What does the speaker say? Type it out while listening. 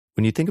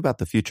When you think about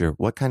the future,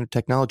 what kind of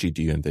technology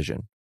do you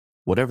envision?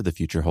 Whatever the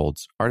future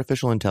holds,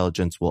 artificial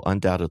intelligence will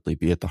undoubtedly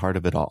be at the heart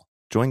of it all.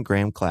 Join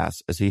Graham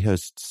Class as he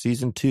hosts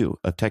Season 2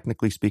 of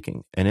Technically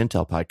Speaking, an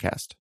Intel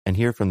podcast, and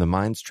hear from the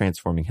minds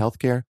transforming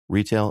healthcare,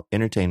 retail,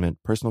 entertainment,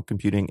 personal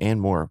computing, and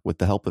more with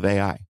the help of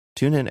AI.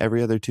 Tune in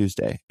every other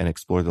Tuesday and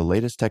explore the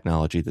latest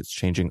technology that's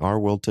changing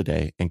our world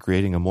today and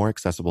creating a more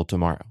accessible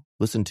tomorrow.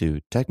 Listen to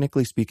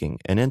Technically Speaking,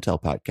 an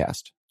Intel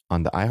podcast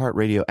on the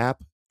iHeartRadio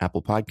app,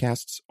 Apple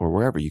Podcasts, or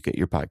wherever you get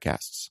your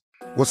podcasts.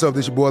 What's up,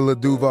 this your boy Lil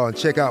Duval, and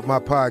check out my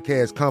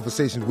podcast,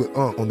 Conversations with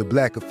Unc, on the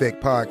Black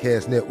Effect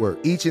Podcast Network.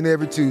 Each and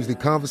every Tuesday,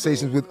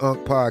 Conversations with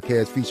Unc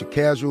podcast feature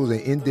casuals and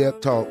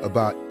in-depth talk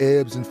about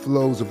ebbs and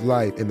flows of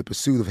life and the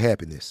pursuit of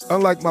happiness.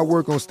 Unlike my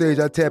work on stage,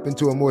 I tap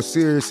into a more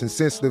serious and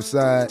sensitive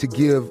side to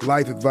give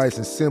life advice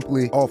and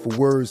simply offer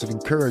words of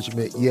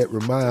encouragement, yet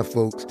remind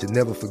folks to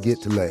never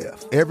forget to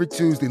laugh. Every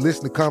Tuesday,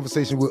 listen to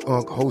Conversations with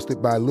Unc,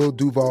 hosted by Lil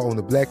Duval on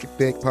the Black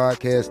Effect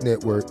Podcast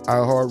Network,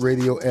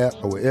 iHeartRadio app,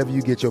 or wherever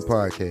you get your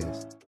podcasts.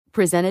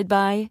 Presented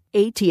by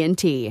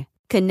AT&T.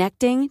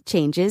 Connecting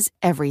changes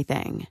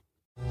everything.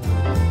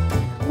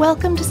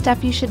 Welcome to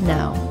Stuff You Should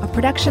Know, a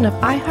production of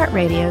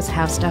iHeartRadio's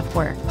How Stuff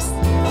Works.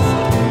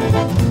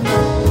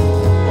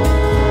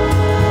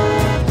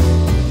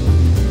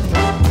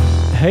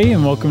 Hey,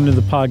 and welcome to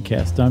the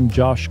podcast. I'm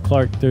Josh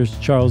Clark. There's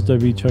Charles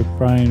W. Chuck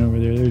Bryan over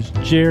there. There's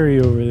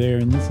Jerry over there,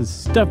 and this is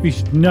Stuff You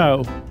Should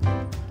Know.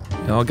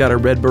 We all got our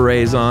red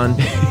berets on.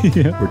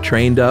 Yeah. We're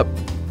trained up.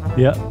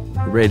 Yeah.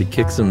 We're ready to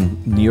kick some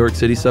New York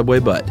City subway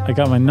butt. I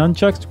got my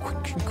nunchucks.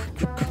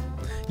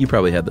 You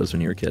probably had those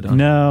when you were a kid, huh?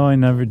 No, I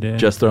never did.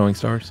 Just throwing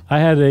stars? I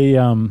had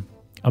a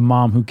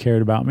mom who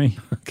cared about me.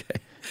 Okay.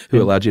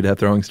 Who allowed you to have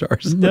throwing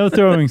stars? No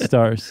throwing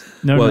stars.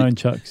 No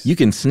nunchucks. You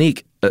can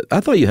sneak. I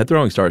thought you had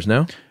throwing stars,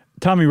 no?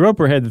 Tommy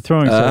Roper had the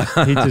throwing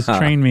stars. He just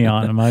trained me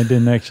on them. I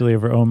didn't actually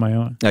ever own my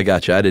own. I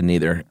got you. I didn't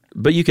either.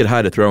 But you could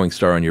hide a throwing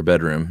star in your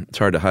bedroom. It's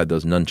hard to hide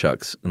those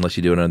nunchucks unless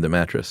you do it under the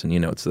mattress and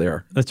you know it's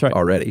there. That's right.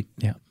 Already.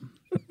 Yeah.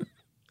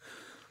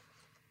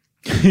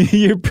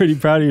 You're pretty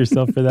proud of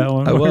yourself for that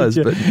one. I was,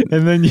 but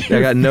and then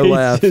I got no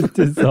laugh.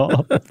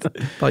 Dissolved.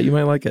 Thought you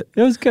might like it.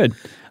 It was good.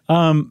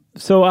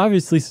 So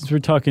obviously, since we're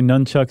talking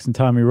nunchucks and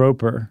Tommy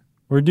Roper,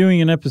 we're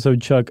doing an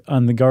episode, Chuck,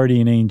 on the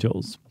Guardian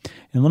Angels.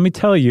 And let me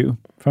tell you,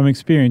 from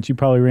experience, you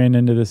probably ran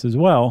into this as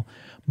well,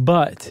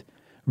 but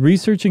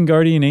researching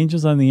Guardian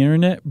Angels on the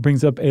internet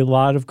brings up a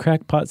lot of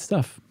crackpot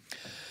stuff.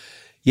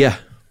 Yeah.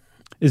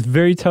 It's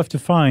very tough to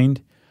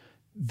find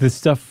the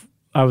stuff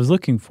I was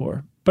looking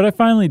for. But I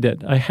finally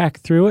did. I hacked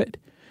through it,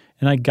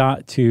 and I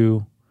got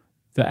to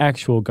the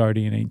actual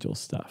Guardian Angel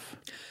stuff.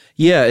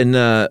 Yeah,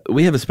 and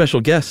we have a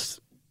special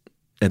guest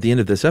at the end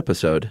of this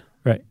episode.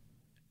 Right.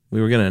 We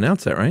were going to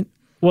announce that, right?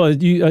 Well,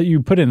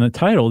 you put it in the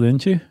title,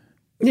 didn't you?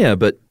 Yeah,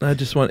 but I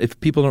just want, if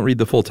people don't read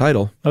the full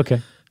title, okay,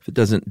 if it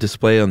doesn't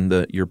display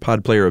on your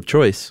pod player of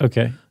choice,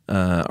 okay,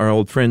 our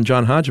old friend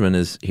John Hodgman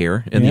is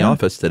here in the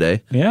office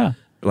today. Yeah.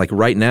 Like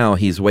right now,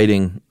 he's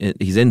waiting.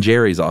 He's in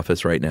Jerry's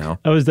office right now.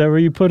 Oh, is that where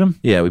you put him?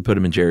 Yeah, we put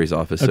him in Jerry's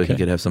office so he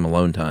could have some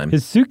alone time.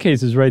 His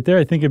suitcase is right there.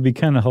 I think it'd be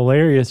kind of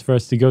hilarious for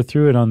us to go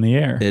through it on the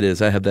air. It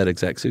is. I have that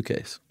exact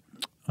suitcase.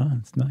 Oh,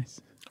 that's nice.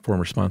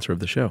 Former sponsor of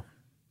the show.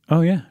 Oh,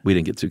 yeah. We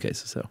didn't get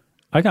suitcases, though.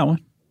 I got one.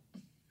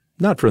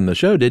 Not from the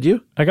show, did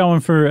you? I got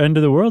one for End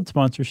of the World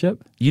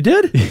sponsorship. You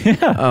did?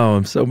 Yeah. Oh,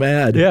 I'm so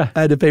mad. Yeah.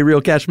 I had to pay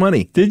real cash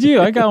money. Did you?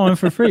 I got one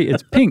for free.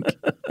 It's pink.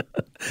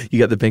 You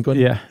got the pink one?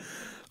 Yeah.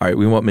 All right,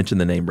 we won't mention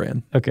the name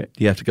brand. Okay.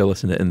 You have to go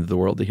listen to End of the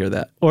World to hear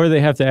that. Or they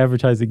have to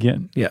advertise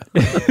again. Yeah.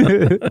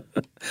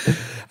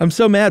 I'm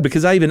so mad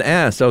because I even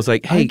asked. I was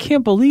like, hey, I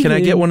can't believe can it. I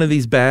get one of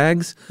these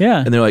bags?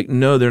 Yeah. And they're like,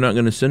 no, they're not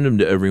going to send them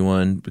to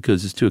everyone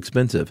because it's too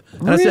expensive.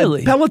 And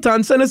Really? I said,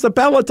 Peloton, send us a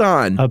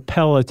Peloton. A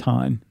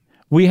Peloton.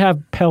 We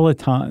have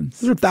Pelotons.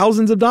 Those are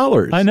thousands of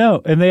dollars. I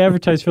know. And they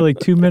advertise for like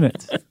 2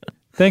 minutes.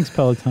 Thanks,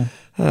 Peloton.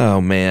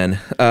 Oh, man.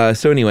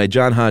 So anyway,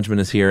 John Hodgman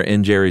is here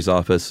in Jerry's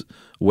office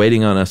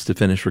waiting on us to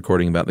finish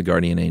recording about the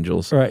Guardian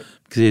Angels. Right.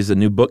 Because he has a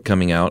new book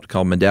coming out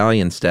called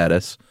Medallion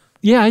Status.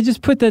 Yeah, I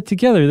just put that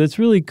together. That's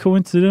really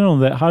coincidental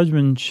that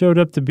Hodgman showed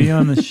up to be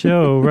on the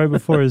show right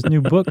before his new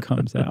book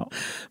comes out.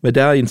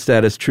 Medallion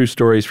Status, True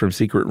Stories from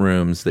Secret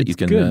Rooms that you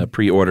can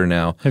pre-order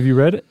now. Have you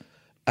read it?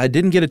 I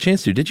didn't get a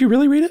chance to. Did you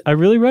really read it? I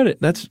really read it.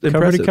 That's cover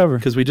impressive. to cover.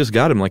 Because we just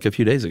got him like a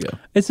few days ago.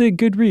 It's a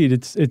good read.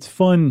 It's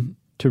fun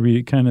to read.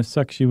 It kind of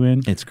sucks you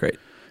in. It's great.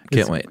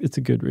 Can't wait. It's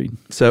a good read.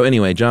 So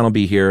anyway, John will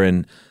be here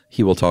and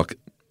he will talk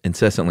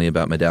incessantly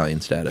about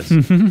Medallion Status.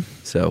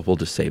 So we'll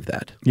just save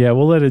that. Yeah,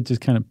 we'll let it just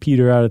kind of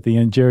peter out at the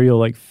end. Jerry will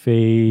like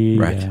fade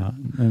Right. out.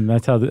 And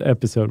that's how the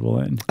episode will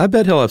end. I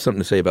bet he'll have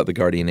something to say about the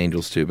Guardian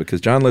Angels too,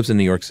 because John lives in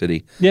New York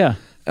City. Yeah.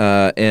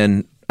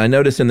 And I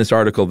noticed in this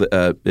article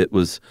that it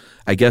was,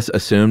 I guess,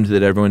 assumed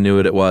that everyone knew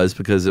what it was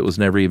because it was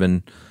never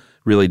even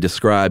really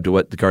described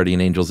what the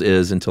Guardian Angels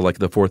is until like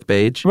the 4th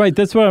page. Right,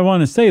 that's what I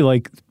want to say.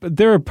 Like,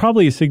 there are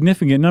probably a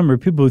significant number of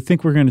people who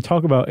think we're going to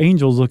talk about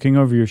angels looking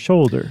over your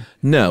shoulder.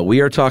 No,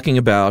 we are talking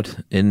about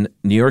in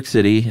New York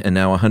City and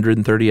now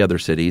 130 other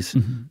cities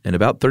and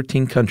about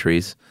 13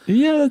 countries.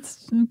 Yeah,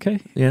 that's okay.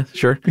 Yeah,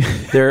 sure.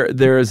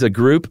 There is a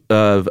group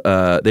of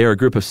they are a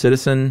group of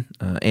citizen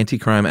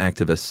anti-crime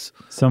activists.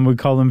 Some would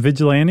call them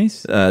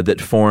vigilantes. That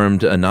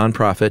formed a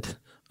nonprofit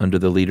under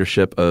the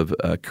leadership of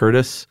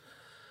Curtis.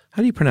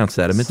 How do you pronounce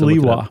that? I meant to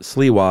look it up.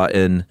 Sliwa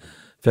in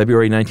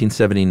February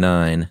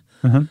 1979.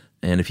 And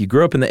if you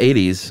grew up in the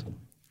 80s,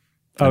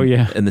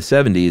 in the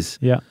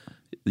 70s,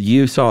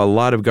 you saw a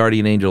lot of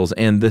Guardian Angels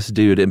and this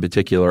dude in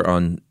particular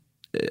on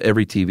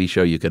every TV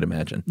show you could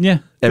imagine. Yeah.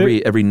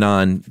 Every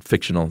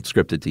non-fictional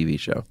scripted TV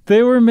show.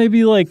 They were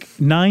maybe like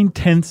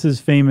 9/10 as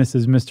famous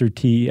as Mr.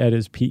 T at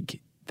his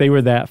peak. They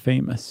were that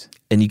famous.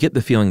 And you get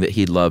the feeling that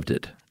he loved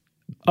it.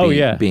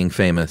 Being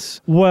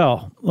famous.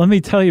 Well, let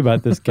me tell you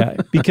about this guy,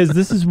 because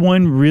this is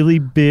one really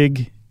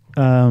big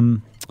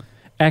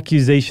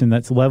accusation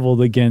that's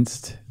leveled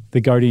against the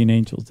Guardian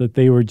Angels, that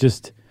they were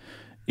just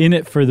in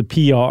it for the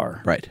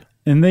PR. Right.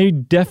 And they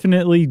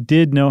definitely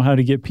did know how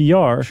to get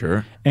PR.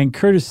 Sure. And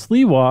Curtis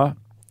Sliwa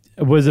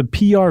was a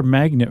PR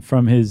magnet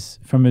from his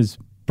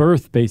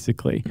birth,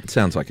 basically. It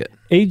sounds like it.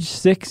 Age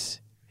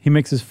 6, he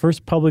makes his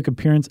first public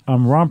appearance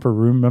on Romper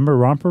Room. Remember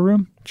Romper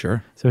Room?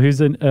 Sure. So he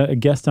was a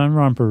guest on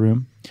Romper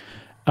Room.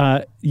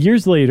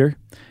 Years later,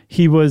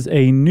 he was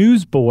a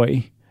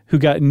newsboy who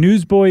got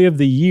Newsboy of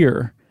the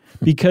Year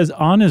because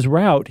on his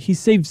route, he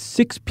saved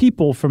 6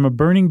 people from a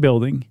burning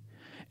building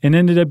and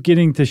ended up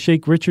getting to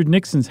shake Richard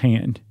Nixon's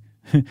hand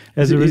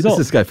as a result.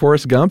 Is this guy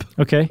Forrest Gump?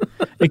 Okay.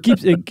 It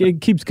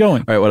keeps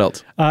going. All right, what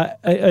else?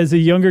 As a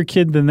younger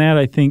kid than that,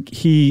 I think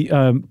he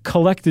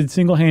collected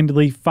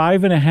single-handedly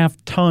 5.5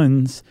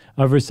 tons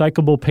of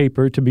recyclable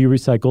paper to be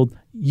recycled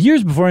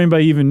years before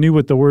anybody even knew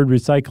what the word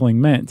recycling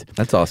meant.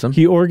 That's awesome.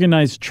 He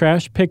organized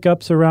trash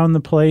pickups around the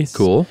place.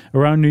 Cool.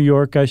 Around New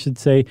York, I should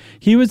say.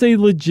 He was a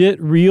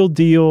legit, real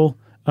deal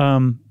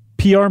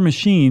PR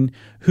machine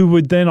who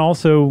would then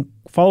also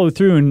follow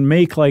through and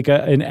make like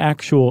an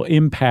actual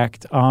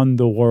impact on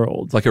the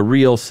world. Like a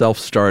real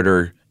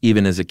self-starter,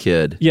 even as a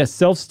kid. Yes,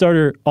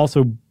 self-starter,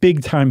 also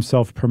big-time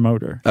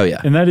self-promoter. Oh,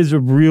 yeah. And that is a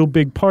real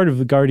big part of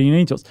the Guardian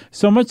Angels.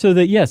 So much so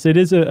that, yes, it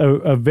is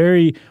a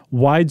very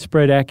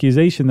widespread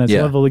accusation that's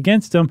leveled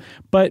against them,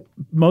 but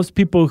most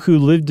people who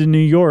lived in New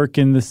York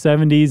in the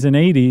 70s and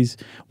 80s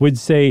would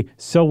say,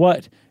 so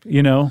what?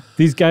 You know,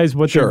 these guys,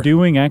 what they're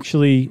doing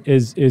actually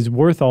is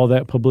worth all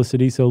that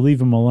publicity, so leave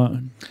them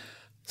alone.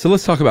 So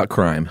let's talk about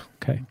crime.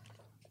 Okay.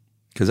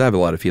 Because I have a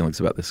lot of feelings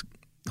about this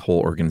whole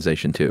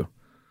organization, too.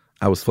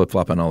 I was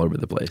flip-flopping all over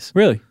the place.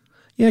 Really?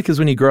 Yeah, because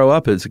when you grow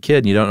up as a kid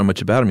and you don't know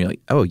much about them, you're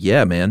like, oh,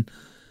 yeah, man.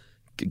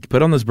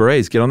 Put on those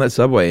berets, get on that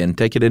subway, and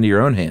take it into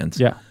your own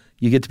hands. Yeah.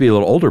 You get to be a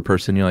little older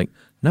person, you're like,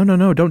 no,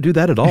 don't do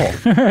that at all.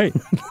 All right.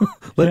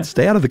 Let's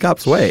stay out of the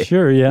cop's way.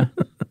 Sure, yeah.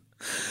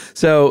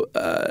 So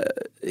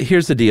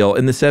here's the deal.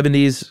 In the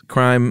 70s,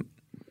 crime,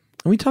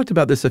 and we talked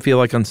about this, I feel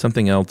like, on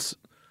something else.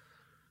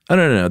 Oh,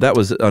 no. That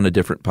was on a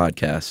different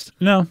podcast.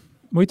 No,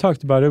 we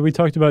talked about it. We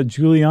talked about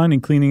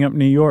Giuliani cleaning up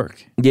New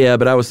York. Yeah,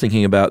 but I was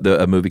thinking about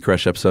a Movie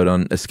Crush episode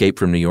on Escape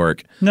from New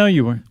York. No,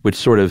 you weren't. Which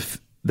sort of,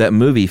 that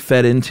movie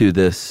fed into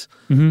this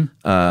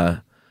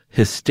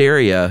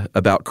hysteria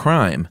about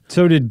crime.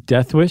 So did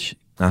Death Wish.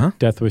 Uh-huh.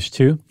 Death Wish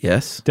 2.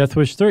 Yes. Death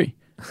Wish 3.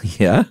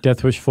 Yeah.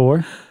 Death Wish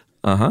 4.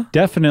 Uh-huh.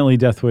 Definitely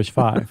Death Wish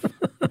 5.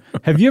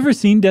 Have you ever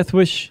seen Death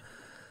Wish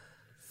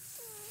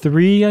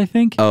 3, I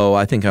think? Oh,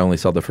 I think I only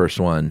saw the first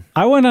one.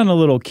 I went on a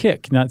little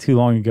kick not too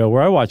long ago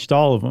where I watched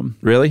all of them.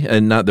 Really?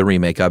 And not the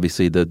remake,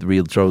 obviously, the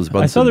real Charles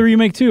Bronson. I saw the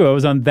remake too. I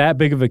was on that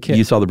big of a kick.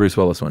 You saw the Bruce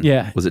Willis one?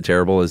 Yeah. Was it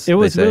terrible? It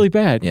was really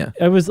bad. Yeah.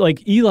 It was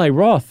like Eli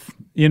Roth,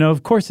 you know,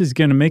 of course he's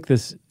going to make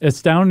this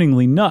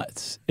astoundingly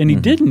nuts. And he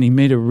didn't. He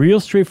made it real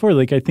straightforward.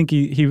 Like I think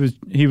he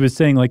was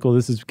saying like, well,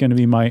 this is going to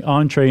be my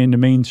entree into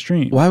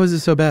mainstream. Why was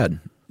it so bad?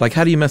 Like,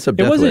 how do you mess up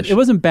Death Wish? It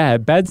wasn't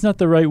bad. Bad's not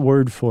the right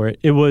word for it.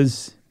 It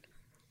was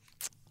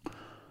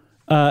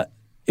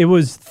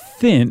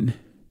thin.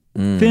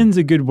 Thin's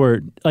a good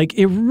word. Like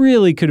it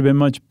really could have been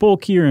much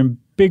bulkier and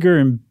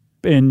bigger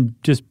and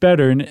just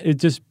better. And it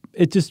just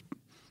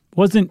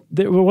wasn't.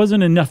 There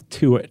wasn't enough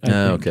to it. I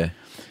think. Okay.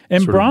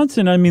 And Sort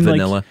Bronson, I mean,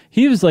 vanilla. like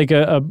he was like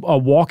a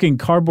walking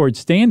cardboard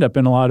stand-up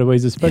in a lot of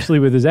ways, especially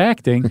with his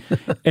acting.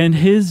 And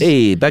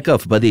hey, back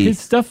off, buddy. His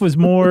stuff was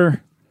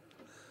more.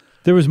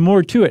 There was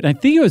more to it. And I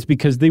think it was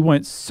because they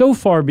went so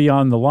far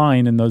beyond the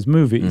line in those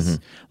movies.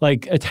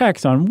 Like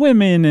attacks on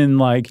women and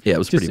like it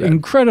was just pretty bad.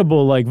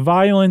 Incredible like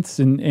violence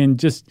and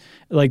just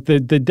like the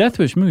Death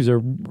Wish movies are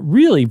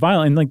really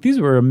violent. And like these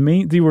were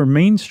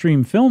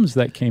mainstream films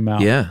that came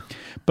out. Yeah.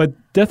 But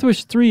Death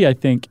Wish 3, I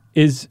think,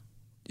 is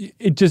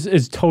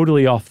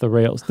totally off the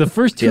rails. The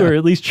first two are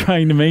at least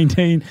trying to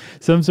maintain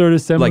some sort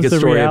of semblance of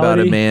reality. Like a story about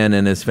a man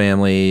and his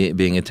family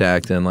being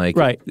attacked and like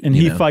and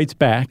he fights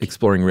back.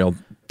 Exploring real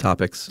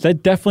topics.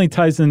 That definitely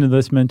ties into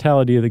this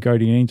mentality of the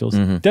Guardian Angels.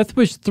 Death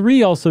Wish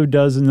 3 also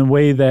does in the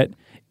way that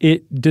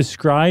it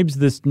describes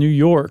this New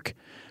York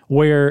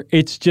where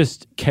it's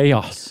just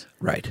chaos.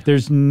 Right.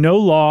 There's no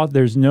law.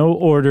 There's no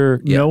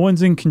order. Yeah. No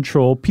one's in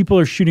control. People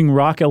are shooting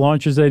rocket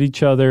launchers at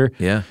each other.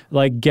 Yeah.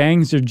 Like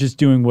gangs are just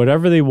doing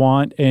whatever they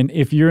want. And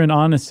if you're an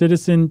honest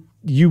citizen,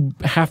 you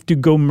have to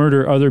go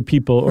murder other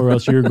people or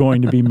else you're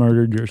going to be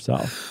murdered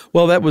yourself.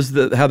 Well, that was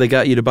how they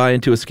got you to buy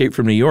into Escape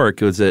from New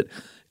York. It was that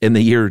in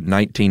the year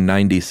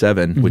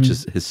 1997, which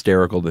is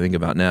hysterical to think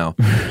about now,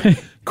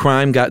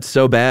 crime got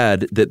so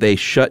bad that they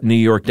shut New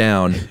York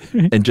down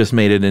and just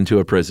made it into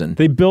a prison.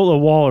 They built a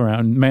wall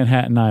around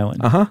Manhattan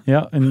Island. Uh-huh.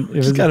 Yeah. And it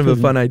was kind of a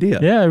fun idea.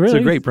 Yeah, really. It's a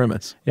great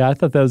premise. Yeah, I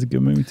thought that was a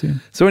good movie too.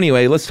 So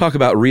anyway, let's talk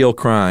about real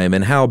crime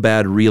and how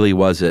bad really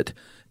was it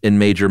in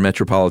major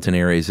metropolitan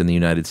areas in the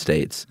United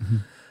States.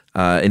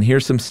 And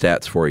here's some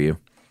stats for you.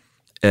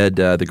 Ed,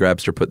 the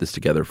Grabster, put this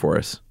together for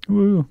us.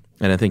 Woo.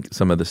 And I think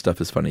some of the stuff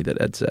is funny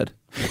that Ed said.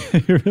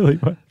 It really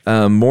was.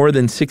 More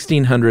than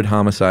 1,600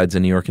 homicides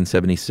in New York in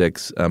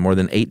 76, more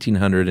than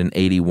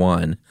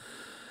 1,881.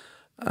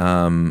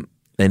 And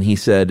he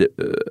said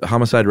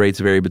homicide rates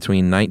vary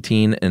between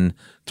 19 and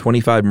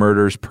 25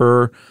 murders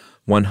per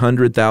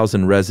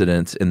 100,000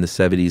 residents in the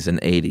 70s and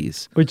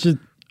 80s. Which is,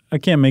 I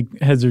can't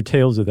make heads or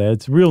tails of that.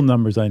 It's real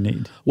numbers I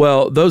need.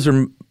 Well, those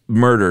are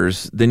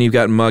murders. Then you've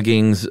got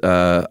muggings,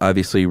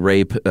 obviously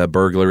rape,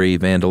 burglary,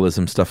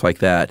 vandalism, stuff like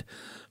that.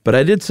 But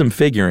I did some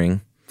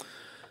figuring.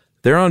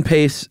 They're on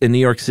pace in New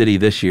York City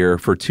this year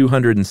for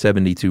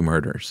 272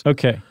 murders.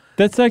 Okay.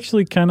 That's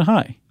actually kind of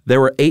high. There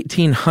were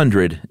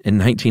 1,800 in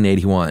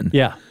 1981.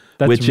 Yeah,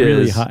 that's which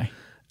really is, high.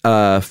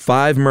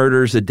 5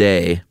 murders a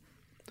day.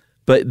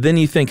 But then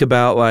you think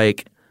about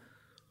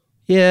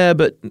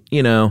but,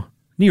 New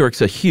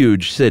York's a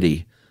huge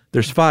city.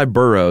 There's 5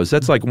 boroughs.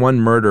 That's like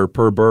 1 murder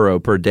per borough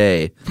per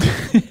day.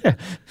 Yeah,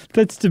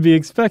 that's to be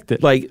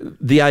expected. Like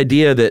the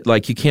idea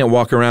that you can't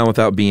walk around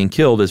without being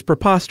killed is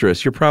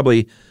preposterous.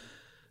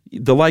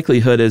 The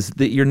likelihood is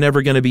that you're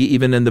never going to be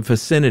even in the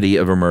vicinity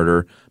of a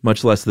murder,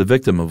 much less the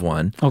victim of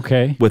one.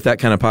 Okay. With that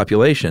kind of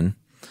population.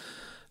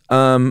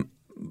 But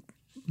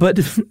in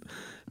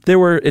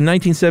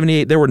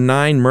 1978, there were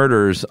 9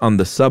 murders on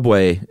the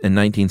subway in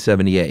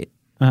 1978.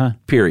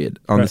 Period.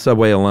 On the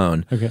subway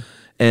alone. Okay.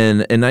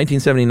 And in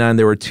 1979,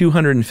 there were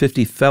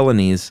 250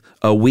 felonies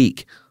a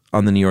week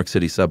on the New York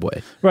City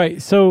subway.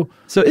 Right. So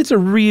it's a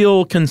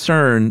real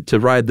concern to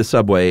ride the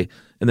subway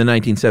in the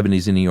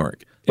 1970s in New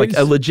York.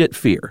 A legit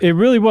fear. It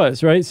really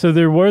was, right? So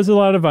there was a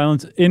lot of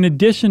violence. In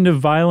addition to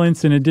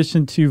violence, in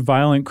addition to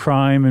violent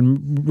crime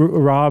and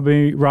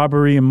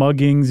robbery and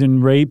muggings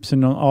and rapes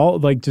and all,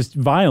 just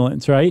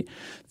violence, right?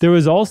 There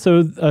was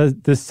also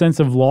this sense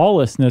of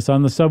lawlessness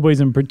on the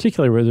subways in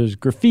particular, where there's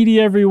graffiti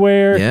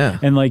everywhere. Yeah.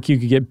 And you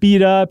could get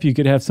beat up. You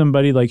could have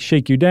somebody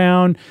shake you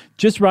down.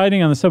 Just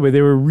riding on the subway, they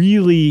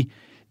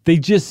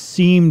just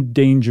seemed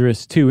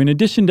dangerous too. In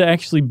addition to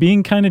actually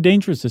being kind of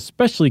dangerous,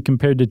 especially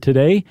compared to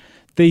today,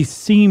 they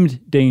seemed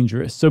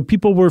dangerous. So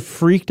people were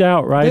freaked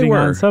out riding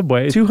on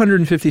subways.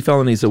 250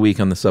 felonies a week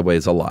on the subway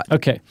is a lot.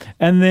 Okay.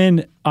 And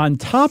then on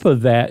top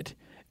of that,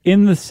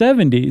 in the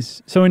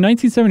 70s, so in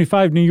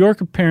 1975, New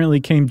York apparently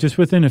came just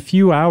within a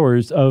few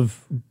hours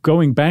of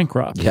going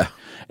bankrupt. Yeah.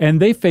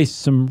 And they faced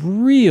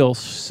some real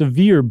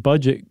severe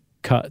budget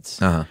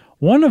cuts.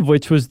 One of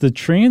which was the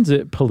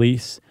transit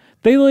police.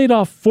 They laid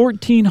off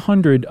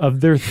 1,400 of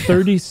their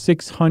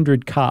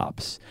 3,600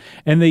 cops.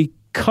 And they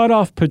cut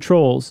off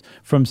patrols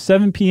from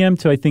 7 p.m.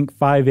 to, I think,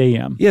 5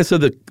 a.m. Yeah, so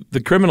the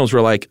criminals were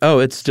like, oh,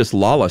 it's just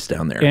lawless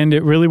down there. And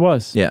it really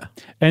was. Yeah.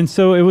 And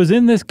so it was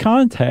in this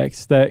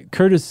context that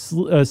Curtis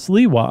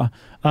Sliwa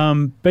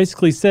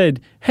basically said,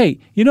 hey,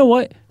 you know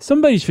what?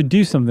 Somebody should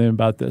do something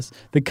about this.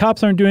 The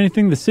cops aren't doing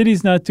anything. The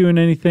city's not doing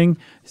anything.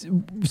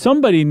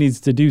 Somebody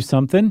needs to do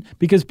something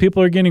because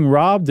people are getting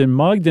robbed and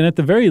mugged. And at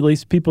the very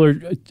least, people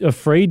are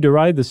afraid to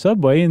ride the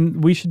subway,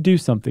 and we should do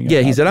something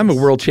about he said, this. I'm a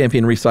world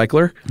champion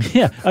recycler.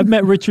 Yeah, I've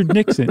met Richard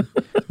Nixon.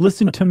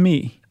 Listen to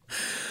me.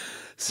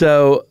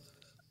 So,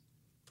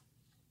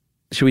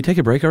 should we take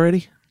a break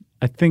already?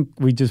 I think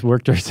we just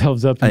worked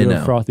ourselves up into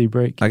a frothy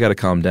break. I got to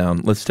calm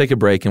down. Let's take a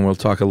break, and we'll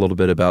talk a little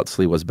bit about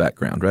Sliwa's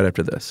background right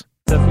after this.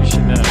 Stuff you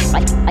should know.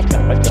 Stuff you should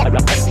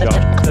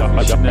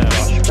know.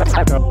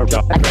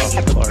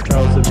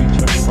 Charles W.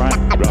 Chuck Brown.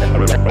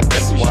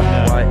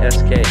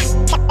 YSK.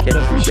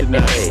 Stuff you should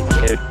know.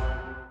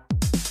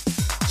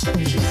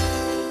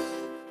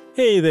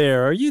 Hey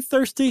there, are you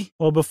thirsty?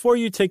 Well, before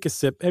you take a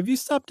sip, have you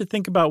stopped to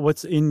think about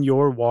what's in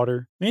your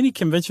water? Many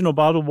conventional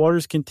bottled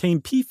waters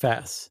contain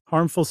PFAS,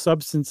 harmful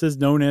substances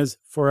known as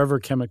forever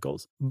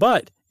chemicals.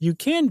 But you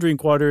can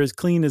drink water as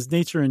clean as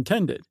nature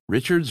intended.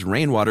 Richard's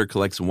Rainwater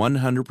collects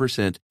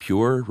 100%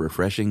 pure,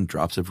 refreshing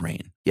drops of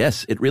rain.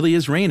 Yes, it really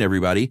is rain,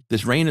 everybody.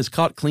 This rain is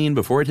caught clean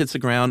before it hits the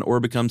ground or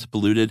becomes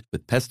polluted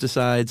with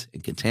pesticides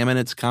and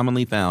contaminants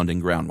commonly found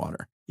in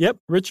groundwater. Yep,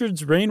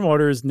 Richard's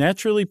Rainwater is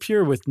naturally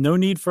pure with no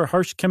need for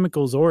harsh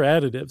chemicals or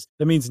additives.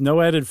 That means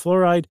no added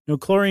fluoride, no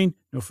chlorine,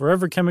 no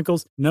forever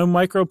chemicals, no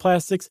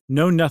microplastics,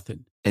 no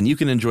nothing. And you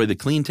can enjoy the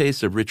clean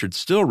taste of Richard's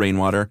still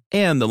rainwater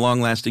and the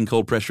long-lasting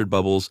cold-pressured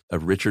bubbles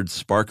of Richard's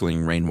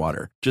sparkling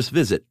rainwater. Just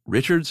visit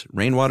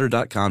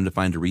richardsrainwater.com to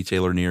find a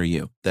retailer near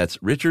you. That's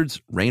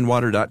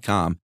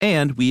richardsrainwater.com.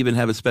 And we even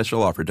have a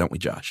special offer, don't we,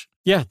 Josh?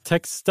 Yeah,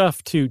 text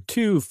stuff to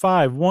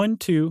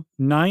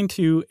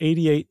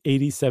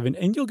 2512928887,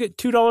 and you'll get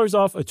 $2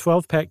 off a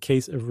 12-pack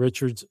case of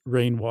Richard's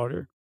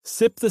Rainwater.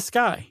 Sip the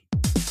sky.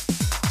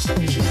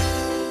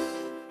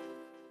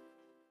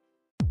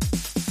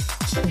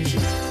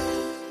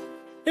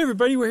 Hey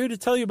everybody, we're here to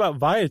tell you about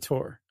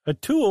Viator, a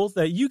tool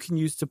that you can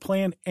use to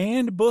plan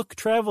and book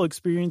travel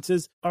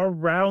experiences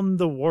around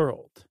the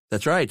world.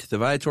 That's right. The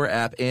Viator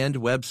app and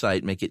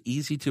website make it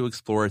easy to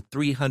explore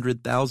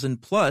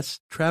 300,000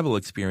 plus travel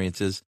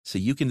experiences so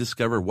you can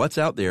discover what's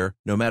out there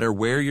no matter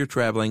where you're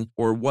traveling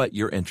or what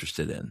you're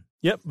interested in.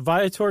 Yep,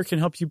 Viator can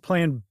help you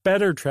plan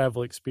better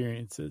travel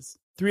experiences.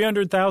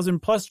 300,000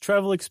 plus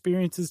travel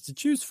experiences to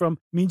choose from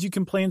means you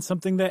can plan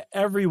something that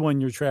everyone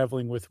you're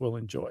traveling with will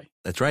enjoy.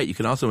 That's right. You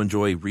can also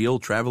enjoy real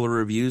traveler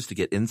reviews to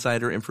get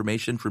insider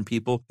information from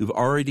people who've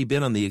already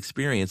been on the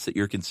experience that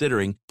you're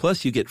considering.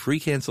 Plus, you get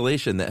free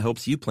cancellation that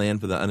helps you plan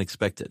for the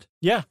unexpected.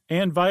 Yeah,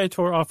 and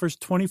Viator offers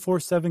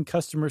 24/7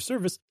 customer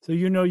service, so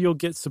you know you'll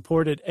get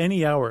support at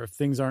any hour if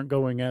things aren't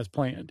going as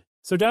planned.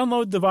 So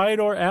download the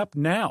Viator app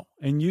now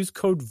and use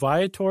code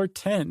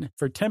Viator10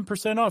 for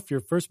 10% off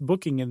your first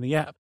booking in the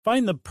app.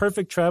 Find the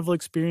perfect travel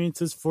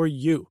experiences for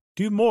you.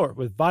 Do more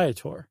with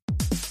Viator.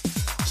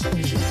 Stuff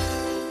you should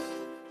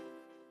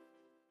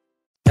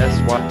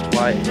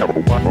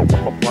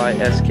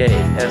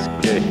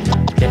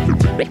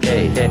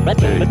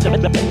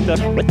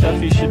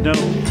know.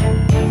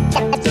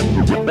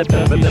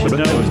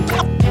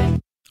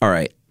 All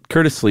right.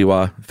 Curtis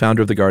Sliwa,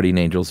 founder of the Guardian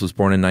Angels, was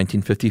born in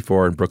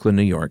 1954 in Brooklyn,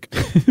 New York.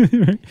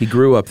 He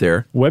grew up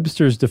there.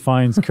 Webster's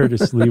defines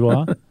Curtis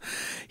Sliwa.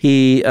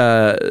 He,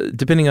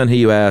 depending on who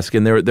you ask,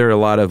 and there are a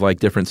lot of like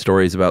different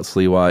stories about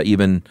Sliwa.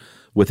 Even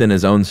within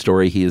his own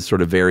story, he has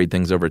sort of varied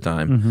things over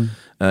time.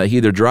 Mm-hmm. He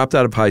either dropped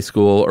out of high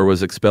school or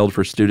was expelled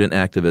for student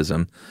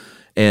activism,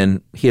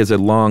 and he has a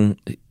long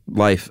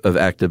life of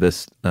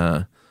activism.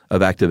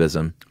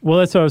 Well,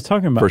 that's what I was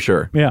talking about. For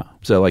sure. Yeah.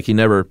 So like he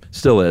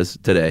still is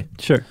today.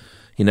 Sure.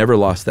 He never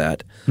lost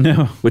that.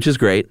 No. Which is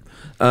great.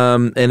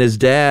 And his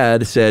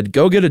dad said,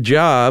 "Go get a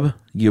job,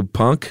 you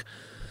punk."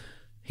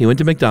 He went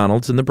to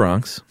McDonald's in the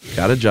Bronx,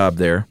 got a job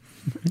there.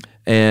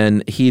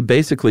 And he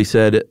basically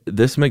said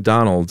this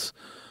McDonald's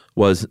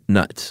was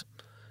nuts.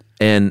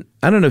 And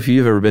I don't know if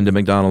you've ever been to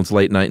McDonald's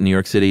late night in New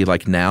York City,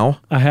 like now.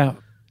 I have.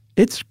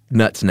 It's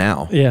nuts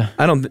now. Yeah.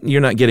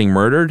 You're not getting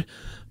murdered,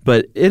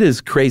 but it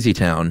is crazy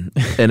town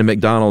and a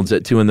McDonald's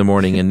at 2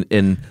 a.m.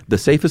 in the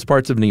safest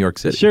parts of New York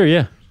City. Sure,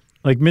 yeah.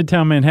 Like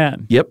Midtown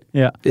Manhattan. Yep.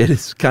 Yeah. It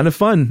is kind of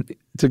fun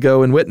to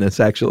go and witness,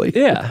 actually.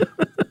 Yeah.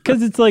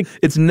 Because it's like...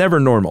 It's never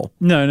normal.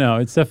 No,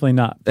 it's definitely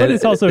not. But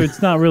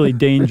it's not really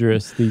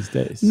dangerous these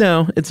days.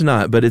 No, it's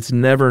not, but it's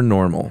never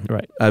normal.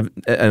 Right. I've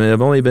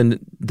only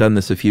done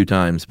this a few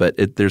times,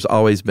 but there's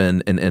always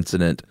been an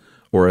incident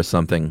or a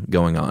something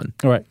going on.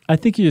 All right. I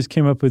think you just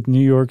came up with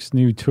New York's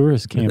new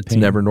tourist campaign. It's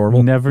never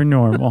normal? Never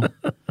normal.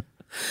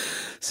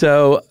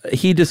 So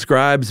he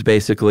describes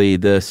basically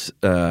this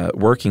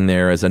working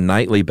there as a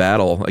nightly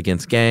battle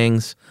against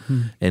gangs.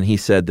 And he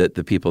said that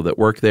the people that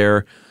work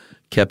there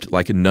kept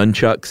like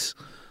nunchucks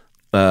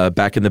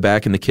back in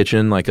the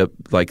kitchen,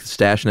 like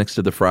stashed next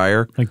to the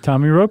fryer. Like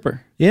Tommy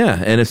Roper.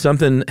 Yeah. And if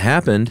something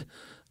happened,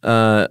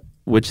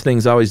 which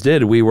things always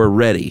did, we were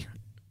ready.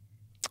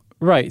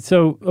 Right.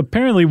 So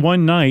apparently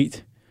one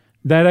night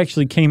that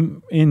actually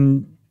came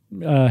in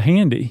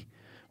handy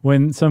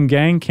when some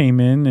gang came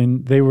in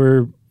and they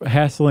were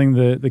hassling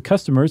the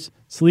customers.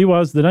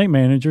 Sliwa's the night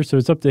manager, so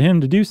it's up to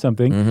him to do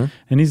something. Mm-hmm.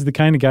 And he's the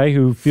kind of guy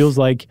who feels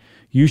like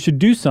you should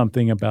do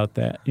something about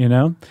that, you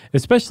know?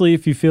 Especially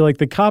if you feel like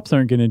the cops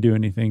aren't going to do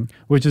anything,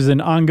 which is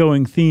an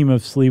ongoing theme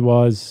of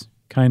Sliwa's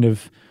kind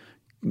of...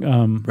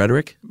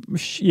 rhetoric?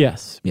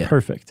 Yes. Yeah.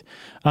 Perfect.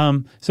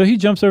 So he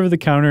jumps over the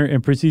counter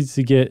and proceeds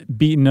to get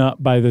beaten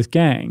up by this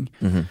gang.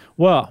 Mm-hmm.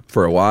 Well...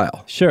 For a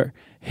while. Sure.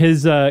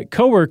 His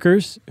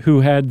coworkers,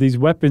 who had these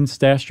weapons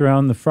stashed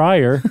around the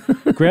fryer,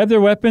 grabbed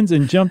their weapons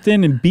and jumped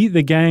in and beat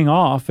the gang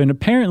off. And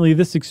apparently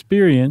this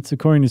experience,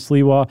 according to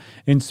Sliwa,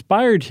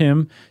 inspired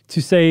him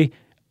to say,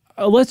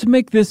 let's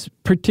make this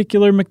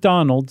particular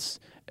McDonald's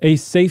a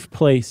safe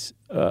place,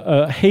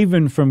 a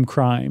haven from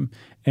crime,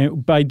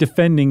 and by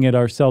defending it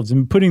ourselves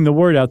and putting the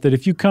word out that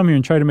if you come here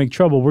and try to make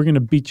trouble, we're going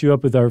to beat you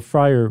up with our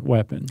fryer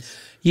weapons.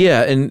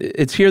 Yeah, and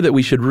it's here that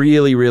we should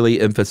really, really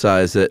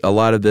emphasize that a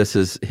lot of this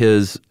is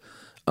his...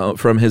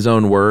 from his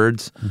own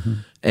words, mm-hmm.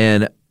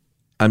 And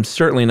I'm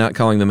certainly not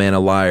calling the man a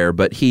liar,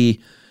 but he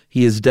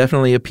is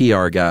definitely a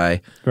PR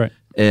guy, right?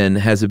 And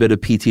has a bit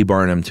of P.T.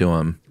 Barnum to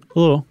him. A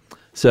little.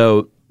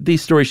 So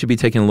these stories should be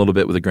taken a little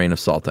bit with a grain of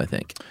salt, I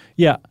think.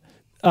 Yeah.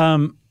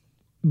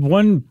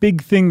 One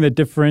big thing that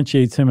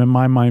differentiates him in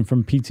my mind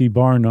from P.T.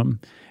 Barnum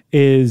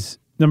is,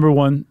 number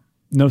one,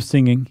 no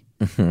singing.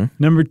 Mm-hmm.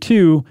 Number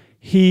two,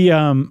 he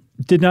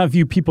did not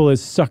view people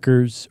as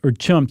suckers or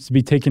chumps to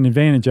be taken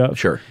advantage of.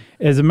 Sure.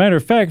 As a matter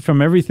of fact,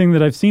 from everything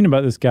that I've seen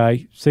about this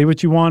guy, say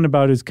what you want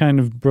about his kind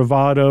of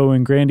bravado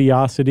and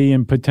grandiosity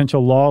and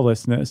potential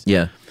lawlessness.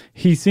 Yeah.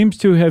 He seems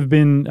to have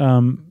been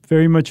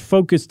very much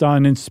focused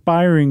on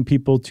inspiring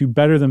people to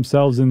better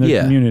themselves in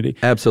their community.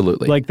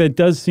 Absolutely. Like that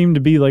does seem to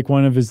be like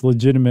one of his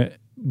legitimate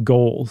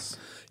goals.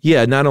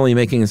 Yeah, not only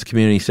making his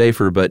community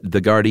safer, but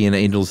the guardian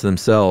angels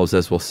themselves,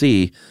 as we'll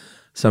see,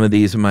 some of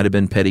these might have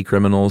been petty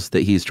criminals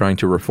that he's trying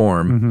to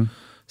reform. Mm-hmm.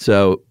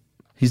 So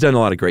he's done a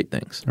lot of great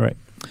things. Right.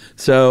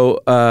 So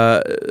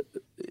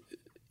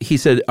he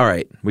said, all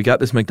right, we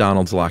got this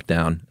McDonald's locked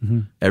down.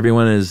 Mm-hmm.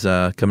 Everyone is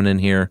coming in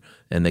here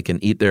and they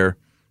can eat their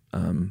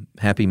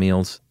Happy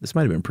Meals. This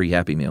might have been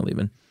pre-Happy Meal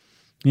even.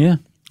 Yeah.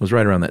 It was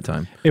right around that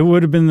time. It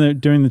would have been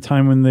during the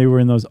time when they were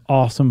in those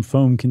awesome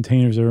foam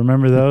containers. I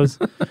remember those.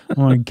 Oh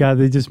my God,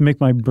 they just make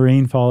my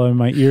brain fall out of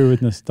my ear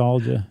with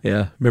nostalgia.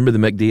 Yeah. Remember the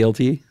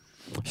McDLT?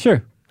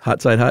 Sure.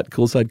 Hot side hot,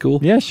 cool side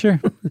cool? Yeah,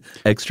 sure.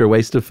 Extra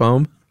waste of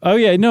foam? Oh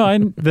yeah, no,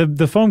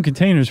 the foam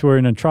containers were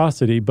an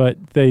atrocity, but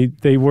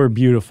they were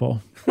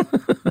beautiful.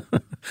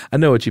 I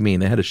know what you mean.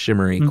 They had a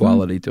shimmery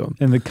quality to them.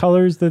 And the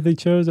colors that they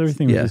chose,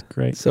 everything was just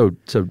great. So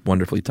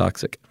wonderfully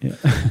toxic. Yeah.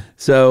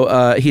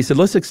 So he said,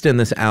 let's extend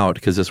this out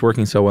because it's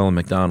working so well in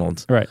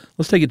McDonald's. Right.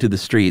 Let's take it to the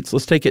streets.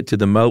 Let's take it to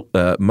the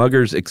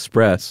Muggers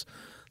Express,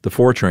 the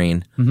 4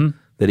 train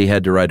that he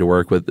had to ride to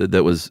work with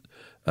that was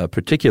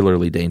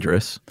particularly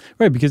dangerous.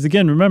 Right, because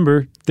again,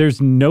 remember,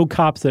 there's no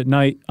cops at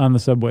night on the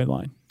subway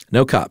line.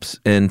 No cops.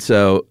 And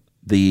so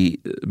the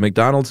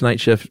McDonald's night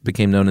shift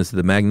became known as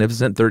the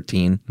Magnificent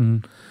 13.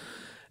 Mm-hmm.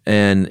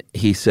 And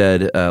he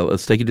said,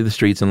 let's take it to the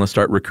streets and let's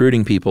start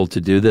recruiting people to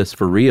do this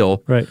for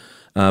real. Right.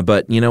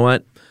 But you know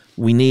what?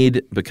 We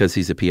need, because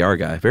he's a PR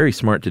guy, very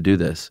smart to do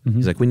this. Mm-hmm.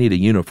 He's like, we need a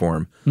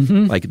uniform.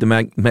 Mm-hmm. Like the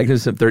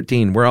Magnificent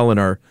 13, we're all in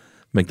our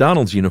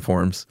McDonald's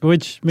uniforms.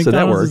 Which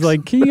McDonald's is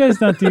like, can you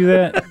guys not do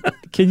that?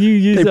 Can you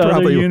use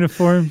other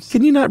uniforms?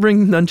 Can you not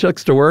bring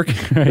nunchucks to work?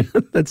 Right.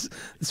 That's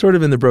sort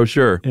of in the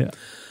brochure. Yeah.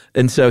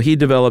 And so he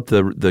developed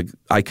the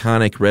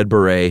iconic red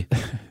beret,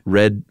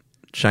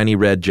 shiny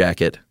red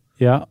jacket.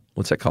 Yeah.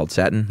 What's that called?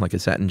 Satin? Like a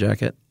satin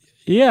jacket?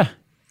 Yeah.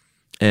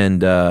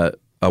 And a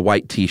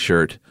white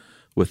T-shirt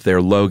with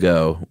their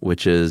logo,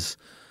 which is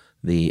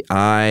the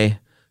eye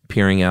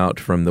peering out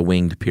from the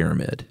winged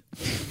pyramid.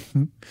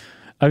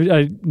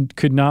 I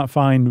could not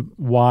find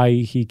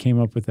why he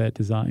came up with that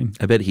design.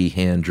 I bet he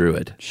hand drew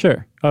it.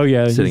 Sure. Oh,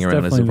 yeah. Sitting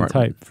around his apartment. The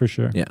type, for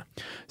sure. Yeah.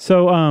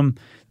 So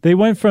they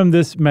went from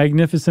this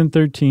Magnificent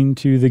 13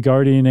 to the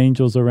Guardian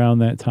Angels around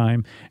that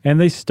time, and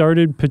they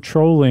started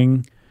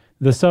patrolling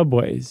the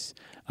subways.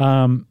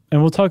 And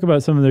we'll talk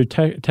about some of their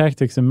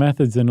tactics and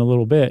methods in a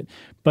little bit.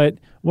 But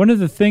one of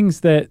the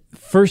things that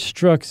first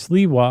struck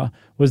Sliwa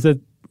was that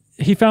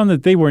he found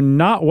that they were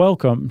not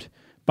welcomed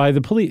by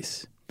the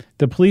police.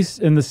 The police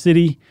in the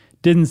city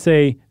didn't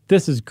say,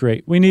 this is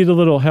great, we need a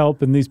little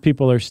help, and these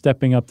people are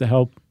stepping up to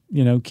help,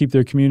 keep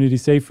their community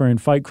safer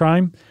and fight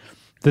crime.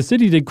 The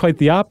city did quite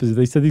the opposite.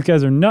 They said, these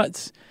guys are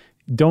nuts.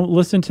 Don't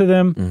listen to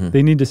them. Mm-hmm.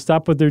 They need to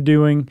stop what they're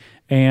doing,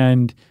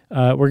 and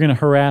we're going to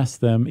harass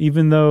them,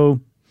 even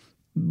though,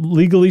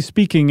 legally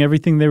speaking,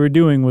 everything they were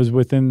doing was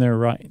within their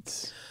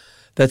rights.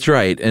 That's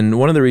right. And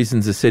one of the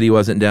reasons the city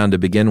wasn't down to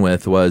begin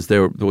with was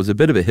there was a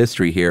bit of a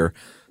history here.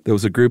 There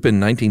was a group in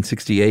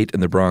 1968 in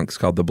the Bronx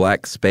called the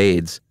Black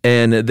Spades,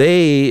 and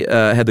they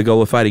had the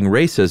goal of fighting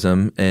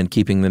racism and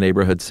keeping the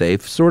neighborhood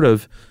safe, sort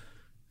of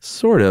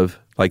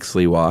like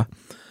Sliwa.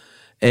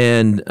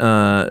 And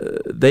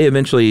they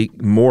eventually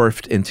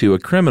morphed into a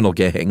criminal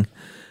gang.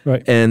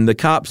 Right. And the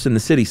cops in the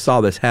city saw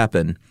this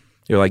happen.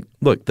 They're like,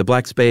 look, the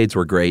Black Spades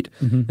were great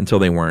until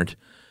they weren't.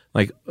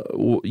 Like,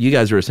 you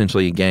guys are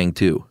essentially a gang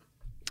too.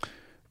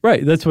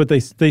 Right. That's what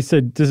they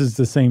said. This is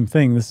the same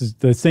thing. This is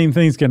the same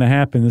thing's going to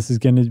happen. This is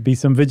going to be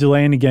some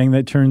vigilante gang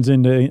that turns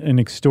into an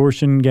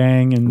extortion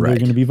gang, and they're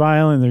going to be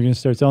violent. They're going to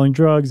start selling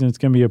drugs, and it's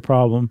going to be a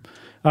problem.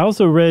 I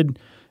also read,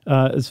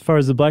 as far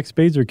as the Black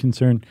Spades are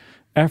concerned,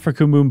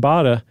 Afrika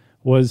Bambaataa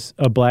was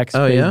a Black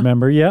Spade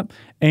member. Yep.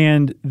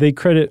 And they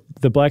credit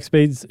the Black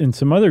Spades and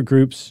some other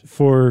groups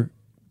for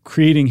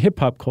creating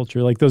hip-hop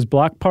culture, like those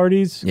block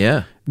parties.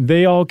 Yeah.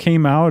 They all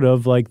came out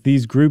of like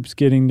these groups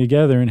getting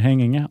together and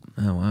hanging out.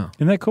 Oh, wow.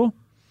 Isn't that cool?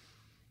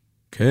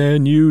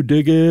 Can you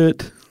dig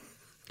it?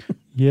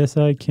 Yes,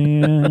 I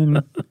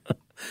can.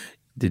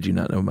 Did you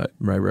not know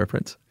my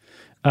reference?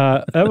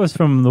 That was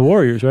from The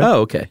Warriors, right?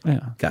 Oh, okay.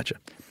 Yeah. Gotcha.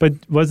 But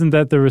wasn't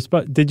that the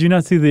response? Did you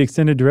not see the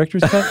extended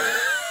director's cut?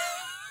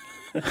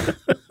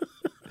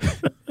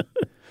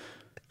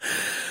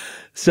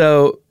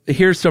 So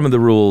here's some of the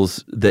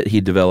rules that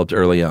he developed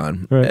early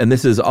on. Right. And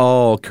this is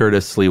all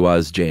Curtis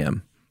Sliwa's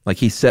jam. Like,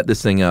 he set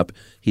this thing up.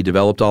 He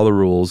developed all the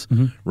rules,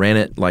 ran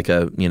it like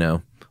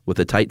with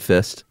a tight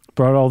fist.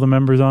 Brought all the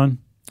members on.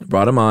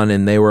 Brought them on,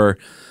 and they were,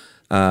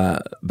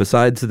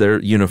 besides their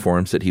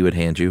uniforms that he would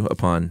hand you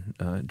upon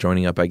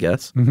joining up, I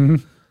guess. Mm-hmm.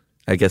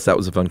 I guess that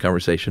was a fun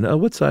conversation. Oh,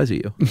 what size are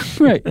you?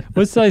 Right.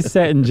 What size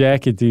satin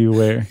jacket do you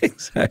wear?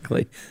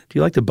 Exactly. Do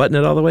you like to button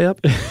it all the way up?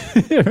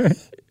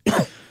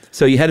 Right.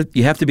 So you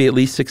have to be at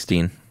least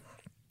 16,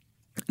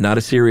 not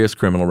a serious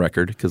criminal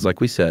record, because like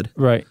we said,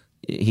 right,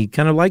 he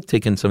kind of liked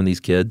taking some of these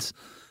kids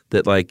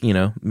that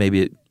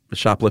maybe a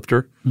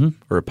shoplifter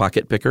or a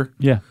pocket picker.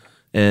 Yeah.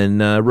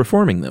 And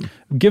reforming them.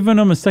 Giving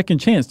them a second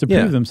chance to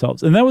prove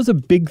themselves. And that was a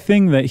big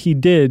thing that he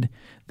did,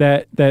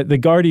 that the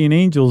Guardian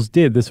Angels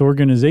did, this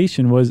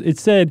organization, was it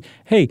said,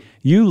 hey,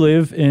 you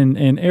live in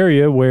an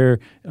area where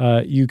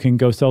you can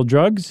go sell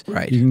drugs,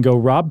 right. You can go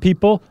rob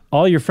people,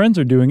 all your friends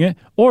are doing it,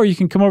 or you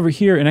can come over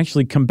here and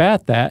actually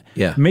combat that,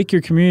 make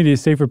your community a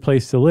safer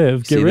place to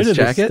live, get rid of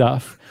this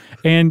stuff.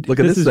 And look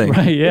at this thing,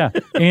 right? Yeah,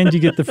 and you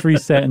get the free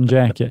satin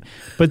jacket.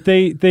 But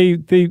they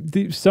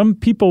some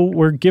people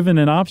were given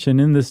an option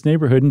in this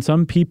neighborhood, and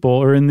some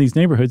people are in these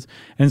neighborhoods,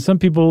 and some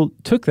people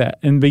took that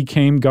and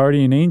became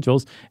Guardian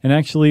Angels, and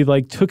actually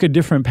took a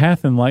different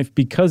path in life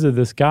because of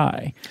this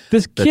guy,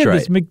 this kid,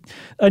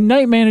 a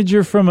night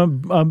manager from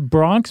a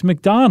Bronx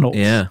McDonald's.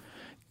 Yeah,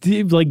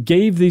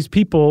 gave these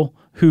people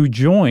who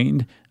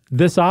joined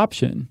this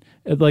option.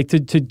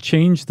 To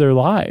change their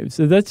lives.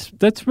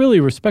 That's really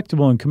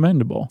respectable and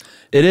commendable.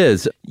 It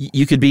is.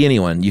 You could be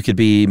anyone. You could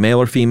be male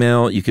or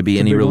female. You could be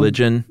any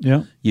religion.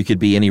 Yeah. You could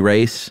be any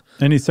race.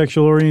 Any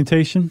sexual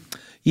orientation.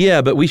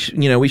 Yeah, but we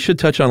should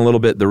touch on a little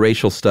bit the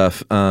racial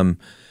stuff.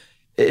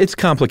 It's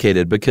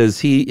complicated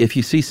because if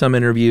you see some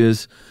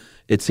interviews,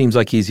 it seems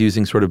like he's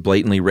using sort of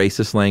blatantly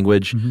racist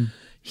language. Mm-hmm.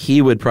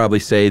 He would probably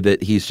say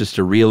that he's just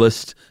a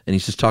realist and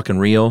he's just talking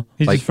real.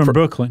 He's just from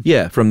Brooklyn.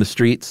 Yeah, from the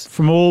streets.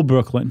 From old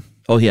Brooklyn.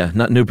 Oh, yeah,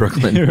 not New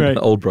Brooklyn, right.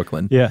 Old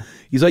Brooklyn. Yeah.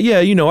 He's like,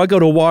 I go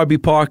to Warby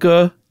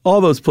Parker, all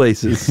those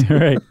places.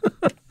 Right.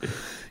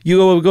 You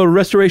go to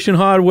Restoration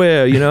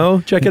Hardware,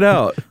 check it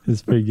out.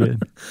 It's pretty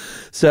good.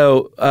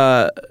 So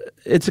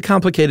it's a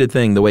complicated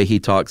thing, the way he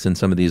talks in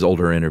some of these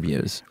older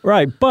interviews.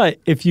 Right, but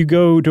if you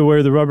go to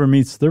where the rubber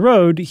meets the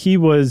road, he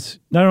was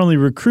not only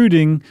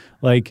recruiting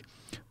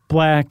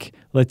Black,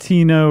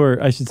 Latino,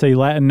 or I should say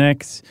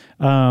Latinx,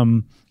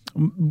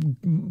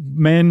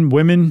 men,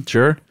 women.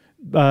 Sure.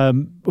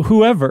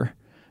 Whoever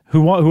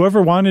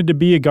wanted to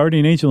be a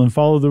Guardian Angel and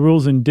follow the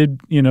rules and did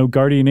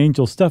Guardian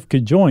Angel stuff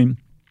could join.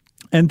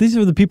 And these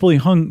are the people he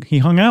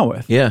hung out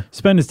with. Yeah,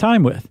 spent his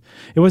time with.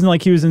 It wasn't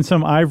like he was in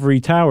some ivory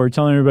tower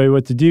telling everybody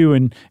what to do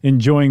and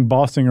enjoying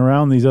bossing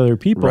around these other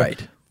people.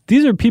 Right.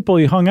 These are people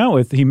he hung out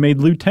with. He made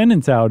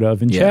lieutenants out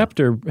of and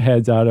chapter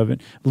heads out of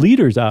and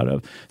leaders out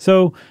of.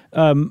 So,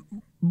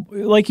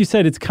 like you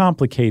said, it's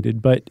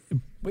complicated, but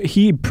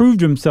he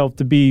proved himself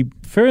to be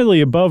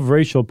fairly above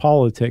racial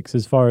politics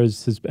as far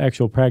as his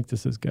actual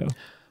practices go.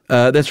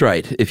 That's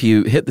right. If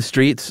you hit the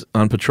streets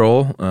on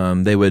patrol,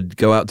 they would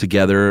go out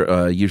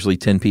together, usually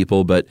 10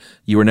 people, but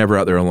you were never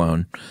out there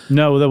alone.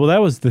 No, that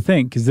was the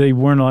thing, because they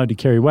weren't allowed to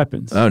carry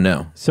weapons. Oh,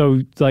 no.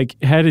 So,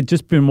 had it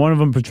just been one of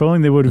them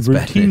patrolling, they would have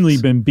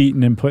routinely been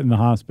beaten and put in the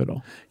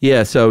hosptal.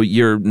 Yeah, so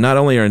not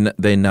only are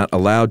they not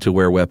allowed to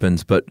wear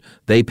weapons, but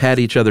they pat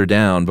each other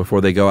down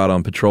before they go out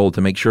on patrol to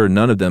make sure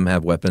none of them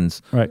have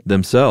weapons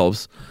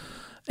themselves.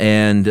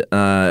 And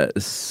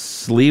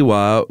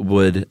Sliwa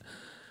would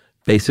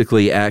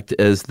basically act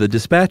as the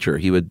dispatcher.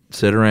 He would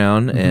sit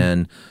around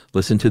and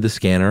listen to the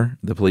scanner,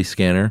 the police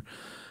scanner,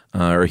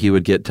 or he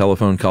would get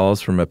telephone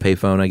calls from a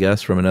payphone, I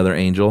guess, from another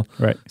angel,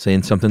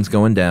 saying something's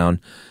going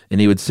down.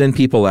 And he would send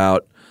people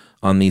out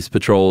on these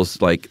patrols,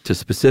 to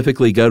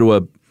specifically go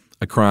to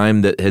a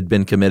crime that had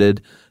been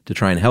committed to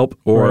try and help,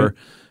 or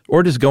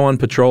just go on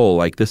patrol,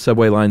 like this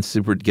subway line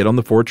super, get on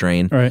the 4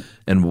 train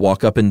and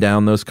walk up and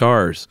down those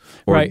cars,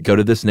 or go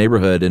to this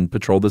neighborhood and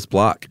patrol this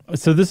block.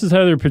 So this is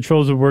how their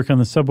patrols would work on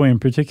the subway in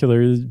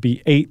particular. There'd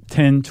be 8,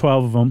 10,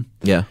 12 of them.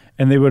 Yeah.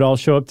 And they would all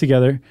show up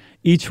together.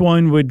 Each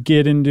one would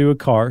get into a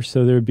car,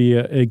 so there'd be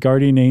a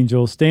Guardian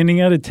Angel standing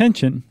at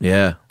attention.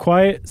 Yeah.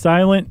 Quiet,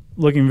 silent,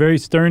 looking very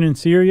stern and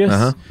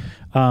serious.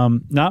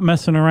 Not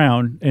messing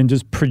around and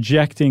just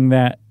projecting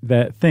that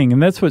thing.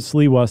 And that's what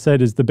Sliwa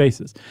said is the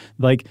basis.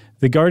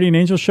 The Guardian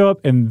Angels show up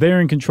and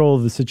they're in control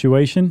of the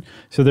situation.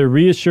 So they're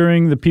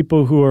reassuring the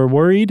people who are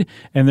worried,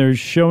 and they're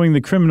showing the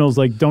criminals,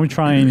 don't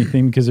try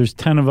anything because there's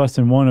 10 of us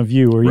and 1 of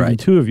you, or even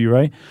 2 of you,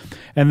 right?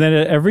 And then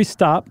at every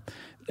stop,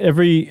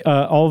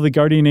 all of the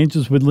Guardian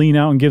Angels would lean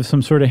out and give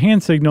some sort of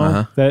hand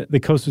signal that the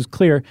coast was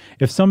clear.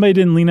 If somebody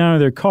didn't lean out of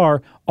their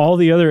car, all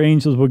the other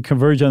angels would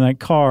converge on that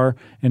car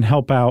and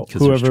help out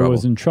whoever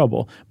was in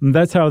trouble. And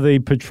that's how they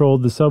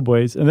patrolled the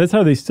subways, and that's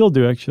how they still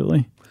do,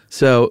 actually.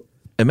 So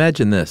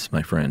imagine this,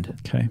 my friend.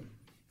 Okay.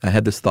 I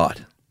had this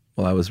thought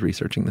while I was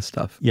researching this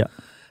stuff. Yeah.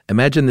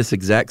 Imagine this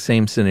exact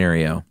same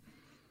scenario,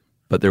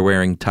 but they're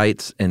wearing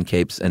tights and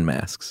capes and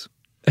masks.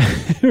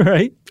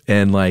 Right.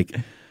 And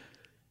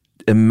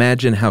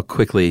imagine how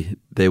quickly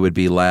they would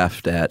be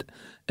laughed at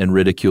and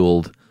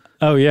ridiculed.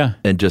 Oh, yeah.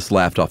 And just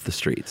laughed off the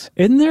streets.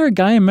 Isn't there a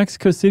guy in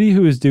Mexico City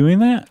who is doing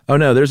that? Oh,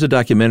 no, there's a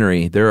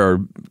documentary. There are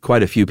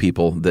quite a few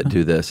people that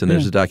do this, and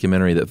there's a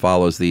documentary that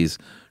follows these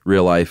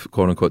real-life,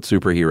 quote-unquote,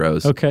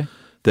 superheroes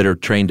that are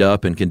trained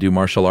up and can do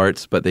martial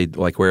arts, but they,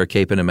 wear a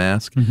cape and a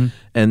mask.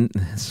 And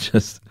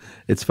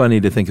it's funny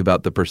to think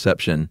about the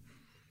perception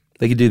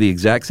They could do the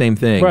exact same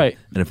thing. Right.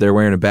 And if they're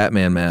wearing a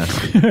Batman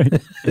mask,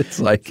 it's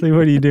like, See,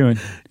 what are you doing?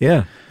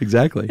 yeah,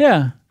 exactly.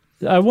 Yeah.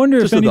 I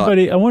wonder Just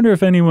I wonder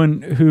if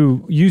anyone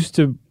who used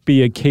to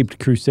be a caped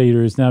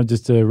crusader is now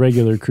just a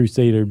regular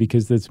crusader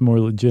because that's more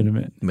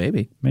legitimate.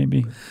 Maybe.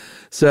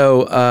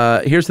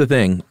 So here's the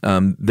thing.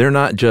 They're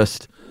not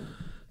just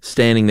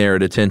standing there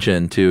at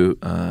attention to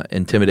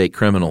intimidate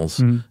criminals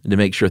and to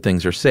make sure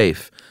things are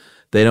safe.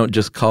 They don't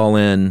just call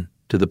in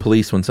to the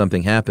police when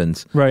something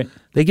happens. Right.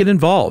 They get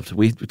involved.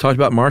 We talked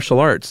about martial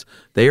arts.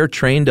 They are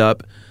trained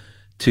up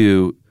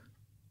to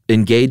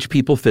engage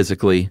people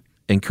physically,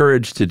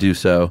 encouraged to do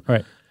so.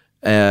 Right.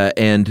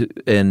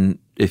 And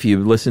if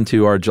you listen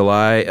to our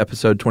July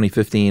episode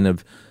 2015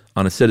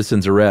 on a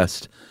citizen's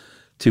arrest,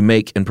 to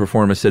make and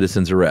perform a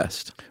citizen's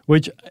arrest.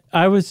 Which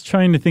I was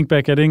trying to think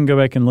back. I didn't go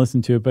back and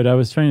listen to it, but I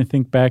was trying to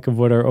think back of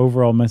what our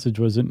overall message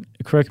was. And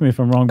correct me if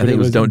I'm wrong, but I think it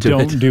was don't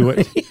do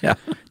it. Yeah.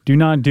 Do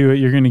not do it.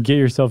 You're going to get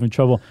yourself in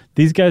trouble.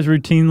 These guys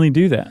routinely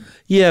do that.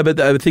 Yeah, but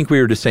I think we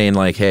were just saying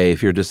like, hey,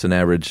 if you're just an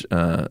average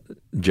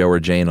Joe or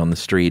Jane on the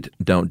street,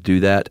 don't do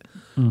that.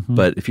 Mm-hmm.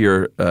 But if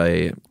you're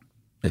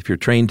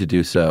trained to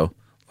do so,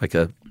 like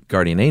a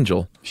guardian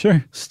angel,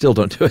 sure, still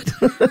don't do it.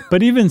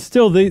 But even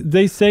still,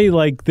 they say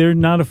like they're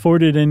not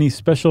afforded any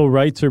special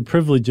rights or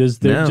privileges.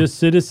 They're just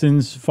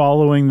citizens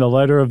following the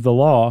letter of the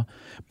law.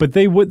 But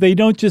they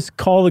don't just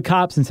call the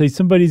cops and say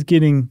somebody's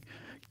getting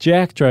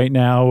jacked right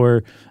now,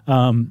 or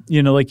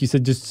like you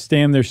said, just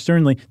stand there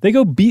sternly. They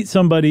go beat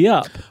somebody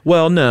up.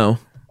 Well, no,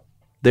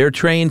 they're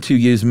trained to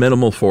use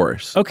minimal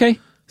force. Okay.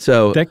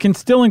 So that can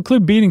still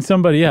include beating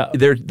somebody up.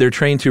 They're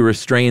trained to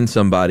restrain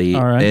somebody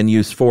and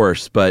use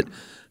force, but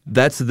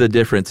that's the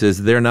difference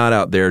is they're not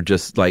out there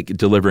just like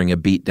delivering a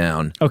beat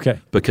down. Okay.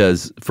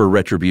 Because for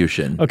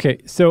retribution. Okay.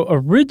 So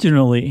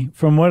originally,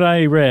 from what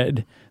I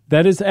read,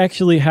 that is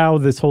actually how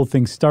this whole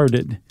thing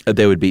started.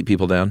 They would beat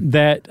people down?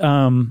 That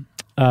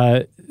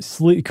Curtis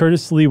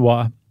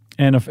Sliwa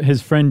and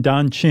his friend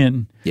Don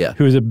Chin,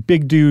 who was a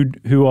big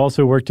dude who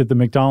also worked at the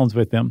McDonald's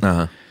with them.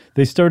 Uh-huh.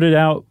 They started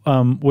out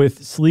with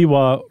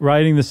Sliwa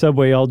riding the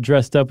subway all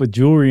dressed up with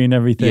jewelry and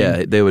everything.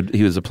 Yeah,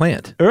 he was a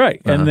plant. Right.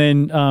 Uh-huh. And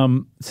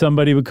then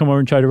somebody would come over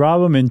and try to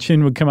rob him, and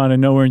Chin would come out of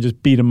nowhere and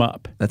just beat him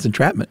up. That's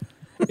entrapment.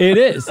 It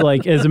is.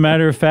 Like, as a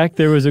matter of fact,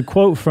 there was a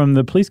quote from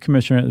the police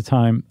commissioner at the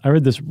time. I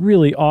read this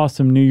really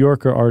awesome New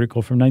Yorker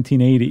article from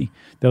 1980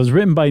 that was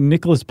written by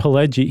Nicholas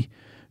Pileggi,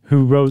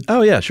 who wrote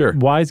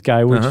Wise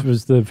Guy, which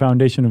was the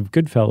foundation of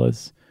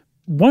Goodfellas.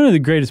 One of the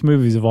greatest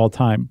movies of all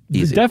time.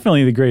 Easy.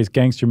 Definitely the greatest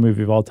gangster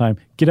movie of all time.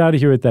 Get out of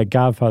here with that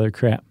Godfather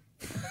crap.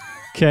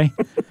 Okay?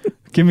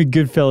 Give me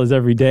Goodfellas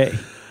every day.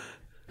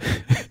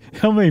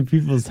 How many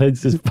people's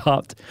heads just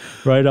popped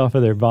right off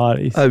of their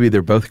bodies? I mean,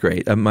 they're both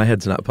great. My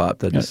head's not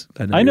popped.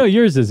 I know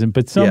yours isn't,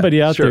 but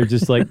somebody out there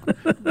just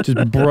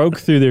broke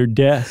through their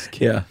desk.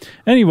 Yeah.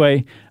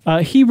 Anyway,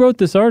 he wrote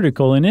this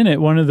article, and in it,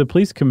 one of the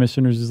police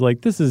commissioners is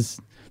like, this is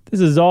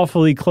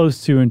awfully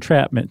close to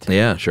entrapment.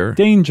 Yeah, sure.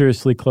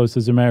 Dangerously close,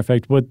 as a matter of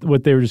fact,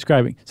 what they were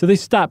describing. So they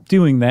stopped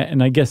doing that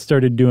and I guess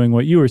started doing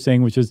what you were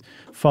saying, which is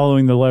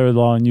following the letter of the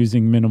law and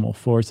using minimal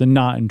force and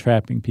not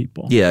entrapping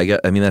people. Yeah,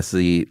 I mean, that's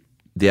the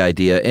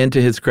idea. And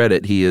to his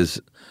credit, he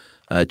has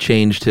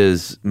changed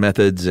his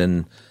methods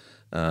and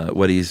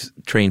what he's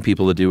trained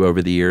people to do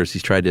over the years.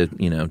 He's tried to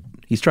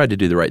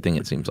do the right thing,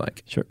 it seems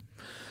like. Sure.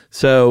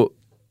 So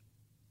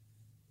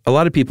a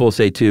lot of people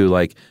say, too,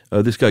 like,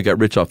 oh, this guy got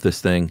rich off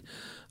this thing.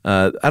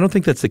 I don't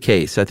think that's the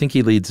case. I think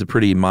he leads a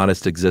pretty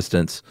modest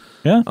existence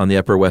on the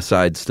Upper West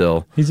Side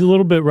still. He's a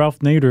little bit Ralph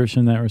Nader-ish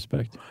in that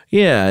respect.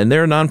 Yeah, and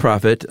they're a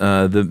nonprofit.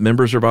 The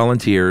members are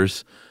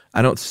volunteers.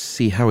 I don't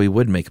see how he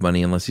would make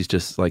money unless he's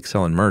just like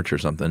selling merch or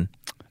something.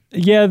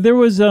 Yeah, there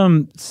was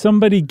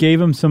somebody gave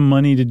him some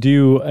money to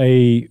do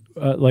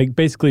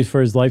basically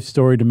for his life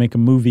story to make a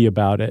movie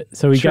about it.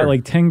 So he got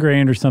like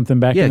 $10,000 or something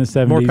back in the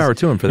 70s. More power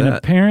to him for that.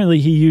 Apparently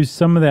he used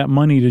some of that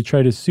money to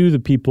try to sue the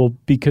people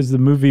because the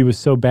movie was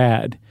so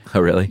bad.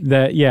 Oh, really?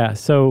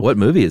 So what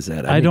movie is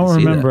that? I don't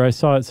remember. I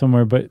saw it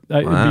somewhere, but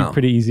it would be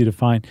pretty easy to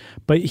find.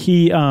 But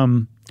he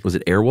was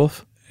it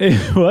Airwolf?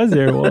 It was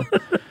Airwolf.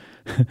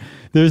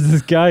 There's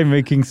this guy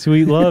making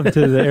sweet love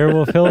to the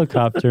Airwolf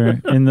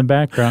helicopter in the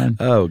background.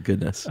 Oh,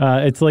 goodness.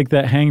 It's like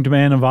that Hanged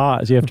Man of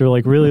Oz. You have to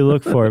really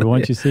look for it, but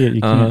once you see it,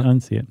 you can't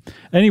unsee it.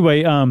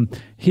 Anyway,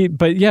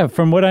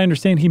 from what I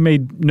understand, he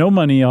made no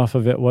money off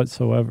of it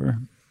whatsoever.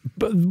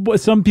 But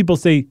some people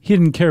say he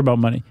didn't care about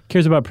money. He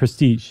cares about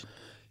prestige.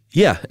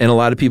 Yeah, and a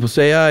lot of people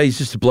say, he's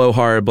just a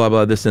blowhard, blah,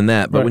 blah, this and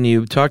that. But when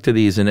you talk to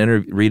these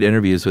and read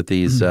interviews with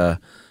these,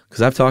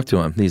 because I've talked to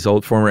them, these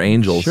old former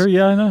Angels. Sure,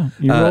 yeah, I know.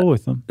 You roll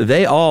with them.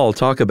 They all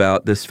talk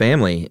about this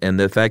family and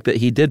the fact that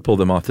he did pull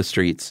them off the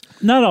streets.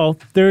 Not all.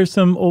 There are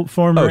some old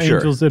former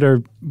Angels that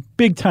are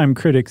big-time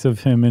critics of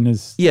him and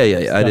his Yeah.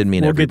 I didn't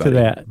mean everybody.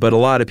 We'll get to that. But a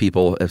lot of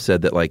people have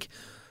said that, like,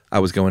 I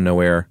was going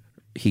nowhere.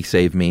 He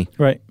saved me.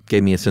 Right.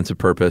 Gave me a sense of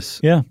purpose.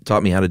 Yeah.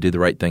 Taught me how to do the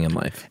right thing in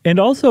life. And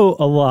also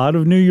a lot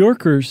of New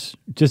Yorkers,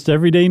 just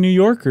everyday New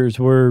Yorkers,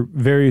 were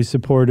very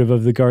supportive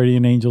of the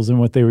Guardian Angels and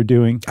what they were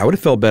doing. I would have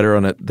felt better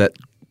on that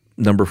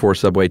number 4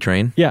 subway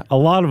train. Yeah, a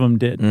lot of them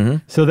did. Mm-hmm.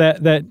 So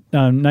that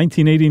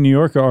 1980 New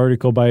Yorker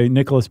article by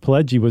Nicholas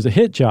Pileggi was a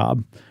hit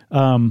job.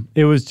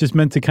 It was just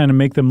meant to kind of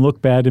make them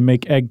look bad and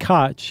make Ed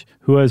Koch,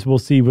 who, as we'll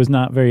see, was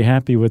not very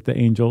happy with the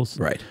Angels.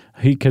 Right.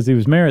 Because he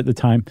was mayor at the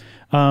time.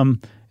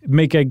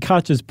 Make Ed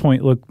Koch's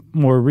point look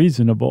more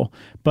reasonable.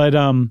 But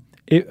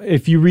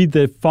if you read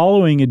the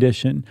following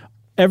edition,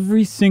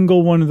 every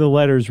single one of the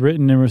letters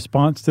written in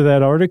response to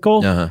that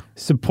article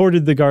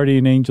supported the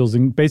Guardian Angels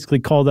and basically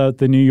called out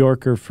the New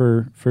Yorker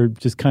for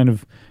just kind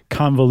of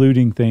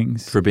convoluting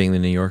things. For being the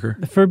New Yorker?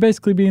 For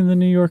basically being the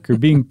New Yorker,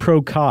 being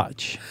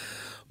pro-Koch.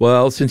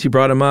 Well, since you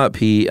brought him up,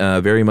 he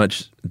very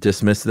much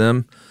dismissed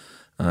them.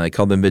 He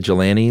called them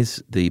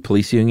vigilantes. The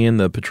police union,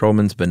 the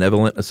Patrolmen's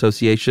Benevolent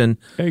Association.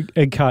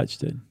 Ed Koch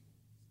did.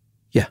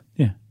 Yeah.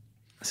 Yeah.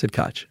 I said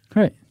Koch.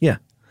 Right. Yeah.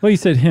 Well, you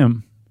said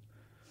him.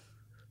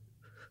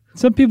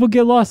 Some people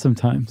get lost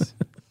sometimes.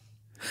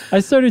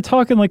 I started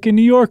talking like a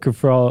New Yorker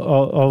for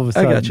all of a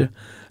sudden. I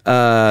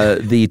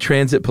gotcha. The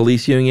Transit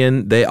Police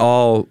Union, they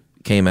all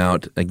came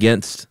out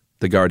against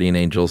the Guardian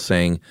Angels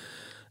saying,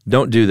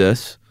 don't do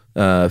this.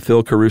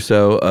 Phil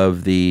Caruso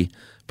of the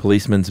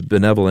Policemen's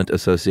Benevolent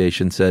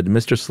Association said,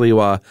 Mr.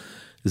 Sliwa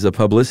is a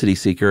publicity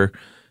seeker,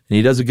 and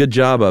he does a good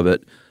job of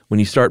it. When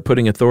you start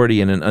putting authority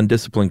in an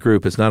undisciplined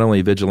group, it's not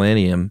only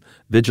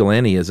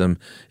vigilantism,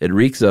 it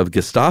reeks of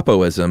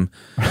Gestapoism.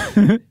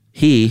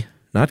 He,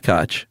 not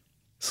Koch,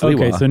 Sliwa,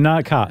 okay, so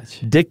not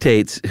Koch,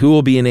 dictates who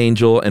will be an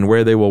angel and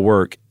where they will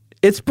work.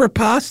 It's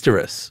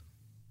preposterous.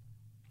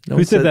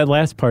 Who said that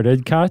last part,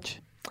 Ed Koch?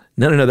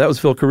 No, that was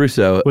Phil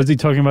Caruso. Was he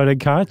talking about Ed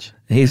Koch?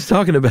 He's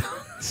talking about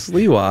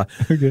Sliwa,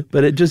 okay.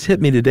 But it just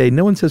hit me today.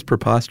 No one says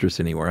preposterous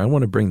anymore. I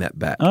want to bring that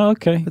back. Oh,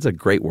 okay. That's a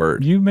great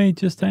word. You may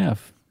just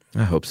have.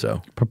 I hope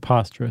so.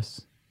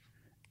 Preposterous.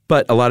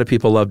 But a lot of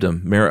people loved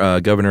him.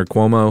 Governor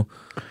Cuomo,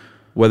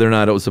 whether or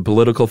not it was a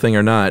political thing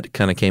or not,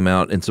 kind of came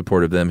out in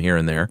support of them here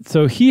and there.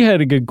 So he had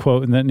a good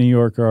quote in that New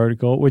Yorker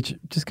article, which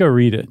just go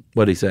read it.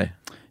 What did he say?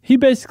 He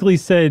basically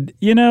said,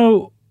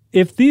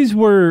 if these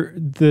were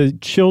the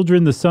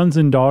children, the sons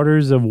and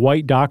daughters of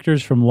white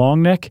doctors from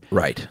Long Neck,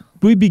 right,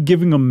 we'd be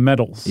giving them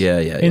medals. Yeah.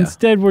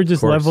 Instead, we're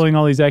just leveling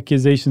all these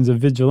accusations of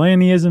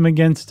vigilantism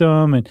against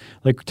them and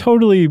like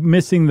totally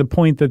missing the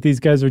point that these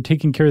guys are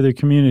taking care of their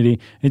community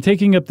and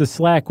taking up the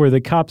slack where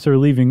the cops are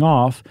leaving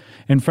off.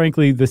 And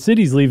frankly, the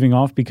city's leaving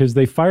off because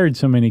they fired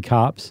so many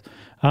cops.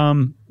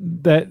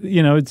 That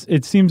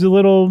it seems a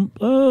little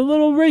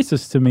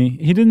racist to me.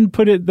 He didn't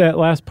put that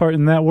last part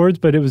in that words,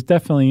 but it was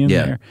definitely in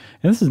there.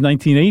 And this is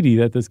 1980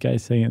 that this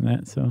guy's saying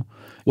that. So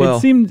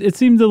it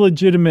seemed a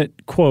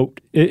legitimate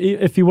quote.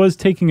 If he was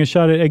taking a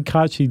shot at Ed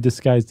Koch, he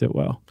disguised it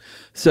well.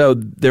 So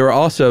there were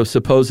also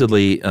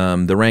supposedly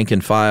the rank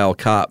and file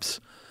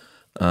cops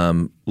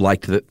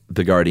liked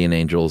the Guardian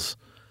Angels.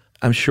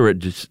 I'm sure it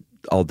just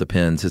all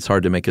depends. It's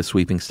hard to make a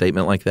sweeping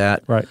statement like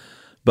that. Right.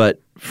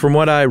 But from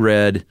what I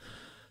read,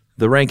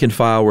 the rank and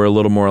file were a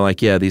little more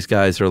like, yeah, these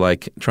guys are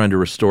like trying to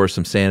restore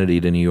some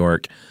sanity to New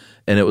York.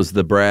 And it was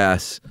the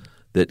brass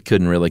that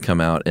couldn't really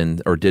come out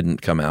or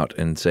didn't come out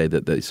and say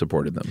that they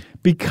supported them.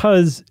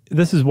 Because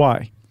this is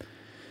why.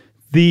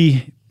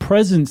 The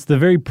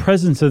very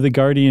presence of the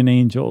Guardian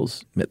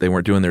Angels. They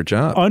weren't doing their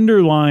job.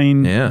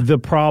 Underline the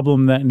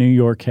problem that New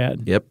York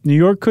had. Yep. New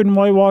York couldn't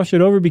whitewash it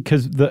over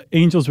because the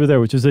Angels were there,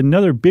 which is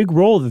another big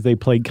role that they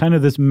played, kind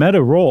of this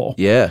meta role.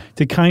 Yeah.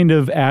 To kind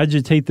of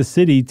agitate the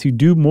city to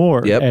do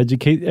more,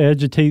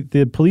 agitate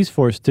the police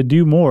force to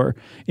do more,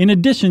 in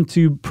addition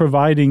to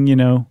providing,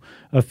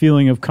 a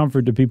feeling of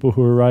comfort to people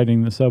who are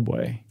riding the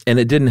subway. And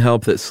it didn't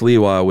help that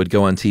Sliwa would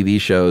go on TV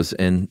shows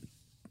and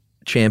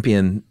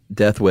champion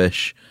Death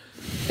Wish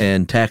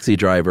and Taxi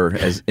Driver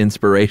as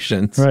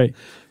inspirations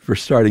for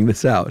starting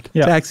this out.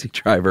 Yeah. Taxi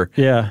Driver.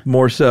 Yeah.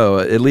 More so,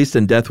 at least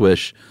in Death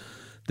Wish,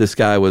 this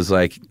guy was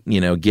like,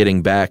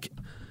 getting back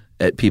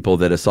at people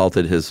that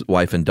assaulted his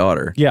wife and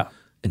daughter. Yeah.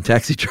 In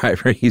Taxi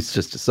Driver, he's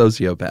just a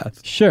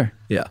sociopath. Sure.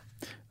 Yeah.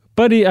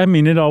 But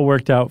it all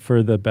worked out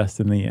for the best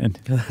in the end.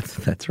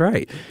 That's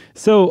right.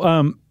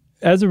 So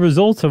as a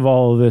result of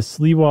all of this,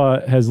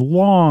 Sliwa has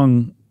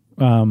long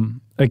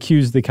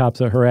accused the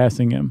cops of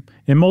harassing him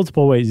in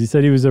multiple ways. He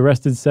said he was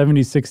arrested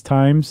 76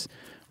 times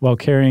while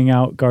carrying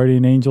out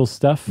Guardian Angel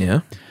stuff.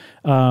 Yeah.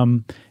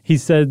 He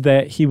said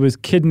that he was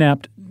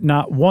kidnapped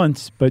not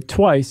once, but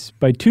twice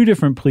by 2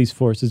 different police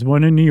forces,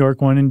 one in New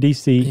York, one in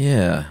D.C.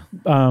 Yeah.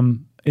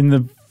 In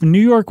the New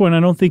York one, I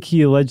don't think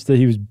he alleged that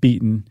he was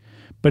beaten.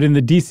 But in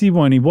the D.C.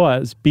 one, he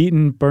was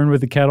beaten, burned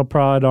with a cattle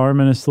prod, arm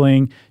in a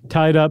sling,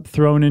 tied up,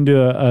 thrown into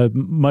a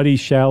muddy,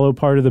 shallow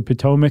part of the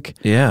Potomac.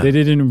 Yeah. They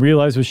didn't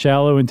realize was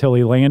shallow until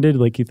he landed,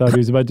 like he thought he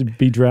was about to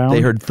be drowned.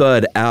 They heard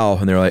thud, ow,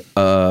 and they were like,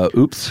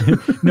 oops.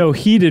 No,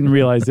 he didn't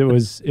realize it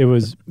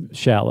was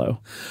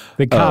shallow.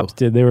 The cops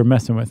did. They were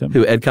messing with him.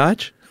 Who, Ed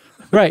Koch?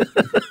 Right.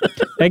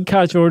 Ed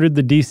Koch ordered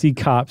the D.C.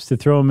 cops to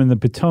throw him in the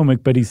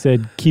Potomac, but he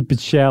said, keep it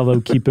shallow,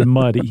 keep it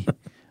muddy.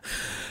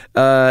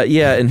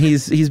 And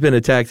he's been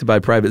attacked by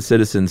private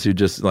citizens who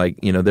just like,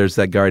 there's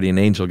that Guardian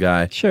Angel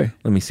guy. Sure.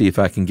 Let me see if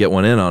I can get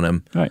one in on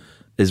him. Right.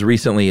 As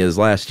recently as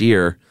last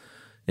year,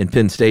 in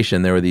Penn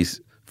Station, there were these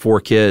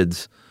 4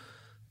 kids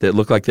that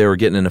looked like they were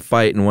getting in a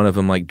fight, and one of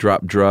them like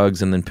dropped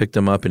drugs and then picked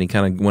them up, and he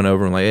kind of went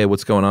over and like, hey,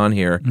 what's going on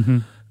here? Mm-hmm.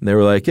 And they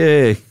were like,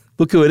 hey,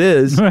 look who it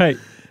is. Right.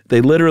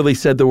 They literally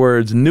said the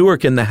words,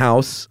 Newark in the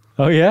house.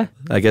 Oh, yeah?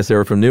 I guess they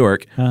were from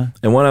Newark.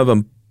 And one of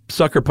them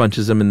sucker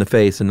punches him in the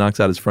face and knocks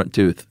out his front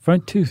tooth.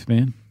 Front tooth,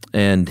 man.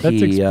 And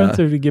that's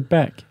expensive to get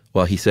back.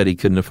 Well, he said he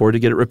couldn't afford to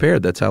get it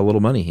repaired. That's how little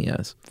money he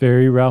has.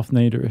 Very Ralph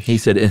Naderish. He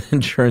said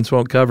insurance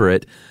won't cover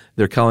it.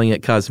 They're calling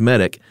it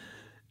cosmetic.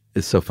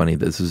 It's so funny.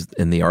 This is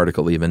in the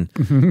article even.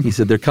 He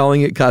said they're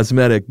calling it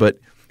cosmetic, but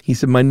he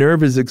said, my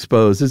nerve is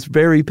exposed. It's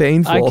very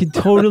painful. I could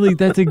totally,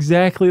 that's a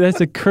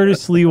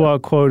Curtis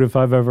Sliwa quote if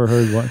I've ever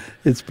heard one.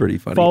 It's pretty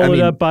funny. Followed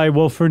up by,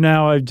 well, for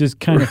now, I've just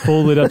kind of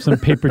folded up some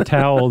paper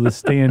towel to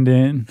stand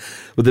in.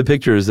 With the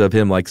pictures of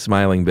him like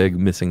smiling big,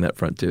 missing that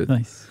front tooth.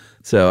 Nice.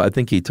 So I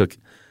think he took,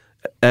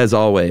 as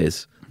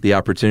always, the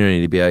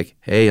opportunity to be like,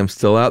 hey, I'm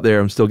still out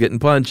there. I'm still getting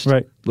punched.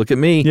 Right. Look at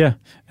me. Yeah.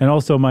 And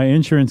also my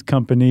insurance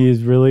company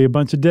is really a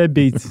bunch of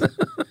deadbeats.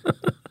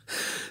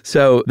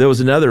 So there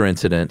was another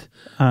incident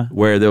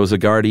where there was a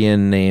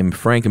guardian named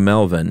Frank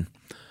Melvin.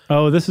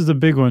 Oh, this is a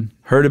big one.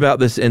 Heard about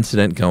this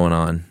incident going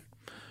on.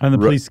 On the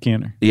police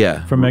scanner.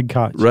 Yeah. From Ed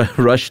Koch.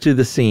 Rushed to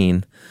the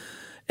scene.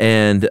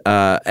 And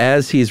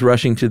as he's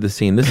rushing to the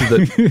scene, this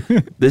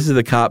is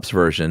the cops'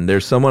 version.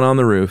 There's someone on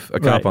the roof, a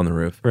cop on the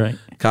roof,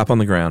 cop on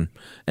the ground,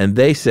 and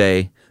they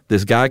say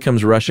this guy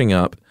comes rushing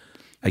up.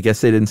 I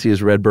guess they didn't see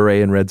his red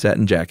beret and red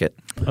satin jacket,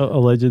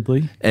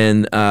 allegedly,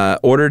 and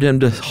ordered him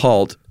to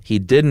halt. He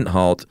didn't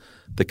halt.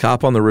 The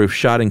cop on the roof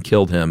shot and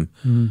killed him.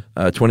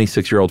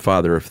 26-year-old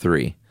father of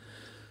 3.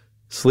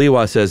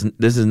 Sliwa says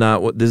this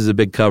is a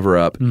big cover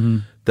up. Mm-hmm.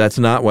 That's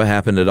not what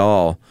happened at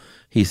all.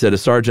 He said a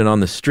sergeant on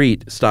the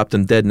street stopped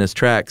him dead in his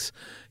tracks.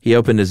 He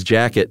opened his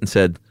jacket and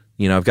said,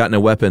 I've gotten a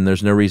weapon.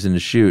 There's no reason to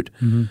shoot.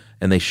 Mm-hmm.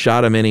 And they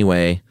shot him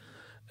anyway.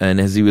 And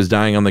as he was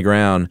dying on the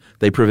ground,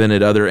 they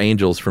prevented other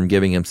angels from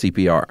giving him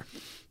CPR,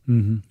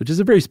 which is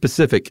a very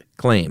specific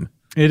claim.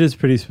 It is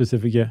pretty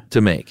specific, yeah.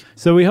 To make.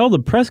 So we held a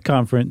press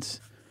conference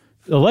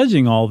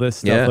alleging all this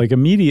stuff, like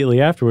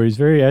immediately afterward. He's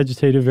very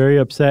agitated, very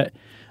upset.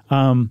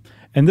 And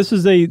this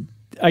is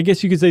I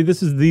guess you could say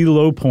this is the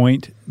low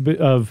point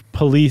of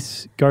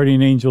police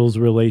guardian angels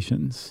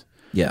relations.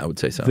 Yeah, I would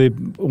say so.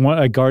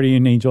 A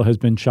guardian angel has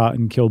been shot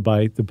and killed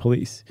by the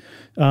police.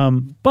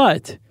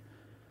 But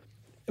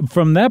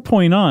from that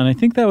point on, I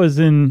think that was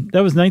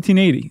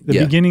 1980, the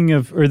beginning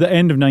of, or the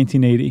end of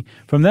 1980.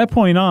 From that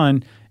point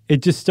on,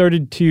 it just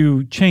started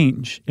to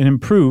change and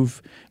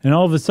improve. And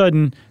all of a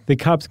sudden, the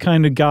cops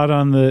kind of got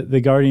on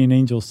the guardian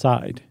angel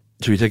side.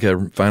 Should we take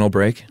a final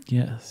break?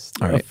 Yes.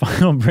 All right. A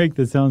final break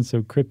that sounds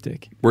so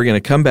cryptic. We're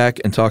going to come back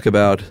and talk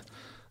about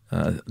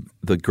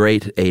the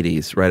great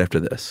 80s right after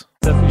this.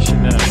 Stuff you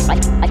should know.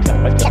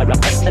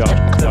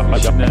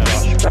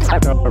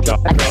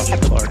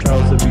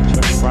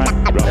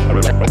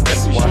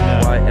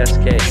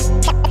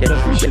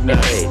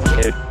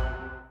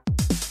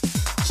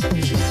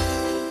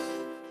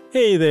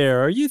 Hey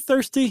there, are you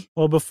thirsty?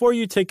 Well, before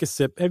you take a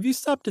sip, have you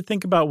stopped to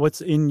think about what's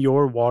in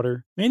your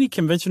water? Many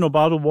conventional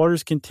bottled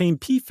waters contain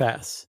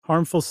PFAS,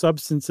 harmful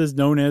substances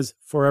known as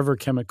forever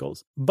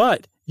chemicals.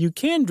 But you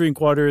can drink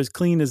water as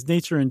clean as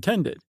nature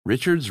intended.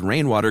 Richard's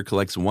Rainwater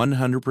collects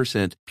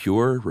 100%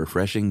 pure,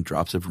 refreshing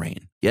drops of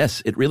rain.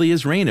 Yes, it really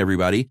is rain,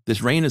 everybody.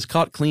 This rain is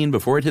caught clean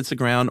before it hits the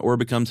ground or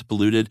becomes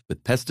polluted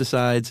with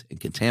pesticides and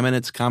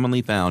contaminants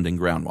commonly found in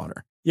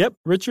groundwater. Yep,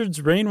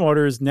 Richard's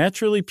Rainwater is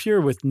naturally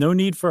pure with no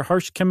need for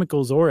harsh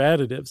chemicals or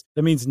additives.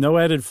 That means no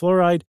added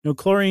fluoride, no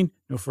chlorine,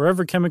 no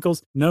forever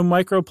chemicals, no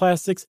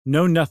microplastics,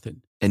 no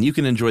nothing. And you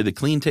can enjoy the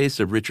clean taste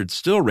of Richard's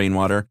still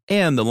rainwater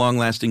and the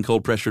long-lasting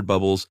cold-pressured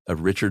bubbles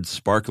of Richard's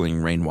sparkling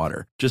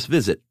rainwater. Just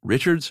visit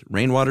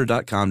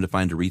richardsrainwater.com to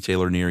find a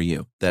retailer near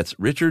you. That's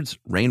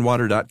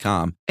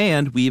richardsrainwater.com.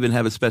 And we even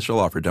have a special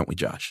offer, don't we,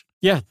 Josh?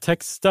 Yeah,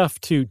 text stuff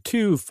to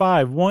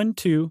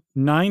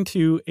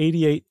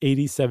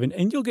 2512928887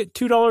 and you'll get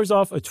 $2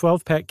 off a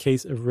 12-pack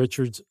case of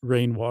Richard's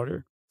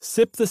Rainwater.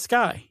 Sip the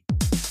sky.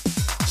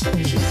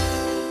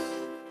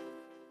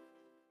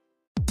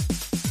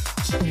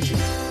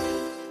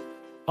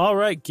 All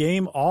right,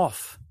 game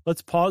off.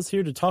 Let's pause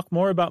here to talk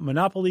more about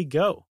Monopoly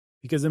Go.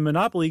 Because in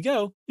Monopoly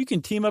Go, you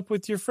can team up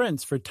with your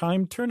friends for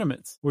timed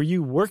tournaments where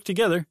you work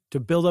together to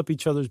build up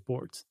each other's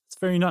boards. It's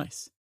very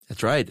nice.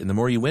 That's right. And the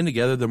more you win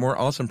together, the more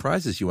awesome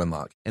prizes you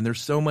unlock. And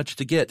there's so much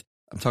to get.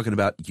 I'm talking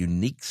about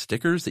unique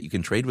stickers that you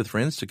can trade with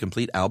friends to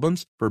complete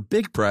albums for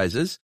big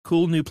prizes,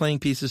 cool new playing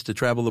pieces to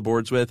travel the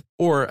boards with,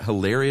 or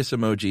hilarious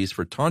emojis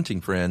for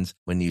taunting friends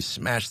when you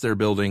smash their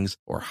buildings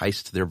or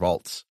heist their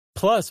vaults.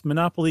 Plus,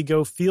 Monopoly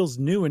Go feels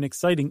new and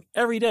exciting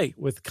every day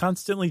with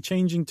constantly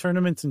changing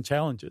tournaments and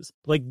challenges,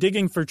 like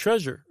digging for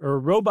treasure or a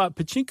robot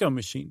pachinko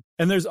machine.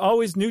 And there's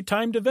always new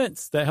timed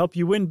events that help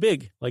you win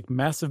big, like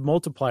massive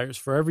multipliers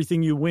for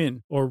everything you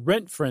win or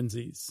rent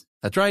frenzies.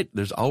 That's right.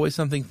 There's always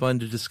something fun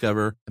to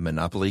discover in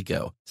Monopoly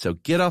Go. So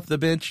get off the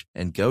bench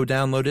and go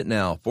download it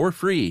now for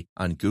free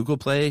on Google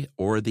Play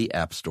or the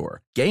App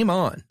Store. Game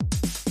on!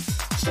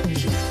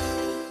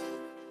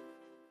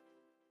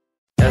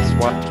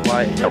 Stuff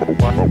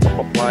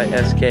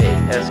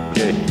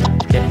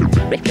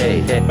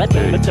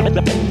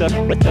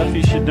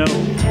you should know.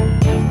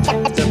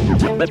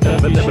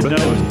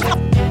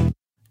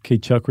 Okay,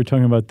 Chuck, we're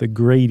talking about the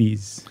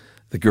Grady's.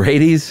 The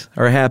Grady's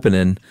are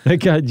happening. I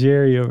got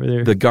Jerry over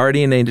there. The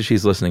guardian angel,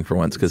 she's listening for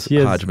once because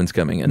Hodgman's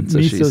coming in. So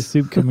miso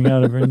soup coming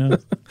out of her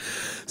nose.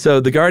 So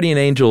the guardian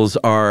angels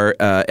are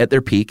at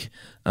their peak,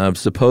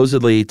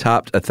 supposedly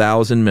topped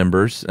 1,000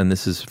 members, and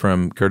this is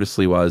from Curtis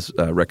Sliwa's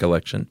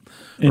recollection.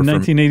 In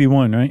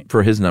 1981, right?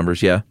 For his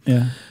numbers, yeah.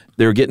 Yeah.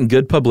 They were getting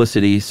good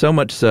publicity, so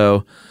much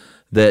so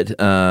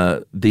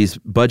that these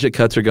budget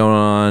cuts are going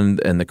on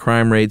and the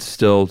crime rate's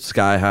still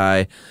sky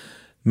high.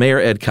 Mayor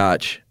Ed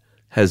Koch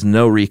has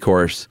no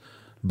recourse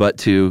but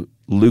to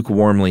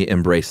lukewarmly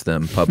embrace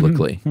them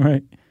publicly.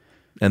 Right.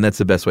 And that's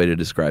the best way to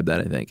describe that,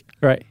 I think.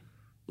 Right.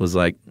 Was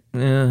like,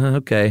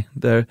 okay.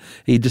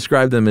 He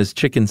described them as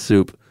chicken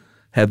soup.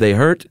 Have they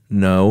hurt?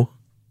 No.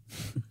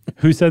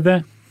 Who said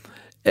that?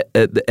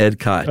 Ed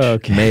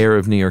Koch, mayor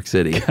of New York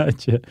City.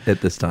 Gotcha.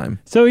 At this time.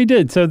 So he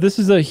did. So this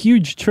is a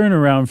huge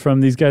turnaround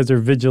from these guys are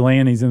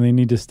vigilantes and they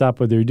need to stop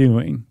what they're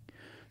doing.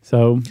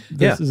 So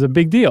this is a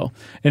big deal.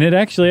 And it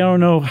actually, I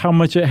don't know how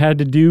much it had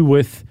to do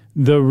with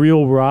the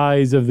real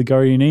rise of the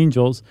Guardian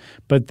Angels,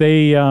 but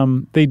they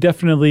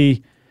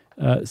definitely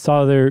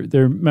saw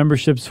their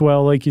membership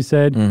swell, like you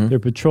said, their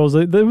patrols.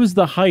 It was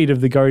the height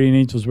of the Guardian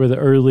Angels were the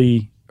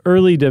early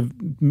to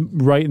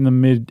right in the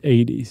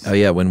mid-'80s. Oh,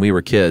 yeah, when we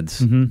were kids,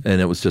 and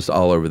it was just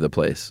all over the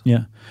place.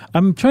 Yeah.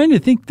 I'm trying to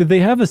think, did they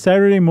have a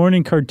Saturday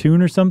morning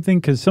cartoon or something?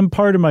 Because some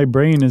part of my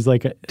brain is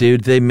like...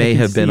 Dude, they may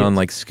have been on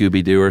like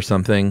Scooby-Doo or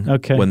something.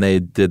 Okay. When they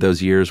did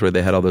those years where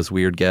they had all those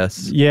weird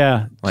guests.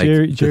 Yeah, like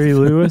Jerry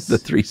Lewis. The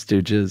Three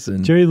Stooges.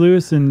 And Jerry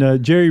Lewis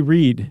and Jerry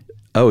Reed.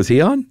 Oh, is he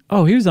on?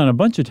 Oh, he was on a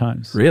bunch of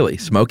times. Really?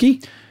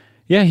 Smokey?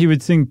 Yeah, he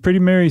would sing Pretty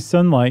Mary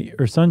Sunlight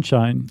or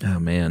Sunshine. Oh,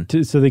 man.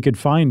 So they could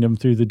find him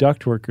through the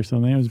ductwork or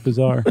something. It was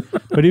bizarre.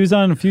 But he was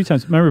on a few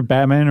times. Remember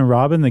Batman and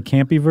Robin, the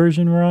campy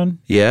version were on?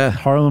 Yeah.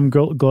 Harlem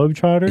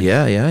Globetrotters?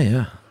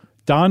 Yeah.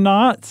 Don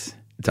Knotts?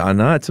 Don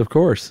Knotts, of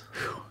course.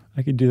 Whew,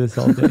 I could do this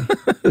all day.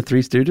 The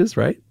Three Stooges,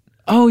 right?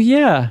 Oh,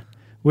 yeah.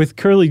 With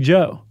Curly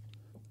Joe.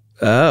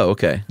 Oh,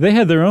 okay. They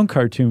had their own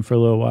cartoon for a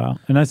little while,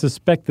 and I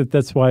suspect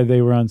that's why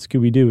they were on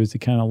Scooby-Doo, is to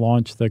kind of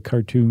launch the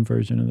cartoon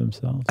version of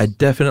themselves. I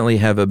definitely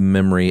have a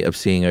memory of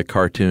seeing a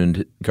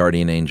cartooned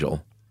guardian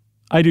angel.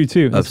 I do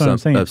too. That's what I'm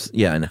saying.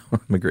 Yeah, I know.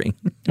 I'm agreeing.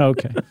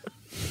 Okay.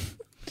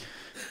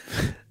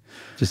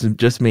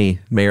 Just me,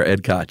 Mayor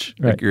Ed Koch,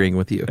 agreeing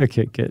with you.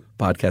 Okay, good.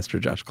 Podcaster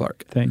Josh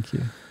Clark. Thank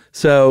you.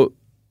 So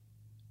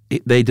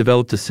they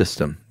developed a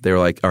system. They were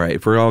like, all right,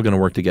 if we're all going to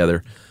work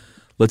together,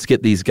 let's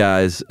get these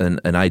guys an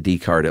ID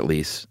card at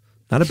least.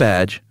 Not a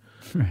badge.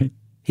 Right.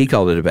 He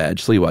called it a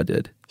badge. Sliwa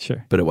did.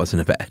 Sure. But it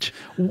wasn't a badge.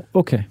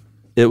 Okay.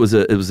 It was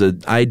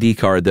an ID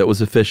card that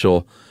was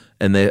official,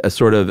 and they a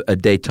sort of a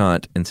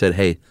détente and said,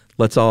 hey,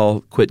 let's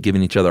all quit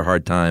giving each other a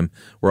hard time.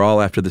 We're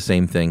all after the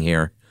same thing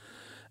here.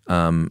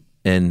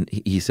 And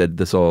he said,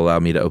 this will allow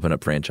me to open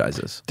up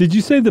franchises. Did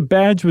you say the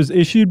badge was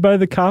issued by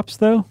the cops,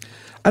 though?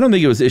 I don't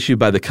think it was issued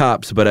by the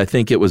cops, but I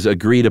think it was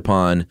agreed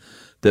upon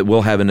that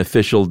we'll have an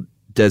official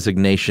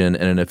designation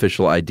and an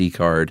official ID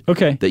card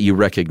that you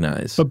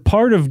recognize. But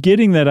part of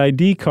getting that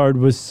ID card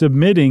was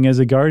submitting as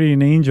a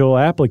guardian angel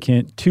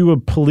applicant to a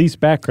police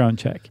background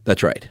check.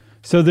 That's right.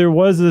 So there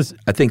was this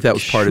I think that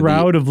was part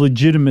shroud of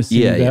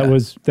legitimacy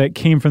that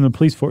came from the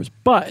police force.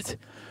 But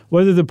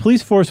whether the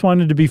police force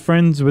wanted to be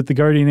friends with the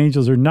guardian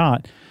angels or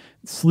not,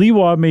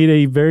 Sliwa made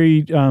a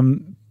very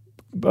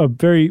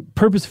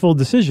purposeful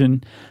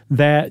decision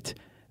that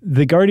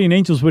the guardian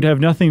angels would have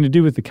nothing to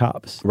do with the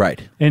cops.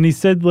 Right. And he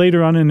said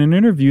later on in an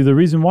interview, the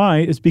reason why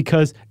is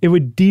because it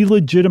would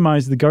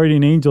delegitimize the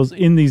guardian angels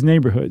in these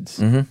neighborhoods.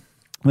 Mm-hmm.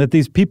 That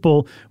these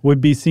people would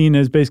be seen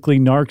as basically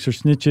narcs or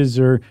snitches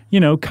or,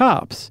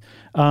 cops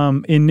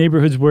in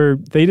neighborhoods where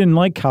they didn't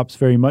like cops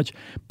very much.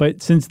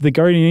 But since the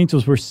guardian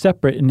angels were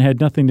separate and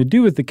had nothing to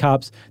do with the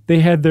cops,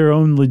 they had their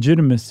own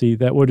legitimacy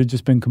that would have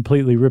just been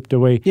completely ripped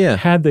away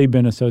had they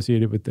been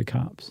associated with the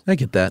cops. I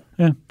get that.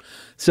 Yeah.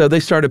 So they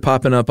started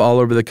popping up all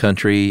over the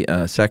country,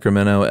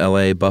 Sacramento,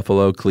 L.A.,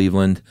 Buffalo,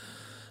 Cleveland.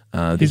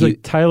 He's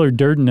like Tyler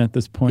Durden at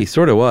this point. He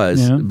sort of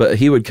was, but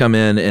he would come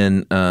in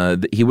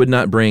and he would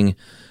not bring...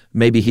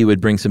 Maybe he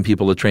would bring some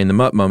people to train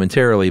them up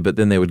momentarily, but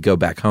then they would go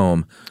back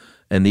home.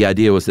 And the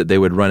idea was that they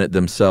would run it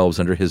themselves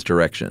under his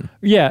direction.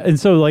 Yeah, and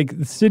so like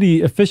the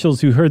city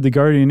officials who heard the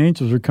guardian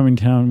angels were coming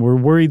to town were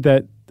worried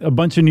that a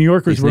bunch of New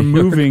Yorkers were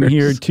moving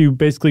here to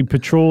basically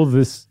patrol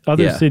this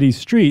other city's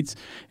streets.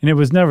 And it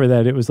was never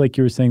that. It was like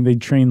you were saying, they'd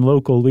train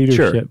local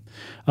leadership.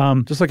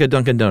 Sure. Just like a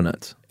Dunkin'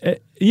 Donuts.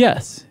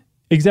 Yes,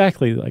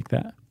 exactly like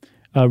that.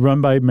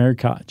 Run by Mayor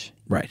Koch.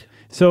 Right.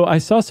 So I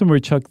saw somewhere,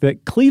 Chuck,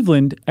 that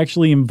Cleveland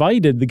actually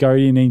invited the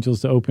Guardian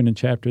Angels to open a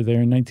chapter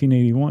there in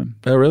 1981.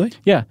 Oh, really?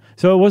 Yeah.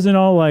 So it wasn't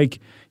all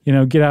like,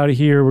 get out of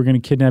here. We're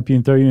going to kidnap you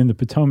and throw you in the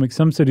Potomac.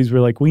 Some cities were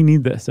like, we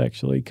need this,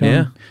 actually.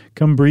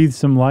 Come breathe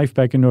some life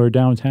back into our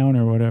downtown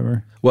or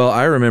whatever. Well,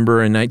 I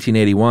remember in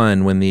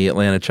 1981 when the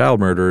Atlanta child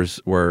murders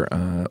were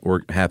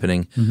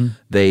happening,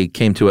 they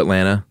came to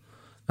Atlanta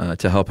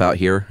to help out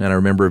here. And I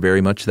remember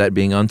very much that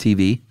being on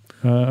TV.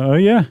 Oh,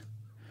 yeah.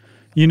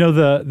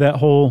 That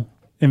whole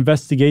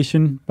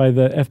investigation by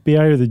the FBI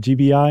or the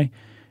GBI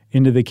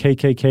into the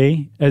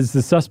KKK as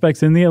the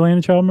suspects in the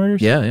Atlanta child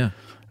murders? Yeah.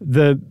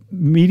 The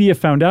media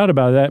found out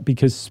about that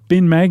because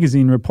Spin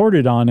Magazine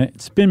reported on it.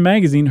 Spin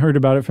Magazine heard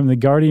about it from the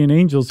Guardian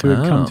Angels who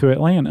had come to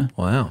Atlanta.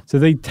 Wow. So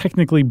they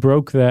technically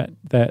broke that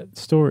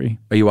story.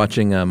 Are you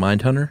watching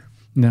Mindhunter?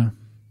 No.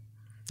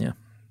 Yeah.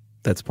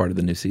 That's part of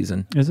the new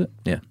season. Is it?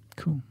 Yeah.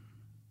 Cool.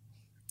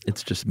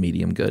 It's just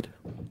medium good.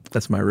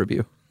 That's my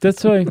review.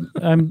 That's why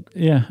I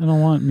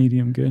don't want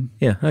medium good.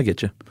 Yeah, I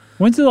get you.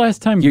 When's the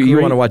last time you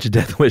want to watch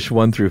Death Wish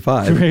 1 through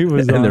 5 Great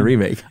was and on. the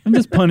remake? I'm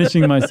just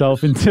punishing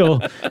myself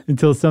until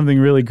something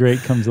really great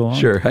comes along.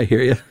 Sure, I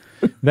hear you.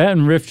 That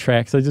and Riff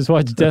Tracks. I just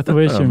watched Death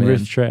Wish and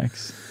Riff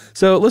Tracks.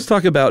 So let's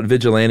talk about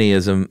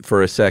vigilantism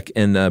for a sec.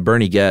 And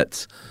Bernie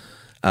Goetz,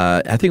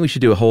 I think we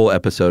should do a whole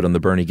episode on the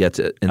Bernie Goetz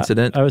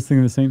incident. I was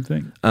thinking the same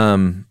thing.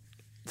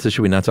 So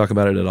should we not talk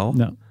about it at all?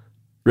 No.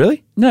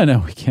 Really? No,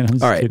 we can't. I'm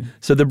just kidding.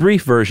 So the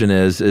brief version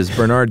is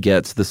Bernard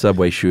Goetz, the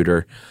subway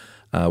shooter,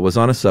 was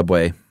on a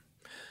subway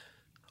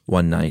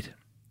one night.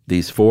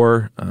 These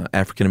 4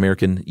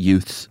 African-American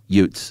youths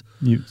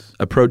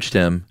approached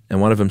him, and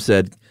one of them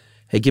said,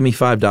 "Hey, give me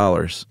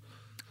 $5.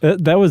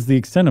 That was the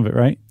extent of it,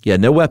 right? Yeah,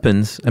 no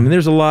weapons. I mean,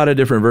 there's a lot of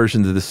different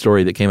versions of the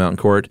story that came out in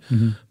court,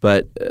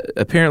 but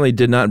apparently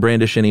did not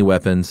brandish any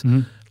weapons.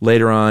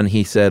 Later on,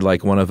 he said,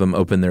 like, one of them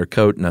opened their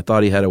coat, and I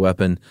thought he had a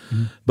weapon.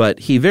 But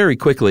he very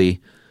quickly,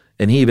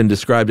 and he even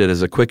described it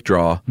as a quick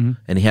draw,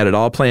 and he had it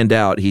all planned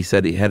out. He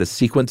said he had a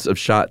sequence of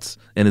shots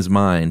in his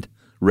mind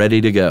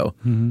ready to go,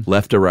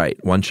 left to right,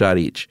 1 shot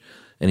each.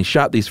 And he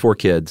shot these 4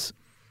 kids,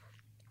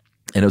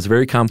 and it was a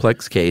very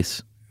complex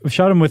case.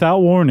 Shot them without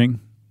warning.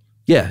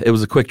 Yeah, it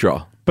was a quick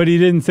draw. But he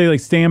didn't say,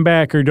 like, stand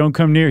back or don't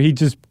come near. He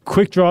just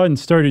quick draw and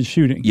started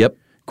shooting. Yep.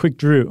 Quick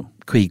drew.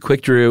 He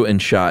quick drew and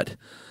shot.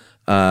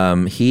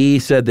 He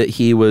said that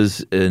he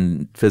was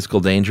in physical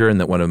danger and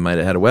that one of them might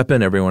have had a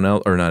weapon. Everyone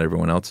else, or not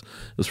everyone else,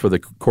 it was for the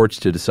courts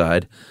to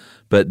decide,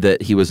 but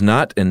that he was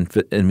not in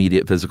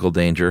immediate physical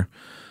danger.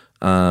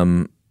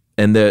 And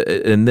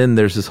then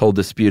there's this whole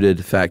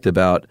disputed fact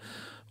about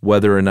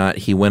whether or not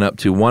he went up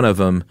to one of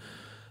them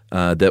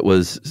that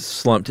was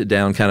slumped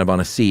down kind of on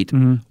a seat,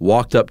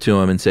 walked up to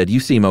him and said, "You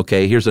seem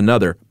okay. Here's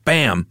another."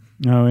 Bam.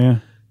 Oh, yeah.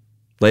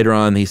 Later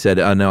on, he said,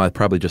 "Oh, no, I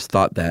probably just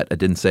thought that. I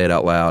didn't say it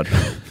out loud."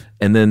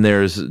 And then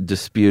there's a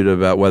dispute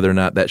about whether or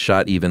not that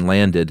shot even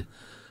landed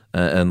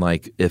and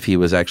like if he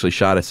was actually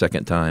shot a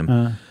second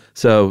time.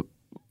 So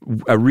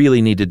I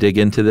really need to dig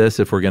into this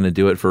if we're going to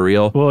do it for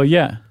real. Well,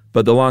 yeah.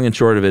 But the long and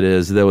short of it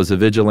is there was a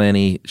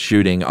vigilante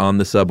shooting on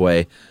the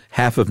subway.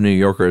 Half of New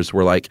Yorkers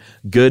were like,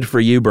 "Good for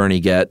you, Bernie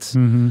Goetz."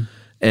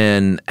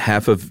 And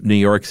half of New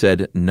York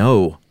said,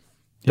 "No,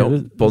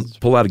 don't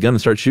pull out a gun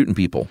and start shooting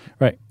people."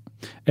 Right.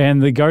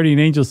 And the Guardian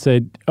Angels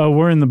said, "Oh,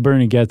 we're in the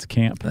Bernie Goetz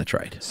camp." That's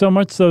right. So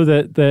much so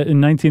that in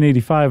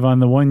 1985, on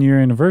the 1-year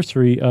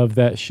anniversary of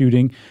that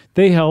shooting,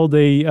 they held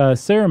a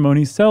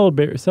ceremony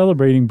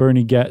celebrating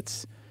Bernie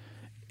Goetz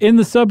in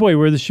the subway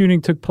where the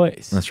shooting took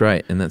place. That's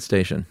right, in that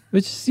station.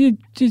 Which you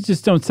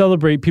just don't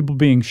celebrate people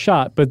being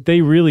shot, but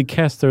they really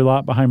cast their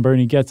lot behind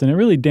Bernie Goetz, and it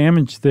really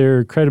damaged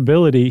their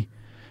credibility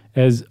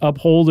as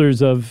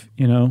upholders of,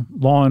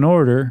 law and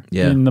order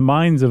in the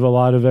minds of a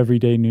lot of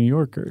everyday New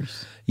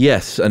Yorkers.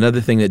 Yes.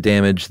 Another thing that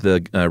damaged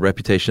the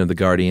reputation of the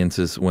Guardians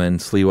is when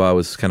Sliwa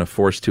was kind of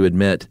forced to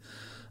admit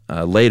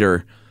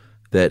later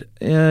that,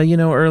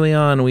 early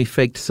on we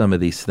faked some of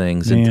these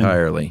things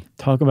entirely.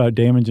 Talk about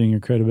damaging your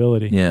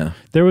credibility. Yeah.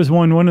 There was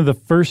one of the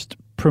first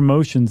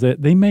promotions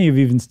that they may have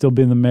even still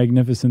been the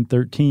Magnificent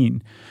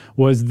 13,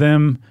 was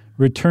them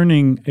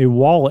returning a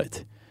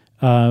wallet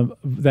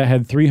that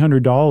had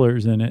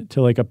 $300 in it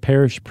to like a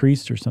parish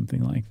priest or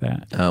something like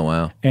that. Oh,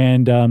 wow.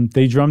 And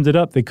they drummed it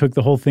up. They cooked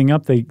the whole thing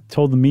up. They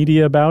told the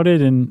media about it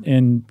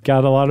and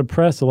got a lot of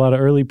press, a lot of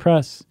early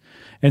press.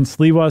 And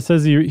Sliwa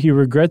says he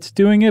regrets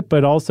doing it,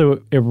 but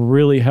also it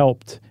really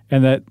helped.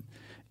 And that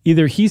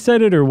either he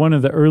said it or one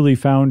of the early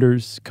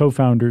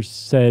co-founders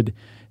said,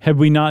 had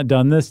we not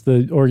done this,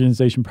 the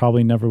organization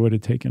probably never would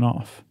have taken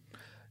off.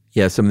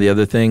 Yeah, some of the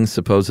other things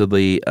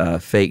supposedly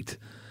faked.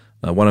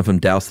 One of them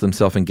doused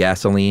themselves in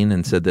gasoline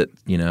and said that,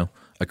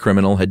 a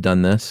criminal had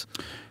done this.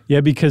 Yeah,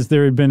 because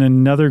there had been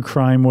another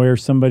crime where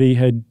somebody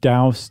had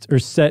doused or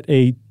set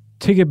a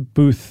ticket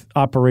booth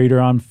operator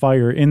on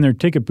fire in their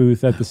ticket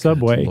booth at the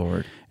subway.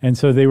 Lord. And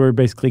so they were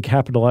basically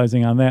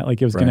capitalizing on that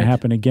like it was going to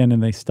happen again,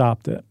 and they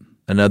stopped it.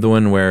 Another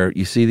one where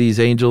you see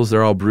these angels,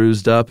 they're all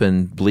bruised up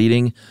and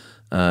bleeding.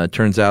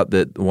 Turns out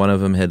that one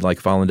of them had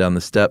fallen down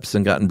the steps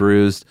and gotten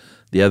bruised.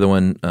 The other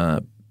one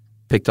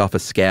picked off a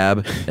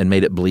scab and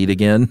made it bleed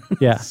again.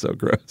 Yeah. So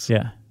gross.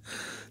 Yeah.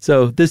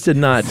 So this did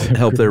not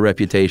help their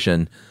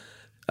reputation.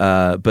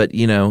 But,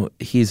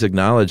 he's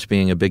acknowledged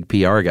being a big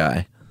PR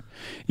guy.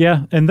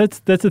 Yeah, and that's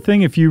the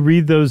thing. If you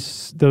read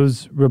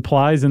those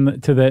replies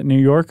to that New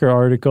Yorker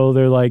article,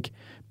 they're like,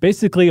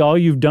 basically all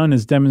you've done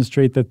is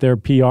demonstrate that they're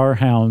PR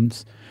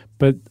hounds,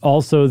 but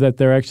also that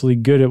they're actually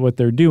good at what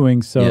they're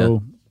doing.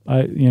 So,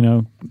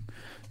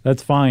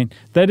 that's fine.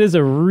 That is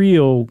a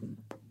real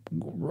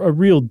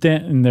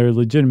dent in their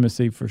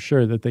legitimacy for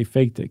sure that they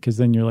faked it, because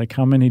then you're like,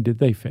 how many did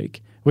they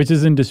fake? Which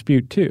is in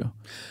dispute too.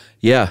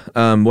 Yeah.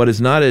 What is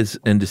not as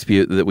in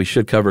dispute that we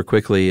should cover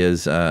quickly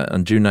is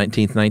on June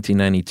 19th,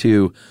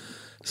 1992,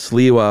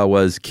 Sliwa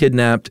was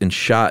kidnapped and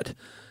shot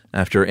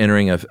after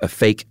entering a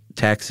fake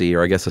taxi,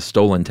 or I guess a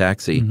stolen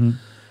taxi. Mm-hmm.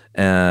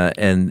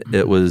 And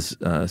it was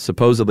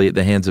supposedly at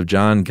the hands of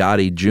John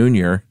Gotti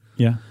Jr.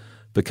 Yeah.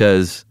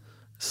 Because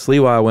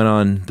Sliwa went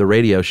on the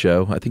radio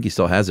show. I think he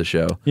still has a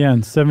show. Yeah,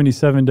 in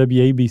 77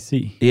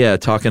 WABC. Yeah,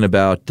 talking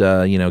about,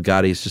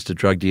 Gotti's just a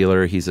drug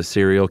dealer. He's a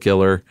serial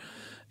killer.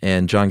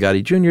 And John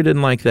Gotti Jr.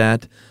 didn't like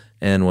that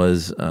and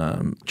was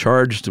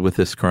charged with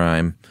this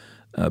crime,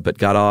 but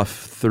got off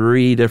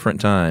 3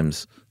 different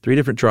times, 3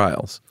 different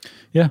trials.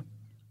 Yeah.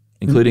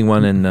 Including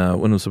one in,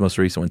 when was the most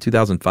recent one?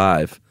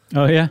 2005.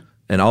 Oh, yeah?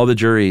 And all the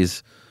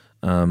juries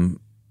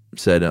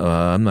said,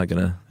 I'm not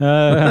going to.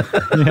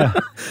 Yeah.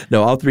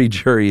 No, all 3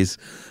 juries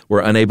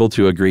were unable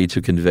to agree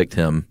to convict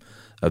him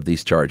of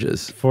these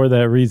charges. For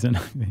that reason, I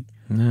think.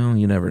 No,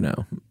 you never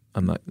know.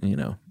 I'm not,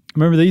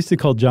 Remember, they used to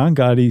call John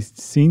Gotti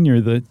Sr.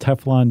 the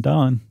Teflon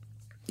Don.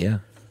 Yeah.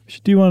 We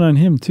should do one on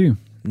him, too.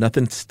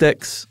 Nothing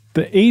sticks.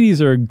 The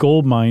 80s are a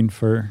gold mine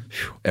for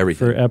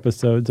everything. For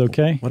episodes,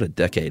 okay? What a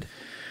decade.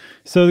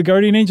 So the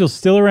Guardian Angel's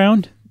still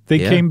around. They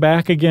came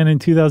back again in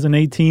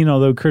 2018,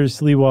 although Curtis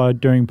Sliwa,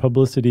 during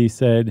publicity,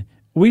 said,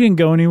 we didn't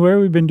go anywhere.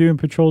 We've been doing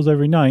patrols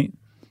every night,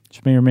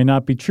 which may or may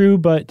not be true,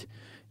 but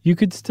you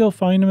could still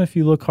find them if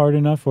you look hard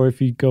enough or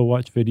if you go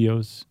watch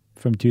videos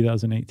from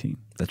 2018.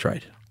 That's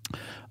right.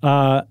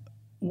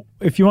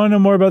 If you want to know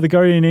more about the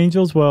Guardian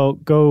Angels, well,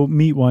 go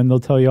meet one. They'll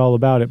tell you all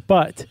about it.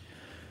 But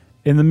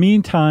in the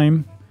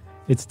meantime,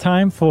 it's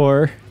time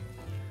for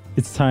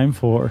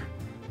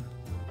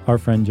our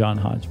friend John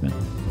Hodgman.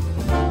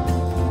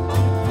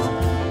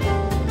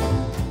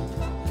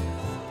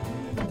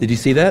 Did you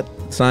see that?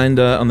 Signed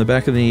on the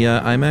back of the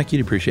iMac?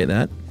 You'd appreciate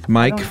that.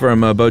 Mike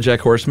from BoJack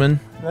Horseman.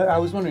 I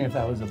was wondering if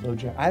that was a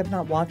BoJack. I have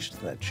not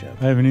watched that show.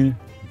 I haven't either.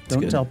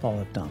 Don't tell Paul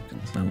F.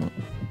 Tompkins. I won't.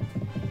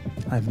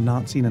 I've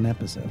not seen an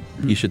episode.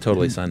 You should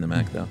totally sign the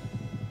Mac, though.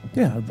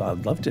 Yeah,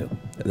 I'd love to.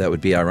 That would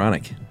be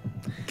ironic.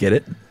 Get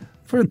it?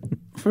 For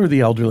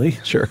the elderly.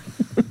 Sure.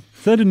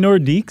 Is that a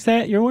Nordiques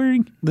hat you're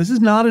wearing? This is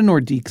not a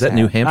Nordiques Is that hat.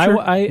 New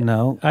Hampshire?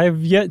 No.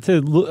 I've yet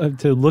to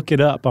look it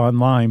up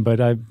online,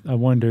 but I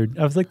wondered.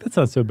 I was like, that's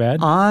not so bad.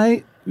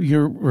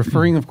 You're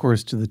referring, of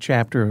course, to the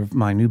chapter of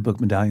my new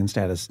book, Medallion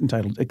Status,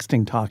 entitled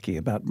Extinct Hockey,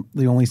 about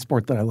the only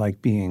sport that I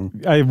like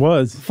being. I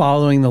was.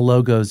 Following the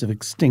logos of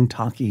extinct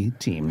hockey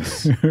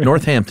teams.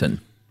 Northampton.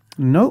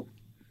 Nope.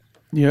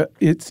 Yeah,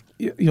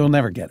 you'll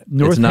never get it.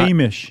 North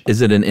Hamish.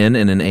 Is it an N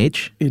and an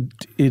H?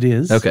 It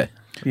is. Okay.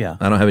 Yeah.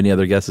 I don't have any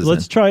other guesses.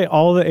 Let's try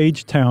all the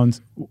H towns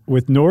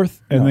with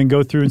North and then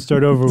go through and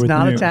start over with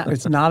not New. a town.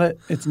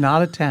 It's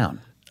not a town.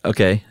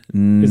 Okay.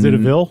 Is it a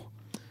Ville?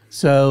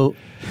 So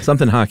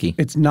something hockey.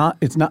 It's not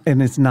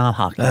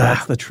hockey.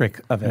 That's the trick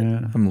of it.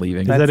 Yeah. I'm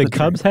leaving. Is that a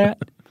Cubs hat?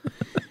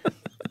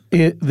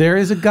 There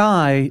is a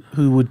guy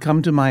who would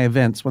come to my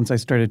events once I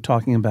started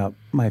talking about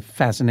my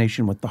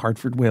fascination with the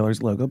Hartford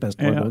Whalers logo, best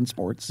logo in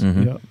sports,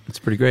 Yeah. It's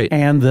pretty great.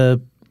 and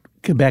the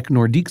Quebec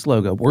Nordiques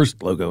logo,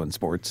 worst logo in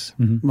sports,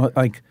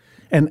 like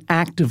an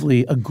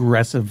actively,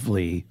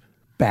 aggressively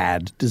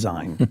bad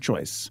design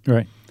choice.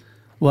 Right.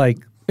 Like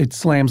it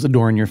slams the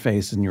door in your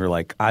face, and you're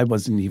like, I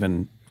wasn't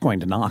even going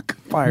to knock.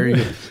 Why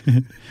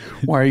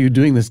are you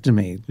doing this to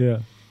me? Yeah.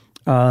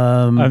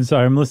 I'm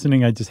sorry. I'm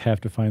listening. I just have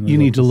to find. You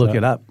need to look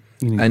it up.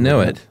 I know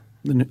it.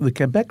 The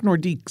Quebec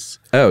Nordiques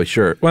Oh,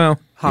 sure.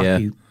 Well,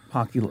 hockey. yeah.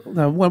 Hockey.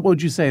 Now, what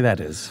would you say that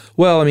is?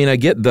 Well, I mean, I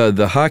get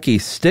the hockey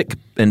stick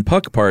and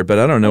puck part, but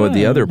I don't know what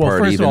the other part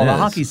first even of all, is. the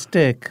hockey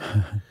stick.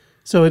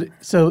 So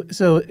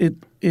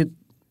it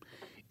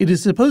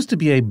is supposed to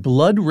be a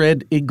blood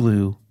red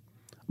igloo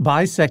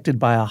bisected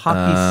by a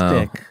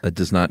hockey stick That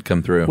does not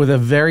come through. with a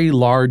very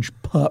large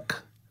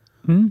puck.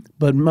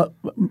 But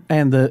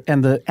and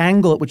the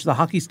angle at which the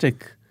hockey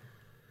stick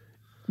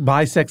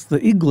bisects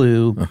the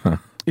igloo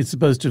is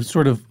supposed to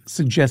sort of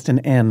suggest an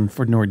N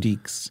for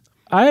Nordiques.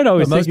 I had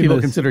always But most taken people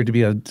this, consider it to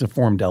be a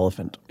deformed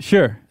elephant.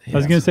 Sure. I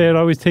was going to say I'd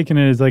always taken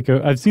it as like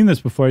I've seen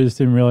this before. I just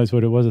didn't realize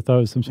what it was. I thought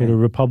it was some sort of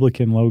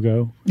Republican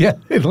logo. Yeah,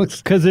 it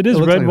looks Because it is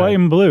looks red, like white, that.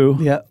 and blue.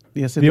 Yeah,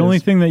 yes, it is. The only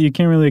thing that you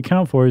can't really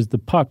account for is the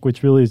puck,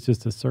 which really is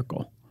just a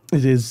circle.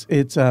 It is.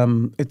 It's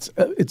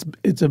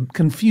a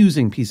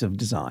confusing piece of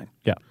design.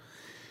 Yeah.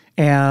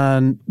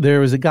 And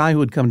there was a guy who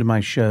would come to my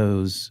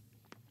shows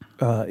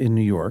in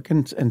New York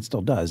and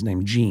still does,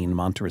 named Gene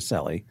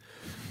Monteroselli.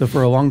 Though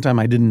for a long time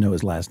I didn't know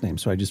his last name,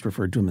 so I just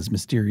referred to him as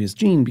Mysterious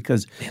Gene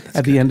because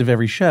at the end of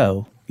every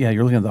show,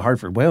 you're looking at the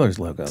Hartford Whalers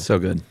logo. So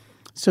good.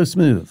 So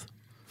smooth.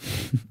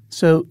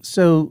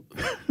 So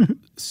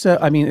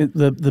I mean,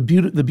 the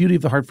beauty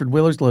of the Hartford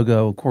Whalers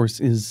logo, of course,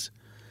 is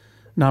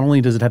not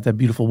only does it have that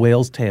beautiful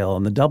whale's tail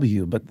and the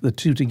W, but the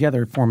two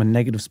together form a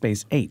negative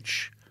space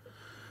H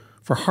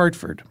for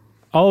Hartford.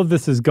 All of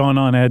this has gone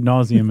on ad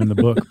nauseum in the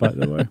book, by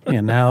the way.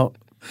 Yeah, now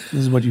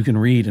this is what you can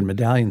read in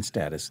medallion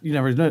status. You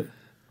never know.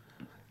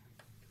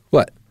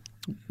 What?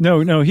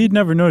 No, he'd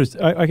never noticed.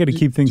 I got to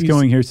keep things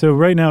going here. So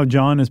right now,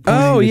 John is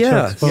pointing to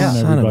Chuck's phone,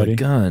 Son everybody. of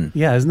a gun.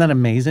 Yeah, isn't that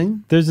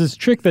amazing? There's this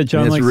trick that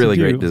John It's likes really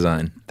to do great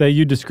design. that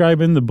you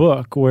describe in the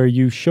book where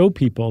you show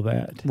people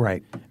that.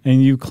 Right.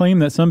 And you claim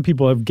that some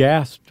people have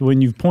gasped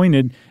when you've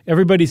pointed.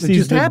 Everybody sees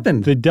just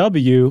happened. the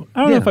W. I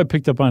don't know Yeah. if I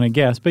picked up on a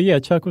gasp, but yeah,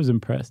 Chuck was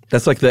impressed.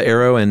 That's like the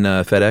arrow in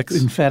FedEx.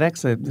 In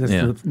FedEx, that's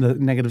Yeah. the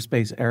negative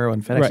space arrow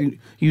in FedEx. Right.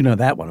 You know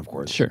that one, of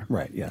course. Sure.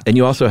 Right, yeah. And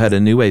you also had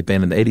a new wave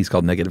band in the 80s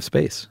called Negative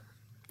Space.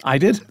 I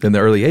did? In the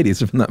early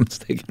 80s, if I'm not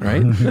mistaken,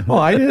 right? Oh,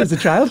 I did as a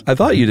child? I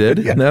thought you did.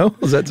 Yeah. No?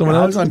 Was that someone I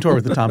else? was on tour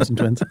with the Thompson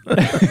Twins.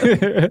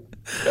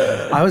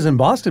 I was in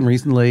Boston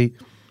recently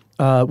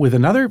with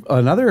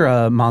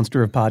another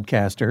monster of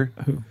podcaster,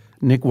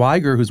 Nick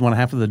Weiger, who's one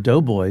half of the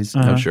Doughboys.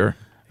 Oh, sure.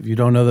 If you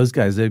don't know those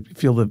guys, they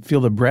feel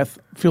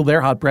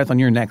their hot breath on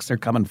your necks. They're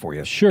coming for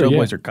you. Sure,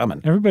 Doughboys yeah. are coming.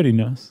 Everybody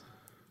knows.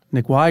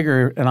 Nick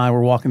Weiger and I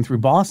were walking through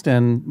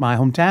Boston, my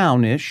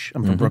hometown-ish.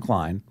 I'm from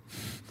Brookline.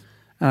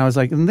 And I was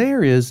like, and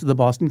there is the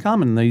Boston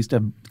Common. And they used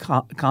to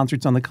have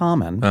concerts on the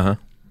Common. Uh-huh.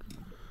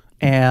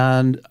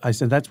 And I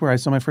said, that's where I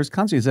saw my first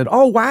concert. He said,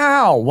 oh,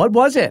 wow, what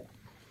was it?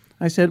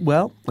 I said,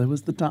 well, it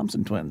was the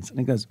Thompson Twins. And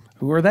he goes,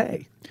 who are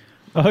they?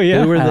 Oh,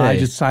 yeah. Who were And I they?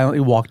 just silently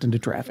walked into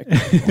traffic.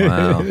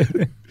 Wow.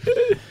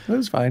 It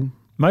was fine.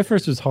 My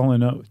first was Hall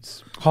 &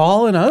 Oates.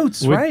 Hall &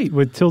 Oates, right.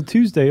 With Till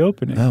Tuesday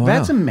opening. Oh, wow.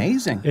 That's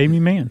amazing. Amy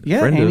Mann.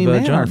 Yeah, Friend Amy of, Mann,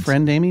 our John's.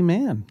 friend Amy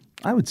Mann.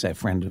 I would say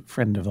friend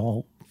of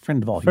all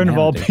Friend of all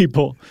humanity.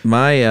 people.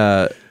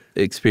 My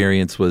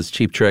experience was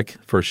Cheap Trick,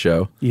 first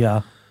show.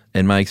 Yeah.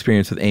 And my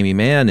experience with Amy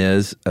Mann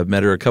is I've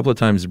met her a couple of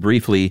times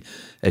briefly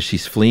as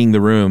she's fleeing the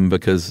room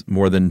because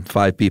more than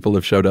 5 people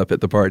have showed up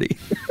at the party.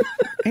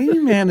 Amy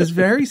Mann is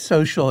very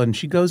social, and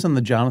she goes on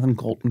the Jonathan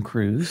Colton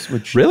cruise,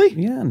 which Really?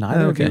 Yeah,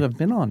 neither Okay. of you have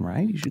been on,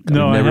 right? You should go.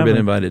 No, I Never been haven't.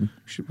 invited.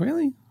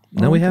 Really?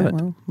 No, we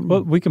haven't.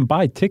 Well, we can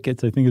buy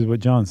tickets, I think is what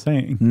John's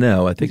saying.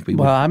 No, I think we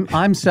would. Well,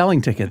 I'm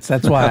selling tickets.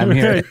 That's why I'm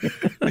here.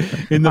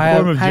 In the I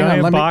form have- of hang on,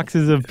 giant let me-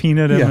 boxes of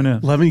peanut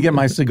M&Ms. Let me get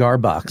my cigar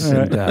box,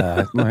 and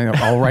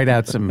I'll write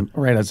out some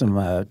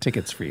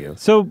tickets for you.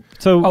 So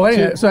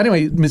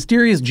Anyway,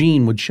 Mysterious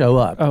Gene would show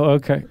up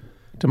okay.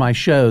 to my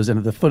shows, and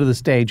at the foot of the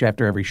stage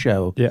after every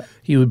show, Yeah.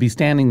 he would be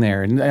standing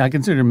there. And I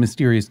considered him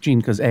Mysterious Gene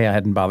because A, I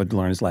hadn't bothered to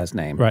learn his last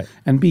name. Right.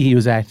 And B, he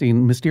was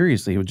acting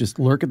mysteriously. He would just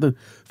lurk at the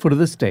foot of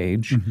the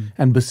stage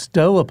and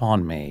bestow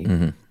upon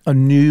me a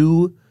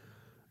new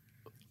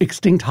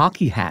extinct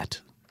hockey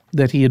hat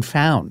that he had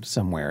found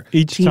somewhere.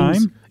 Each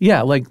time?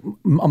 Yeah, like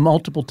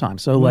multiple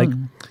times. So like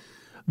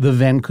the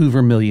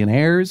Vancouver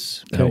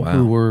Millionaires, Oh, wow.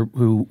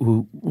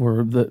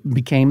 who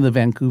became the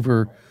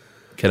Vancouver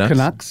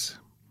Canucks.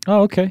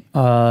 Oh, okay.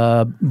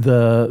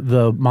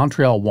 The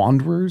Montreal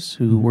Wanderers,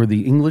 who were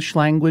the English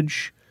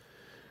language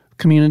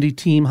community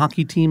team,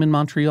 hockey team in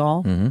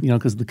Montreal. You know,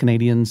 because the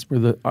Canadians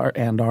are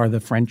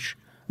the French.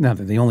 No,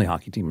 they're the only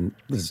hockey team.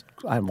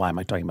 Why am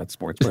I talking about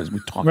sports? What is we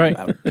talking Right.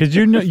 about? Because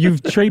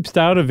you've traipsed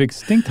out of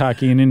extinct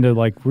hockey and into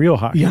like real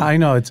hockey. Yeah, I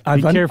know.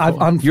 I've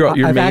careful. You're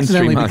I've mainstream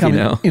accidentally hockey become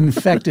now.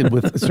 infected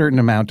with a certain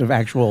amount of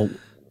actual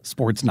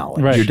sports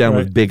knowledge. Right. You're down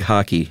with big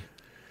hockey.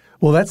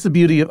 Well, that's the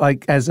beauty of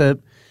like as a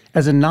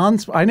non.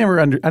 I never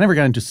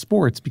got into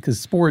sports because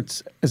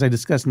sports, as I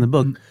discussed in the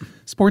book,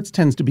 sports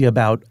tends to be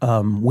about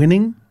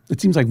winning.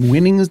 It seems like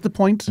winning is the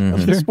point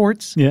of the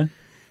sports. Yeah.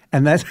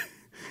 And that,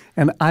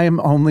 and I'm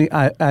only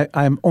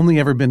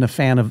ever been a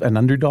fan of an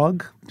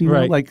underdog. Do you know?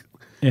 Right. Like,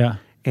 Yeah.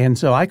 and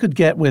so I could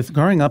get with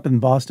growing up in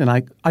Boston.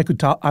 I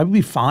would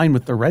be fine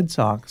with the Red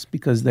Sox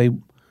because they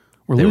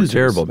were They were losers.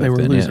 terrible back They were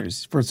then, yeah.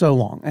 losers for so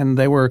long, and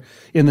they were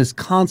in this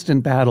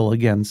constant battle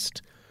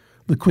against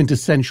the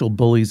quintessential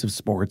bullies of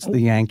sports,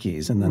 the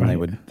Yankees, and then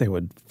they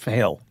would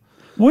fail.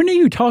 When are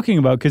you talking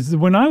about? Because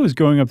when I was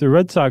growing up, the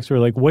Red Sox were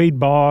like Wade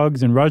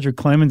Boggs and Roger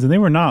Clemens, and they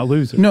were not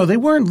losers. No, they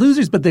weren't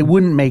losers, but they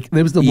wouldn't make.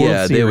 There was the Yeah,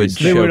 World they would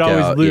Series. They would choke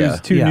always out, lose yeah.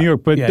 to Yeah. New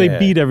York, but Yeah, they yeah.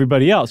 beat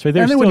everybody else, right?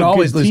 They're and they still wouldn't a good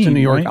always lose to team, New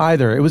York right?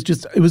 either. It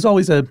was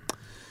always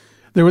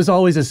there was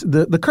always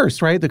the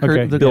curse, right?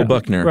 Okay. Bill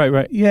Buckner.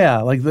 Right.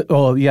 Yeah, like that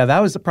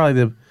was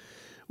probably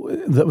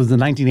that was the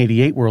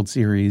 1988 World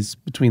Series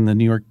between the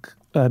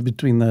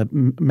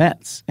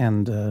Mets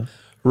and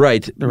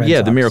Right. Red Yeah,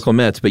 Sox. the Miracle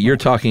Mets. But you're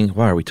talking,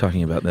 why are we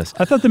talking about this?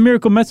 I thought the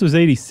Miracle Mets was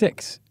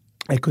 86.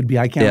 it could be.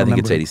 I can't Yeah, I remember. think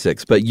it's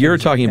 86. But you're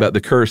talking about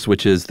the curse,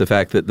 which is the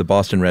fact that the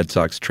Boston Red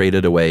Sox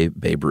traded away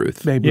Babe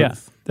Ruth. Babe Yeah.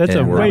 Ruth. That's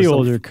And a we're way also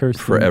older curse.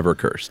 than- Forever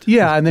cursed.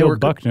 Yeah, and they Bill were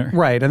Buckner.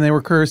 right, and they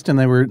were cursed, and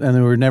they were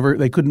never.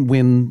 They couldn't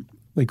win.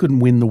 They couldn't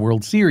win the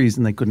World Series,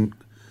 and they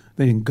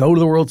didn't go to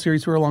the World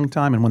Series for a long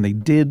time. And when they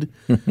did,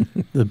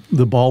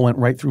 the ball went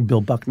right through Bill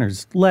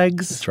Buckner's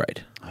legs. That's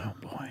right.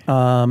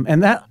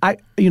 And that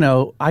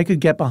I could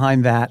get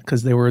behind that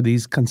because they were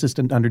these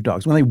consistent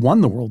underdogs. When they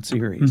won the World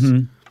Series,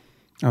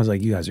 I was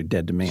like, you guys are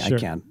dead to me. Sure.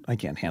 I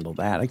can't handle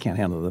that. I can't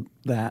handle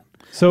that.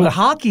 So- but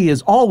hockey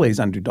is always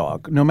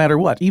underdog, no matter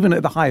what, even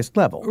at the highest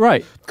level.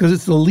 Right. Because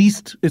it's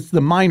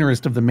the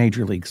minorest of the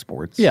major league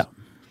sports. Yeah.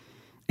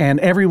 And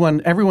everyone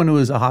who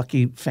is a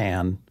hockey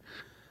fan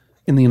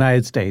in the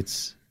United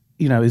States,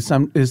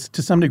 is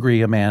to some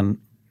degree a man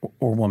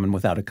or woman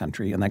without a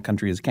country, and that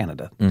country is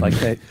Canada. Like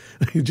they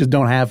just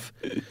don't have.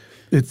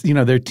 It's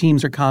their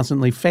teams are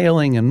constantly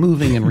failing and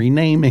moving and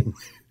renaming.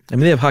 I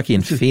mean, they have hockey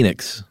in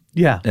Phoenix,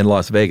 and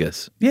Las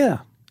Vegas. Yeah,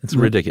 It's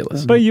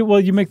ridiculous. But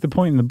you make the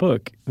point in the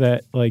book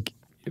that like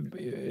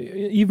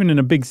even in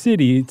a big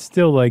city, it's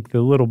still like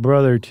the little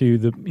brother to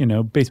the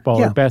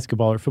baseball or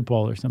basketball or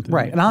football or something.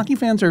 Right, like and hockey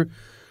fans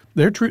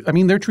they're true. I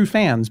mean, they're true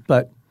fans,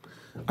 but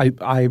I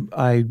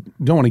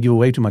don't want to give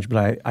away too much,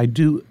 but I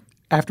do.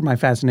 After my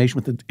fascination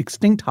with the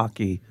extinct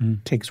hockey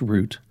takes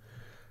root,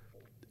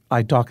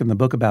 I talk in the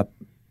book about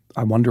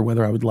I wonder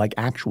whether I would like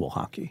actual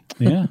hockey.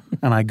 Yeah.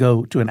 And I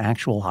go to an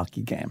actual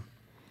hockey game.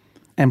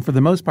 And for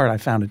the most part, I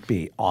found it to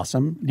be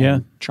awesome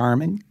and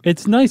charming.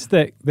 It's nice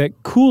that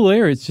cool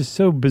air. It's just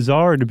so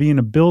bizarre to be in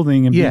a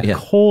building and be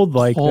cold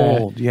like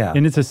that. Yeah.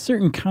 And it's a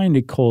certain kind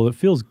of cold. It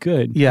feels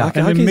good. Yeah. And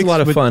then Hockey's a mixed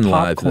lot of with fun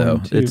live, popcorn, though.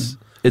 too.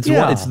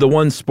 It's the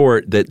one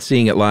sport that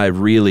seeing it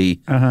live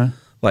really,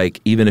 like,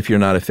 even if you're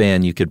not a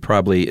fan, you could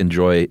probably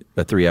enjoy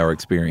a 3-hour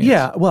experience.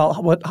 Yeah. Well,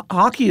 what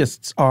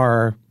hockeyists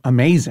are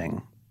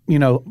amazing.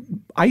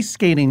 Ice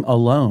skating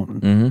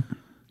alone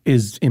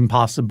is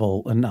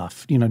impossible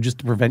enough, just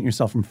to prevent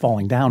yourself from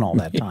falling down all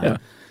that time.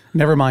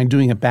 Never mind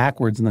doing it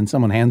backwards and then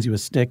someone hands you a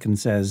stick and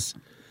says,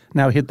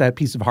 now hit that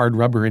piece of hard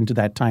rubber into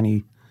that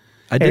tiny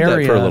I did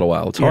area. that for a little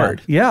while. It's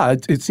hard. Yeah,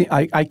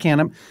 I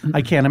can't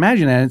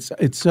imagine it.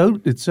 It's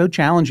so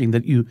challenging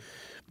that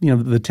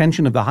the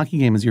tension of the hockey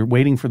game is you're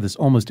waiting for this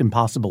almost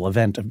impossible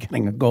event of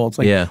getting a goal. It's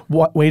like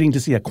waiting to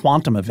see a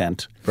quantum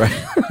event.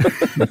 Right.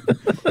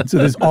 So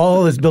there's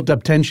all this built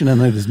up tension and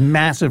there's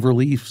massive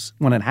reliefs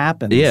when it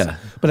happens. Yeah.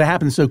 But it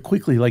happens so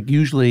quickly. Like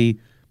usually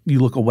you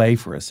look away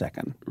for a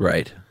second.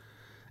 Right.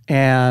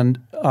 And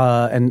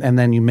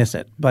then you miss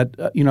it. But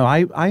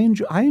I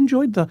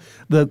enjoyed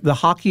the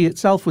hockey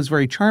itself was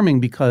very charming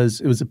because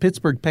it was a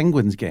Pittsburgh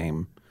Penguins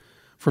game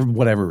for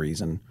whatever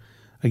reason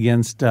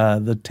against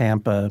the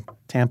Tampa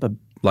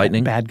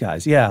Lightning? bad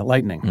guys. Yeah,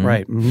 Lightning.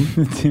 Right.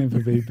 Mm-hmm. Tampa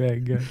Bay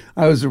bad guy.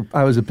 I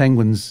was a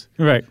Penguins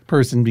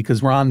person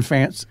because Ron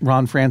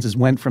Francis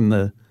went from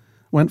the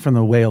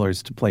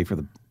Whalers to play for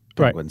the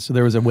Penguins. So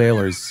there was a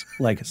Whalers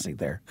legacy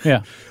there.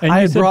 Yeah. And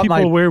you said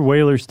people wear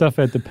Whaler stuff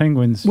at the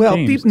Penguins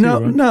games too,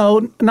 right?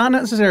 No, not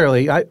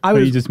necessarily.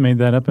 You just made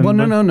that up?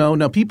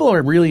 No. People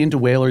are really into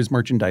Whalers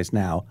merchandise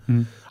now.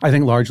 I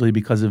think largely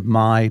because of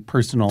my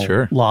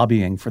personal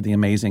lobbying for the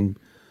amazing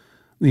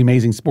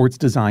sports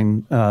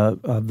design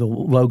of the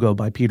logo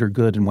by Peter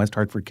Good in West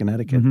Hartford,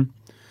 Connecticut.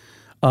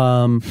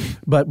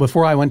 But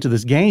before I went to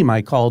this game,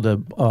 I called a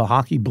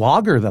hockey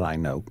blogger that I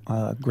know,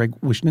 Greg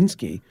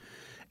Wyshynski.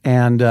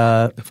 And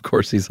of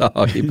course, he's a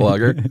hockey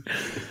blogger.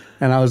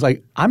 And I was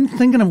like, I'm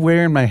thinking of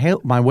wearing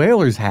my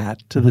Whalers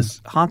hat to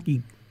this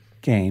hockey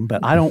game,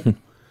 but I don't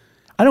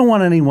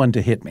want anyone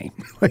to hit me.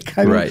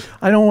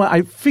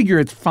 I figure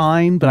it's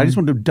fine, but I just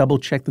want to double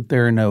check that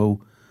there are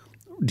no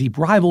deep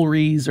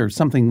rivalries or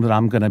something that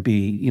I'm going to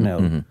be,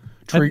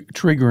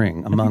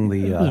 triggering among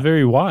the. It was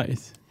very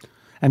wise.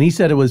 And he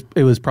said it was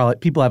probably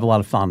people have a lot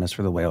of fondness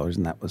for the Whalers,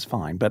 and that was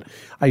fine. But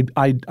I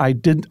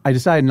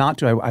decided not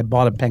to. I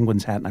bought a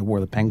Penguins hat and I wore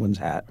the Penguins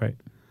hat. Right.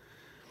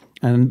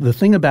 And the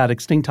thing about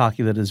extinct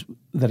hockey that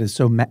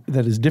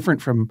is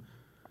different from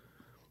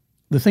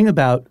the thing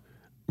about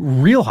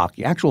real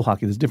hockey, actual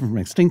hockey that's different from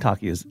extinct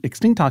hockey is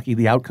extinct hockey.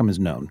 The outcome is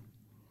known.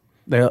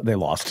 They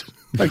lost.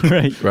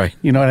 Right.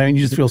 You know what I mean?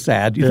 You just feel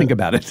sad. You think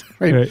about it.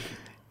 Right.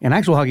 And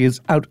actual hockey is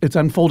it's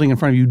unfolding in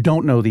front of you. You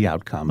don't know the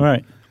outcome.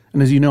 Right.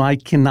 And as you know, I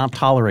cannot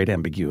tolerate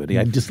ambiguity.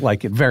 I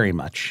dislike it very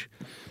much.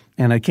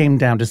 And it came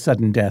down to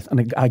sudden death,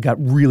 and I got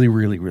really,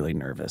 really, really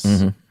nervous.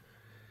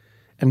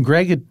 And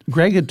Greg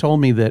had told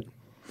me that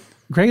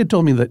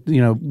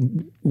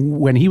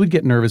when he would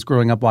get nervous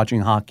growing up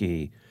watching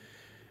hockey,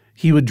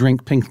 he would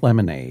drink pink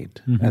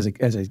lemonade as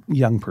a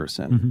young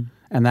person,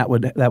 and that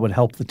would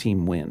help the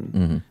team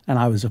win. And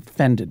I was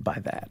offended by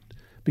that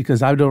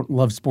because I don't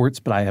love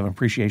sports, but I have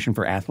appreciation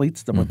for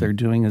athletes. That what they're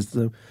doing is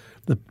the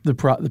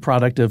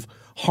product of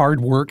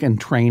hard work and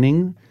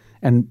training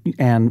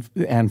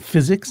and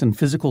physics and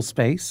physical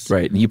space.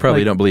 Right. You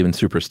probably don't believe in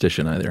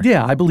superstition either.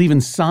 Yeah, I believe in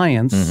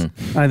science.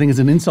 And I think it's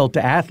an insult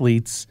to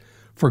athletes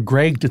for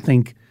Greg to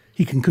think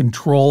he can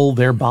control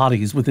their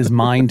bodies with his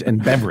mind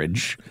and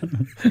beverage.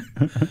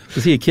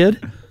 Was he a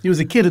kid? He was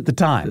a kid at the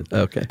time.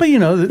 Okay. But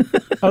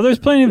there's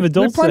plenty of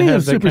adults there are plenty that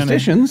have of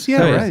superstitions. That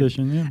kind of right.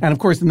 superstition, yeah. And of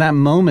course, in that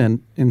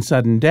moment in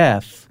sudden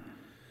death,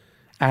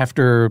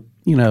 after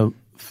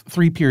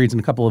 3 periods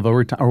and a couple of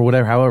overtime or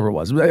whatever, however it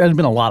was. It had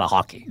been a lot of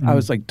hockey. I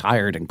was like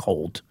tired and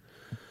cold.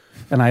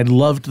 And I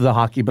loved the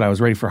hockey, but I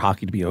was ready for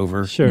hockey to be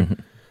over. Sure.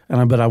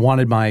 But I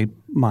wanted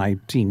my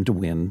team to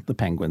win, the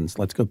Penguins.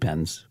 Let's go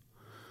Pens.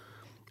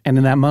 And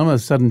in that moment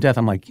of sudden death,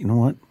 I'm like, you know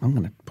what? I'm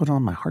going to put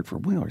on my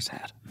Hartford Whalers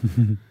hat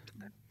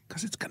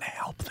because it's going to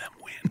help them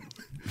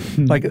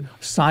win. Like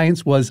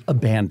science was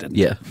abandoned.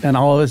 Yeah. And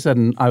all of a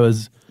sudden I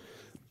was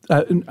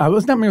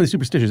not merely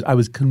superstitious. I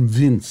was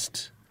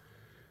convinced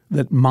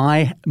that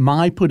my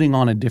putting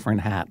on a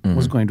different hat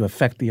was going to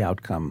affect the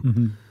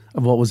outcome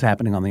of what was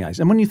happening on the ice.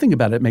 And when you think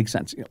about it, it makes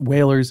sense.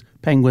 Whalers,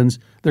 penguins,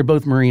 they're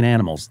both marine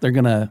animals. They're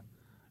going to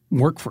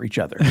work for each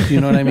other. Do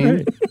you know what I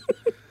mean?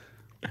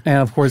 And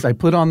of course, I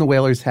put on the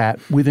Whalers hat.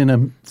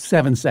 Within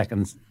 7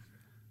 seconds,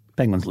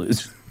 Penguins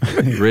lose.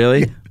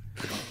 Really?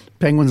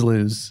 Penguins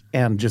lose,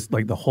 and just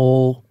like the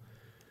whole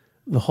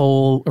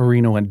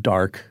arena went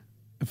dark.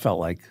 It felt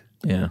like,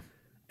 Yeah.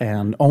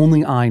 and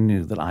only I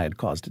knew that I had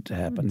caused it to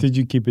happen. Did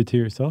you keep it to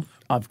yourself?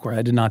 Of course,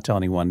 I did not tell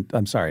anyone.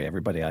 I'm sorry,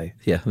 everybody.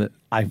 Yeah.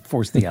 I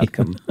forced the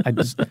outcome.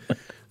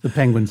 The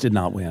Penguins did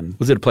not win.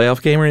 Was it a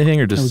playoff game or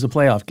anything, or just? It was a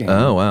playoff game.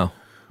 Oh wow.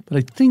 But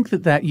I think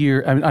that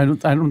year, I mean, I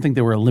don't think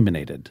they were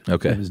eliminated.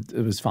 Okay.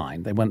 It was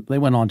fine. They went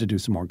on to do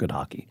some more good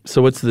hockey.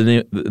 So what's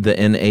the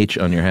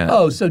NH on your hat?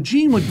 Oh, so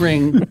Gene would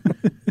bring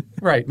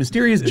right.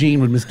 Mysterious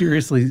Gene would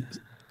mysteriously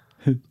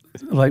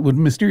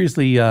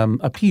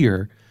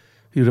appear.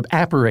 He would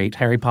apparate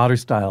Harry Potter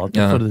style at the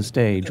foot of the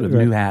stage with a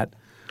new hat,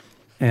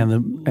 and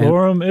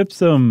Lorem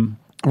Ipsum.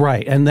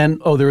 Right, and then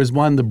there was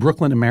one, the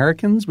Brooklyn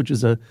Americans, which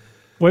is a.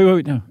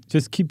 Wait, no.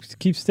 Just keep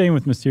staying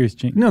with Mysterious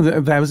Gene. No,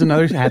 that was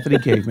another hat that he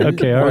gave me.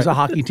 Okay, There was a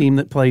hockey team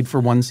that played for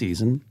one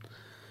season.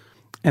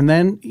 And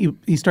then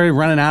he started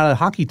running out of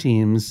hockey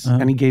teams,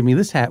 and he gave me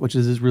this hat, which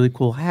is this really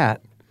cool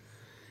hat.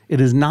 It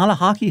is not a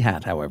hockey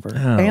hat, however,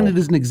 and it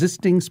is an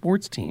existing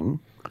sports team,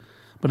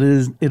 but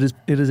it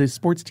is a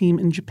sports team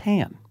in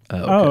Japan.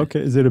 Oh, okay.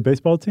 Is it a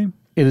baseball team?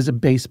 It is a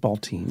baseball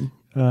team,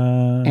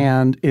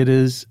 and it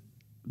is.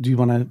 Do you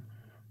want to?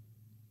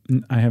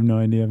 I have no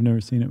idea. I've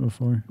never seen it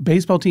before.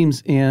 Baseball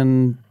teams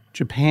in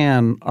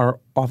Japan are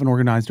often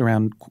organized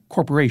around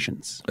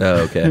corporations.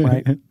 Oh, okay.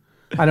 Right?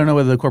 I don't know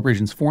whether the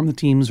corporations form the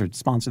teams or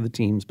sponsor the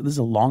teams, but this is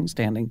a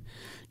long-standing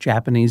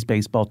Japanese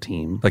baseball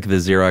team. Like the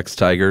Xerox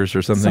Tigers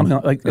or something?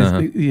 Something like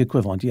it's the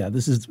equivalent, yeah.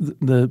 This is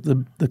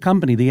the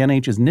company, the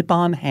NH is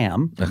Nippon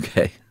Ham.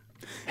 Okay.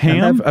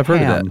 Ham? I've heard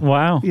Ham. of that.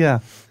 Wow. Yeah.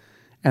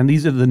 And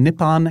these are the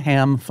Nippon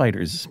Ham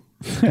Fighters.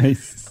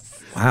 Nice.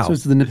 Wow. So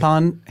it's the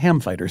Nippon Ham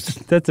Fighters.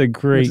 That's a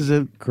great, Which is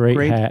a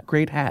great hat.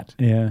 Great hat.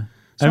 Yeah.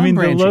 So I I'm mean,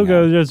 the branching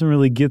logo out. doesn't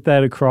really get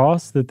that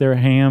across that they're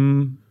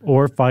ham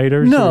or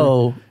fighters.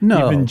 No.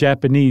 Even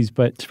Japanese,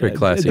 but it's pretty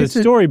classy. The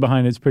story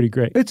behind it's pretty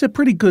great. It's a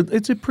pretty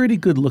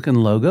good looking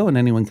logo, and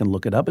anyone can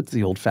look it up. It's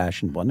the old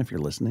fashioned one if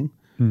you're listening.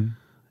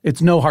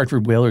 It's no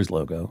Hartford Whalers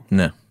logo.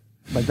 No.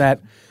 But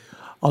that,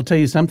 I'll tell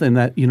you something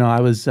that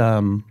I was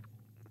I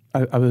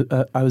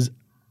was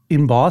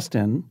in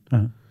Boston,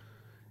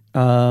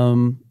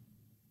 doing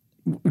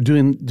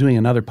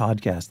another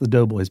podcast, the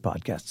Doughboys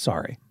podcast.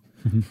 Sorry,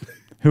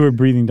 Who are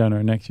breathing down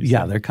our necks?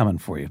 yeah, they're coming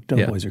for you.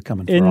 Doughboys are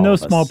coming for in all no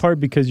of us. small part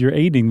because you're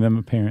aiding them.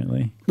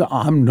 Apparently,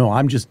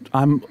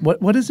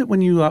 What is it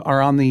when you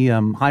are on the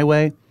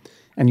highway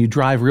and you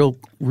drive real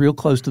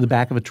close to the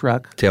back of a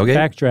truck? Tailgate?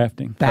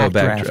 backdrafting.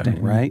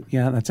 Backdrafting, right?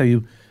 Yeah, that's how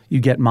you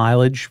get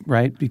mileage,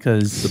 right?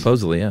 Because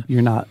Supposedly, yeah.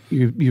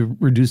 you're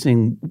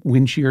reducing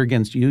wind shear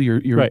against you.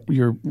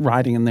 You're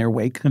riding in their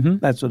wake.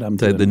 That's what I'm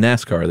doing. The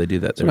NASCAR, they do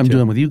that That's there what I'm too.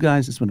 doing with you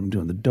guys. That's what I'm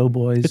doing with the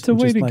Doughboys. It's a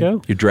way to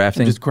go. You're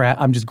drafting?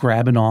 I'm just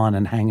grabbing on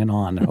and hanging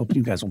on. I hope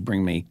you guys will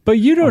bring me. But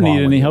you don't along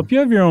need with any you. help. You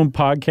have your own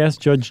podcast,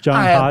 Judge John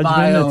I have Hodgman.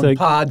 my It's own a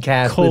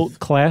podcast cult with-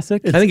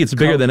 classic. I think it's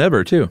bigger than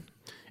ever, too.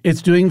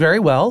 It's doing very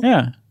well.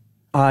 Yeah.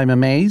 I'm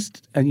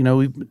amazed. And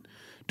we've been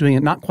doing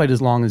it not quite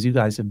as long as you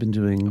guys have been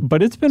doing.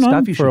 But it's been Stuff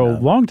on you for a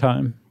should know. long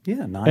time.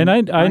 Yeah, And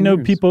I nine know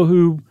years. people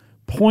who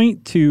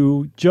point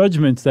to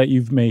judgments that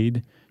you've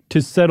made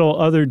to settle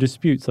other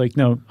disputes. Like,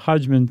 no,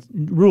 Hodgman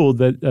ruled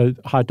that a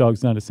hot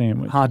dog's not a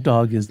sandwich. Hot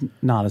dog is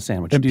not a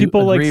sandwich. And Do you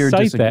people, like, agree or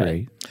cite that.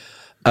 disagree?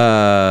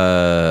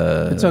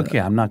 It's okay.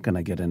 I'm not going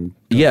to get in.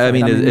 Yeah, I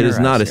mean, it your is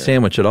not a house here.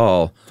 sandwich at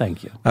all.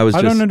 Thank you. I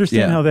don't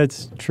understand how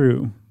that's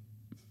true.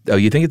 Oh,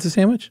 you think it's a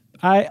sandwich?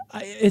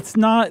 It's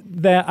not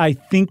that I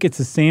think it's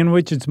a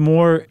sandwich. It's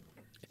more,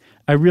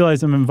 I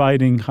realize I'm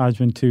inviting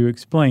Hodgman to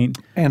explain.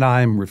 And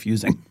I'm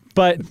refusing.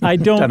 But I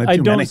Done it don't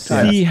too many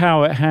see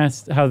how it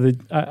has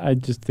I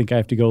just think I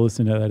have to go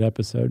listen to that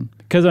episode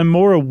because I'm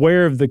more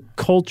aware of the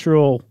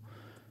cultural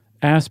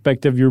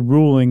aspect of your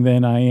ruling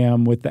than I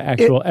am with the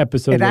actual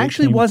episode. It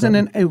actually wasn't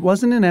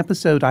an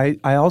episode. I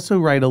also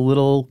write a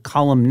little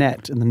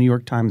columnette in the New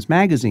York Times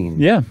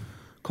Magazine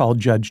called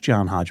Judge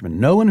John Hodgman.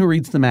 No one who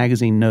reads the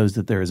magazine knows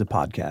that there is a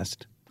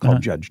podcast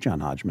called Judge John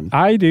Hodgman.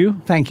 I do.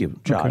 Thank you,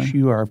 Josh. Okay.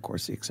 You are, of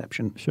course, the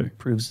exception. Sure.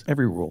 Proves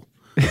every rule.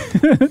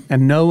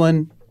 And no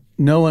one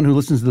who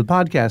listens to the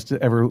podcast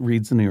ever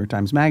reads the New York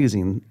Times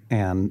Magazine.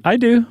 And I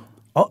do.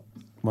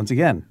 once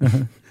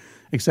again,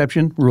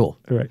 exception, rule.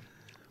 Correct.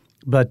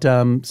 But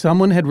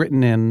someone had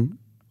written in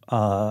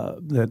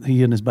that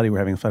he and his buddy were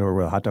having a fight over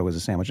whether a hot dog was a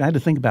sandwich. I had to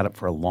think about it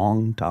for a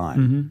long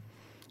time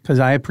because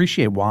I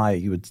appreciate why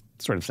you would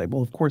sort of say,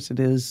 well, of course it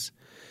is.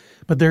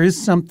 But there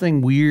is something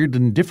weird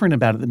and different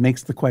about it that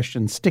makes the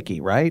question sticky,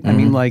 right? I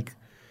mean, like,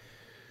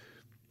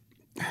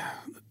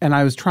 and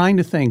I was trying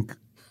to think,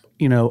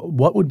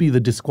 what would be the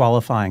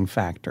disqualifying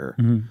factor?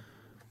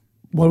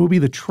 What would be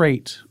the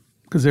trait?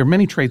 Because there are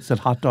many traits that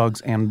hot dogs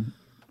and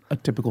a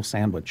typical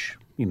sandwich,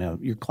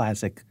 your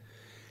classic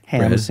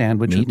ham Bread,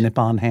 sandwich, meat.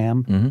 Nippon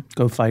ham,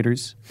 Go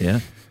Fighters,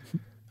 Yeah.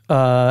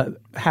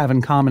 have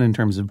in common in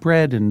terms of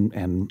bread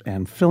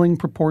and filling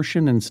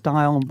proportion and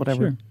style and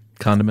whatever. Sure.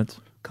 Condiments.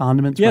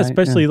 Condiments, Yeah, right?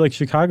 especially like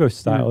Chicago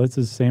style. It's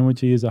as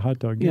sandwichy as a hot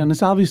dog. Yeah, and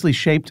it's obviously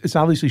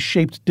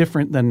shaped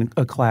different than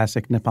a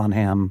classic Nippon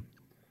ham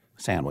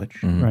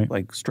sandwich, Right.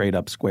 like straight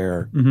up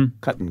square,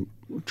 cut in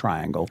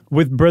triangle.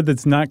 With bread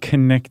that's not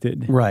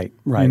connected. Right.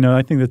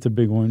 I think that's a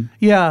big one.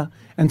 Yeah,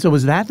 and so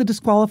was that the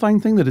disqualifying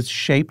thing, that it's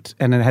shaped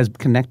and it has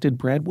connected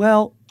bread?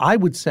 Well, I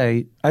would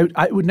say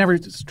it would never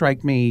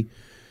strike me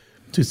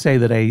to say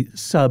that a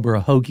sub or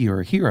a hoagie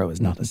or a hero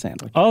is not a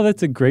sandwich. Oh,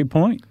 that's a great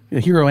point. A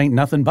hero ain't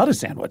nothing but a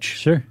sandwich.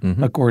 Sure.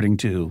 According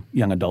to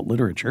young adult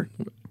literature.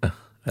 I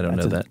don't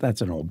know that.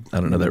 That's an old. I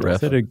don't know that Is ref.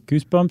 that a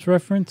Goosebumps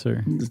reference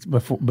or It's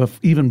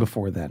even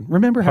before then.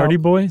 Remember how Hardy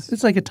Boys?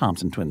 It's like a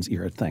Thompson Twins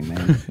era thing,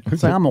 man.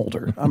 It's like I'm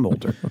older.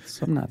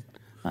 So I'm not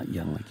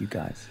young like you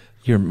guys.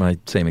 You're my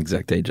same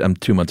exact age. I'm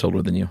 2 months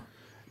older than you.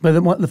 But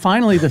then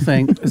finally the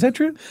thing is that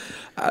true?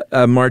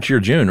 March, you're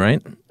June, right?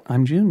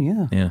 I'm June.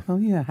 Yeah. Yeah. Oh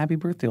yeah. Happy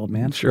birthday, old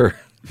man. Sure.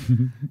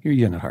 You're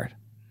young at heart.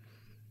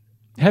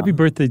 Happy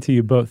birthday to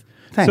you both.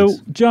 Thanks. So,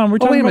 John, we're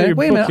talking about your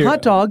Wait a book minute. here.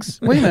 Hot dogs.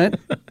 Wait a minute.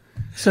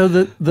 So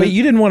the Wait,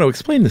 you didn't want to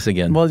explain this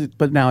again. well,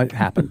 but now it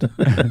happened.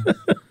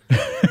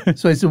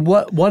 So I said,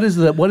 what is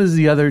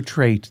the other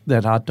trait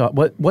that hot dog?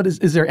 What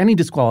is there any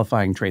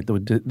disqualifying trait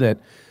that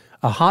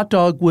a hot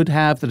dog would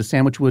have that a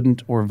sandwich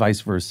wouldn't, or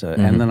vice versa?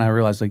 And then I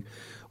realized, like,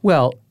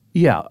 well,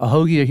 yeah, a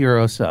hoagie, a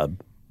hero,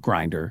 sub,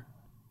 grinder,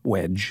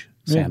 wedge,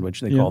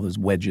 sandwich. They call those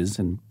wedges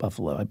in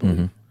Buffalo, I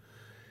believe.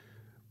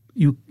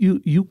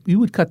 You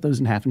would cut those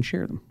in half and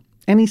share them.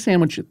 Any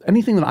sandwich,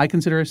 anything that I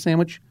consider a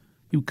sandwich,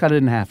 you cut it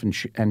in half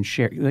and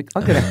share. Like,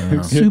 I'll get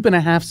a soup and a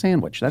half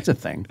sandwich. That's a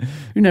thing.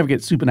 You never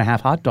get soup and a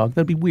half hot dog.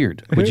 That'd be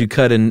weird. Would you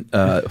cut in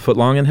foot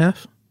long in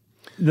half?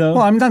 No,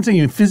 Well, I'm not saying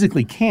you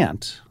physically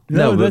can't.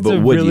 No, that's but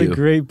a would really you?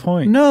 great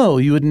point. No,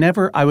 you would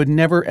never. I would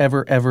never,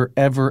 ever, ever,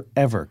 ever,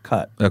 ever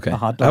cut Okay. a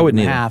hot I dog wouldn't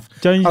in either. half,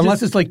 John, you unless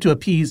just- it's like to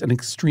appease an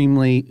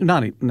extremely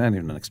not even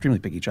an extremely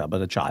picky child, but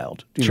a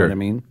child. Do you Sure. know what I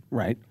mean?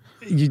 Right.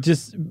 You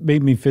just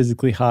made me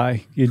physically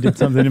high. You did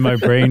something in my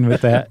brain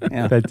with that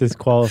that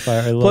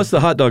disqualifier. I love. Plus, the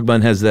hot dog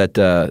bun has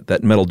that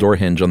metal door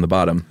hinge on the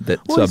bottom that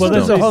subs well,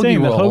 that's don't. what I'm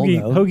saying. The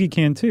hoagie roll, hoagie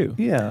can too.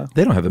 Yeah.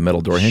 They don't have a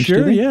metal door hinge, do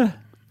Sure, they? yeah.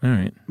 All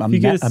right. A, you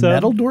get a a sub-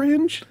 metal door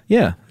hinge?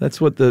 Yeah,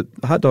 that's what the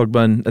hot dog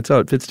bun, that's how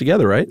it fits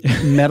together, right?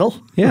 Metal?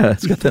 Yeah,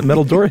 it's got that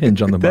metal door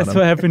hinge on the That's bottom.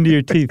 what happened to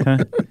your teeth, huh?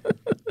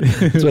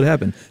 That's what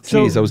happened.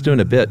 So- Jeez, I was doing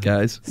a bit,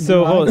 guys.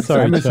 So, I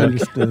sorry, Chuck.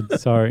 misunderstood.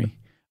 Sorry.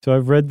 So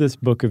I've read this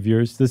book of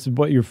yours. This is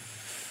what, your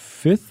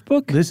fifth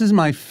book? This is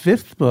my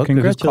fifth book. It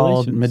is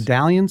called Congratulations.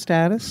 Medallion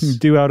Status.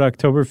 Due out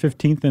October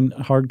 15th in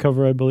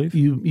hardcover, I believe.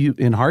 You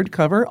in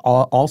hardcover,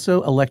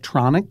 also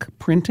electronic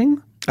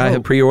printing. I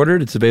have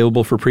pre-ordered. It's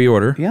available for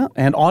pre-order. Yeah,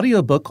 and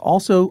audiobook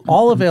also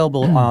all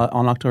available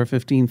on October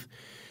 15th.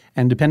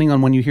 And depending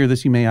on when you hear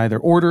this, you may either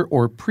order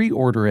or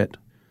pre-order it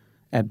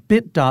at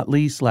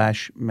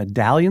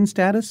bit.ly/medallion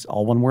status,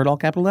 all one word, all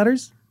capital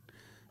letters.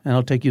 And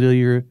it'll take you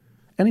to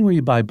anywhere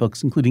you buy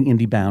books, including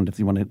IndieBound, if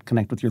you want to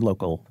connect with your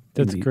local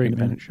That's great,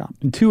 independent man. shop.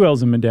 And 2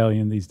 L's in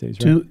medallion these days,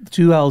 right?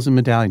 Two L's in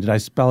medallion. Did I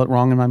spell it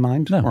wrong in my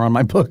mind or on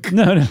my book?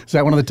 No. Is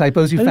that one of the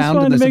typos you I just found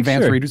in wanted to this make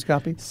advanced sure. reader's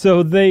copy?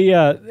 So they,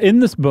 in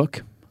this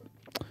book,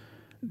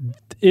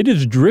 it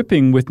is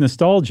dripping with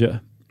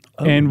nostalgia.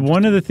 And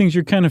one of the things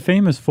you're kind of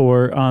famous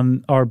for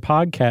on our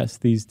podcast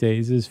these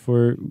days is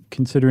for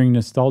considering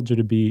nostalgia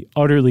to be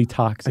utterly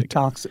toxic.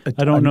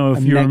 I don't know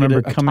if you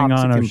remember coming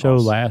on our show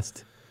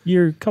last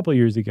year, a couple of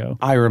years ago.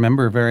 I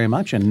remember very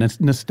much, and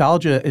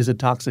nostalgia is a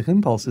toxic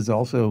impulse. Is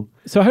also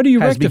So how do you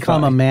has rectify?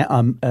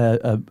 become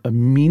a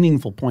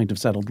meaningful point of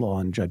settled law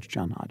in Judge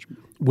John Hodgman,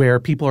 where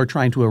people are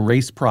trying to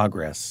erase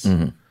progress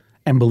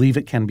and believe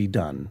it can be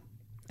done.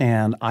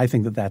 And I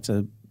think that that's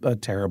a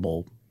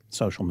terrible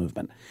social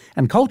movement.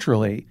 And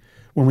culturally,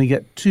 when we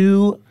get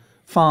too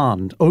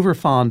over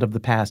fond of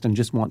the past and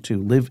just want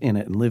to live in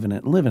it and live in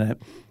it and live in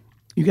it,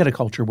 you get a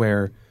culture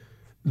where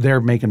they're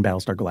making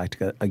Battlestar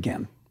Galactica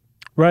again.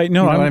 Right?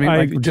 No, You know what I mean? I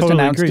Like, just totally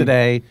announced agree.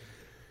 today,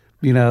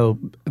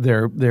 they're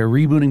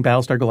rebooting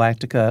Battlestar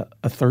Galactica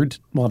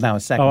now a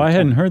second. Oh, I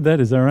hadn't heard that.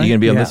 Is that right? You going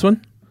to be on Yeah. this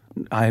one?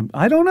 I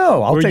don't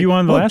know. Were you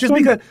on the last just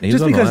one? Because, He was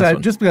just on the because last I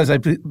one. just because I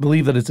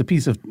believe that it's a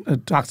piece of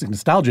toxic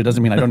nostalgia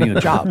doesn't mean I don't need a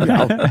job. You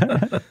know?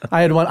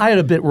 I had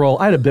a bit role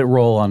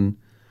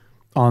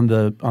on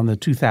the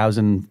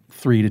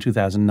 2003 to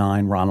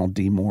 2009 Ronald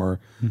D. Moore,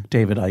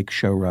 David Icke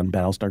show run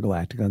Battlestar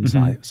Galactica and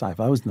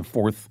Sci-Fi. I was in the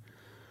 4th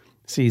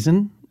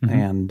season,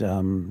 and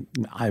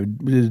I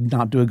did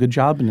not do a good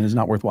job, and it is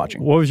not worth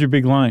watching. What was your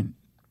big line?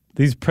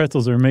 These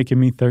pretzels are making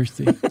me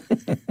thirsty.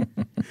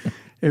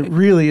 It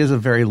really is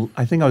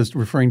I think I was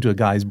referring to a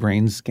guy's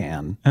brain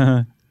scan,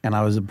 and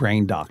I was a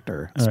brain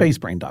doctor, space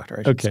brain doctor,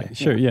 I should say. Okay,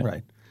 sure, yeah.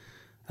 Right.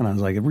 And I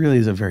was like, it really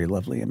is a very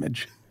lovely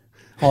image.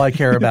 All I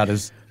care about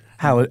is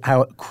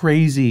how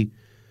crazy,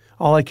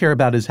 all I care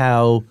about is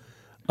how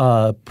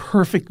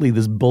perfectly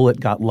this bullet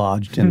got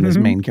lodged in this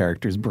main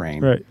character's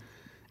brain. Right.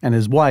 And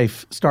his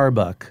wife,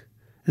 Starbuck,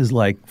 is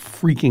like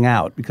freaking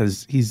out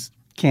because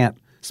can't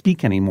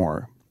speak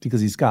anymore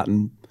because he's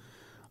gotten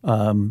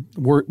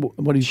what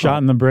do you shot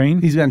in the brain?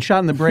 He's been shot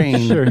in the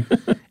brain. Sure.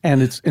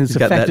 And it's He's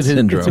affected got that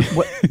syndrome.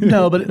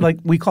 No, but like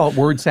we call it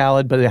word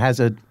salad, but it has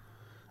a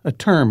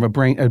term, a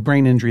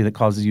brain injury that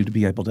causes you to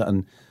be able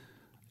to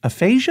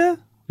aphasia?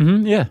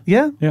 Mm-hmm, yeah.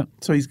 Yeah?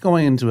 So he's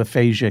going into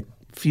aphasic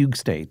fugue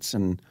states,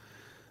 and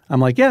I'm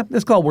like, yeah,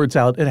 it's called word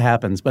salad. It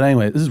happens. But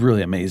anyway, this is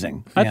really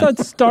amazing. I thought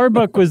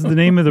Starbuck was the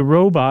name of the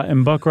robot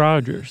in Buck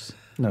Rogers.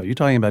 No, you're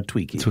talking about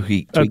Tweaky.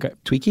 Okay.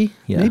 Tweaky?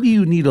 Yeah. Maybe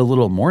you need a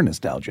little more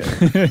nostalgia.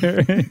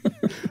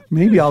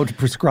 Maybe I'll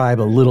prescribe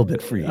a little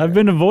bit for you. I've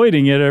been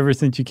avoiding it ever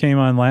since you came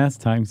on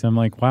last time, so I'm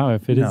like, wow,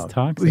 if it is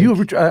toxic.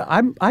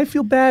 I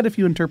feel bad if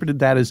you interpreted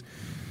that as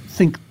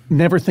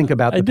never think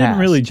about the past. I didn't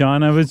really,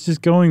 John. I was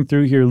just going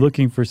through here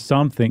looking for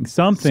something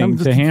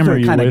to hammer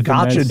you kind with. Of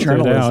gotcha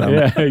journalism.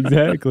 Yeah,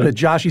 exactly. That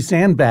Joshy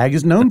Sandbag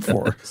is known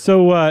for.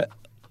 So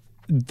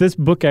this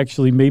book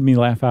actually made me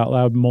laugh out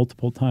loud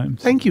multiple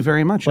times. Thank you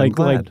very much. I'm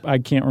glad. I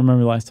can't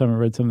remember the last time I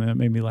read something that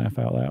made me laugh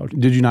out loud.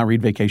 Did you not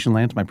read Vacation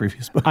Land, my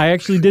previous book? I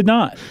actually did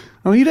not.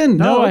 Oh, you didn't?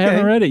 No, okay. I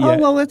haven't read it yet. Oh,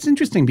 well, that's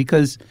interesting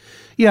because,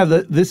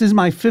 this is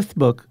my fifth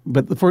book,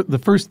 but the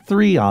first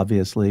three,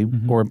 obviously,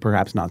 or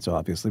perhaps not so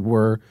obviously,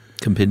 were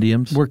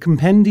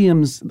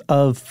compendiums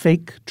of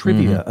fake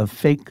trivia, of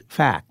fake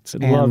facts.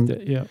 I loved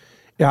it, yeah.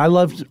 Yeah, I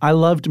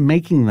loved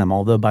making them,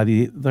 although by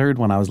the third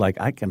one I was like,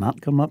 I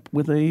cannot come up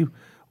with a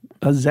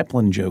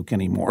Zeppelin joke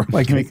anymore.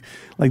 like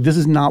this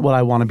is not what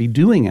I want to be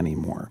doing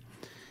anymore.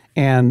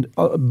 And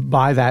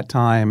by that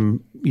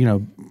time,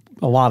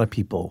 a lot of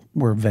people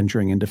were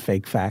venturing into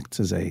fake facts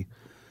as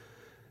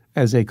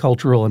a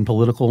cultural and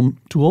political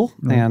tool,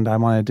 and I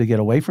wanted to get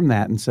away from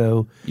that. And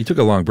so you took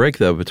a long break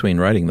though between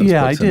writing those books.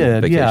 Yeah, I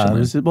did. Yeah,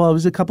 it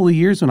was a couple of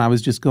years when I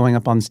was just going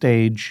up on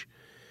stage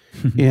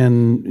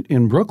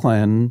in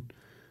Brooklyn,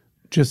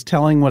 just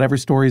telling whatever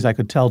stories I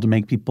could tell to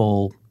make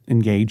people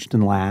engaged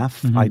and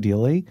laugh,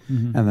 ideally,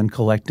 and then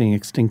collecting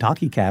extinct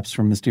hockey caps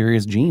from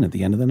Mysterious Gene at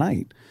the end of the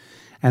night.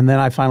 And then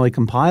I finally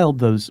compiled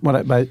those.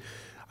 I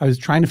was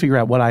trying to figure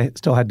out what I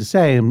still had to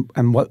say,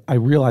 and what I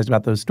realized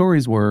about those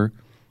stories were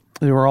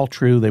they were all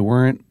true. They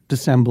weren't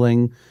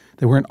dissembling.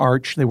 They weren't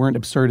arch. They weren't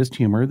absurdist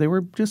humor. They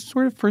were just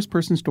sort of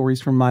first-person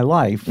stories from my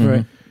life.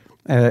 Right.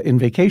 In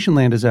Vacation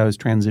Land, as I was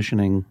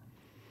transitioning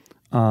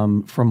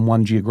from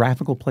one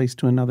geographical place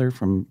to another,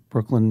 from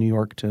Brooklyn, New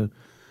York to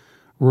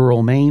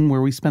rural Maine,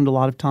 where we spend a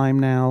lot of time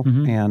now,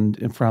 and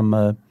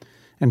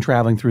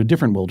traveling through a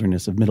different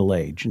wilderness of middle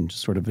age, and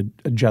just sort of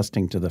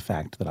adjusting to the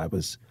fact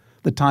that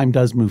the time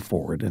does move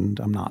forward, and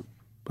I'm not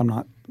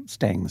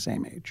staying the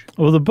same age.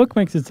 Well, the book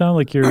makes it sound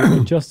like you're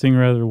adjusting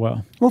rather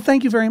well. Well,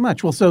 thank you very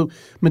much. Well, so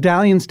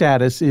medallion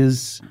status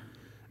is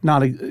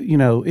not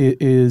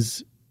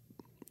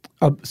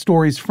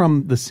stories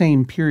from the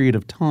same period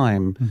of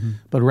time,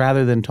 but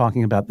rather than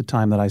talking about the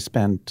time that I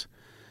spent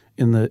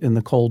in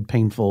the cold,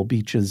 painful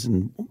beaches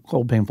and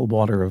cold, painful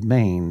water of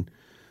Maine,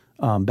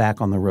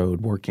 back on the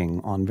road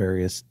working on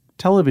various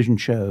television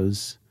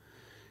shows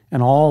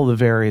and all the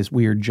various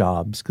weird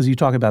jobs. Because you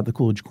talk about the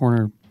Coolidge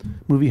Corner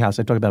Movie House,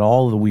 I talk about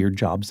all of the weird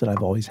jobs that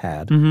I've always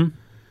had,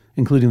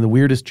 including the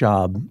weirdest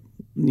job,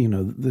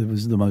 that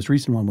was the most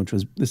recent one, which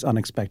was this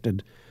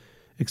unexpected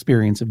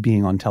experience of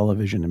being on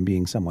television and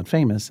being somewhat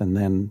famous, and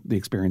then the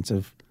experience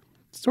of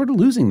sort of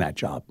losing that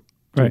job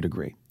to a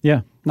degree.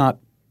 Yeah. Not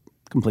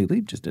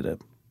completely, just did a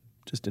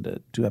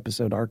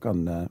 2-episode arc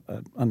on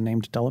an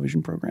unnamed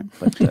television program.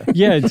 But,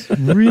 yeah, it's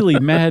really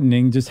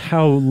maddening just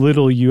how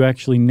little you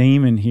actually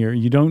name in here.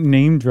 You don't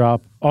name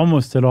drop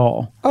almost at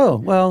all. Oh,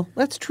 well,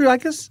 that's true. I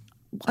guess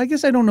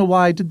I don't know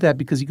why I did that,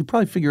 because you could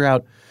probably figure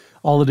out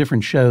all the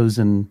different shows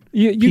and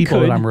people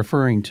that I'm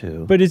referring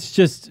to. But it's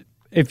just,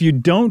 if you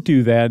don't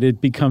do that,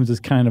 it becomes this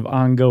kind of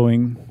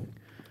ongoing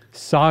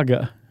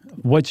saga.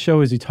 What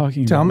show is he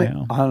talking about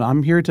now? Tell me.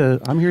 I'm here to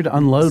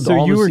unload all the secrets.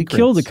 So you were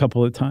killed a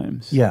couple of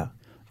times. Yeah.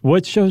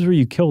 What shows were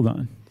you killed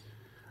on?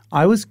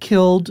 I was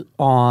killed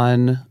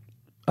on.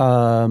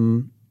 I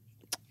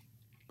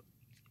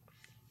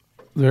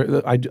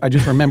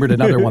just remembered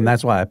another one.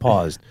 That's why I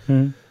paused.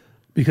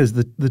 Because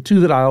the two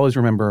that I always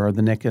remember are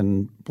The Nick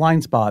and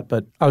Blind Spot.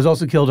 But I was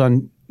also killed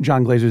on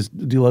John Glazer's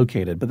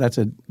Delocated. But that's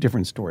a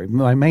different story.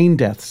 My main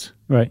deaths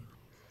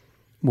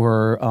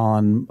were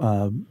on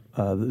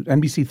the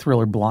NBC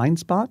thriller Blind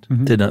Spot.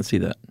 Did not see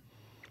that.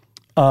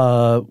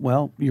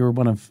 Well, you're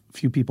one of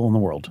few people in the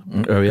world.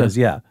 Oh, yeah?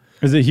 Yeah.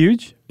 Is it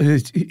huge?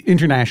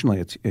 Internationally,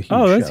 it's a huge show.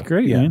 Oh, that's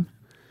great, man.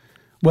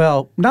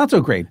 Well, not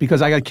so great,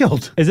 because I got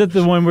killed. Is it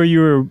the one where you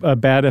were a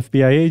bad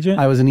FBI agent?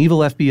 I was an evil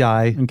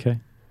FBI. Okay.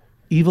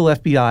 Evil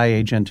FBI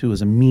agent who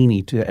was a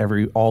meanie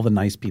to all the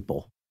nice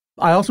people.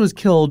 I also was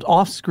killed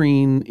off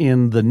screen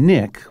in The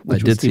Knick,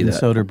 which was Steven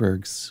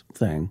Soderbergh's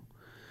thing.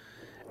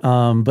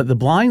 But the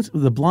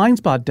blind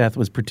spot death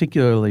was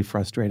particularly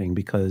frustrating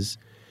because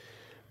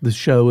the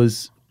show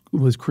was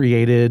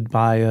created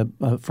by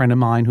a friend of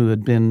mine who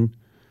had been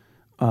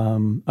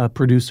a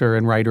producer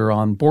and writer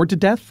on Bored to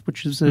Death,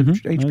 which is a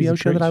HBO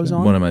show that I was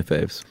on. One of my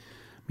faves.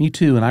 Me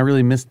too, and I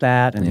really missed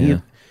that.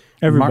 And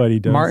everybody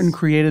does. Martin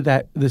created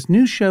this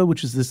new show,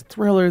 which is this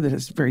thriller that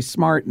is very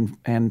smart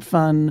and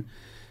fun,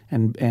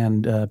 and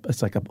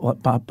it's like a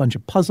bunch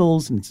of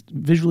puzzles, and it's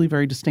visually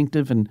very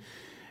distinctive, and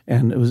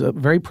it was I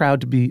was very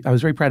proud to be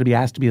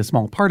asked to be a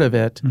small part of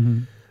it. Mm-hmm.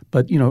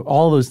 But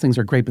all those things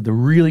are great. But the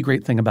really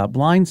great thing about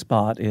Blind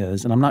Spot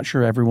is, and I'm not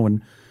sure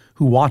everyone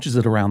who watches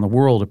it around the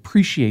world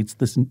appreciates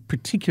this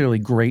particularly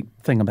great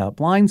thing about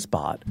Blind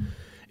Spot,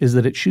 is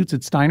that it shoots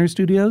at Steiner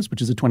Studios,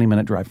 which is a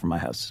 20-minute drive from my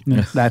house.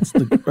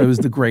 It was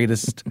the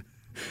greatest.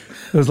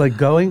 It was like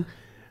going,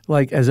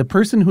 like as a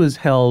person who has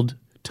held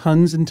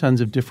tons and tons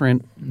of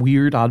different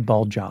weird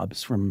oddball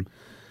jobs, from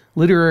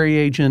literary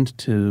agent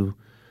to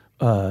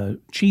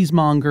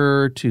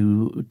cheesemonger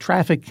to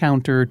traffic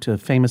counter to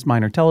famous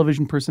minor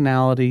television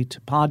personality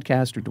to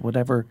podcaster to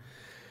whatever.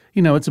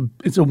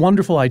 It's a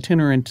wonderful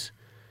itinerant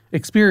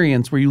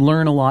experience where you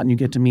learn a lot and you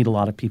get to meet a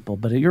lot of people,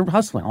 but you're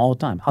hustling all the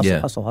time.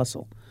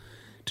 Hustle.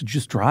 To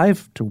just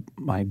drive to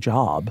my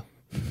job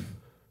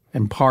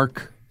and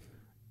park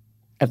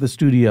at the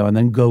studio and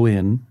then go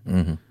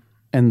in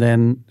and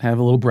then have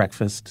a little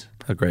breakfast.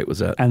 How great was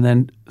that? And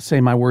then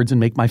say my words and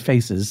make my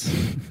faces,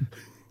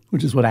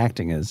 which is what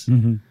acting is.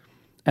 Mm-hmm.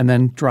 And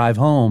then drive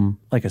home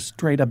like a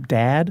straight-up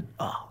dad.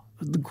 Oh, it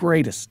was the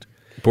greatest.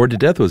 Bored to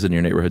Death was in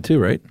your neighborhood too,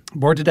 right?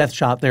 Bored to Death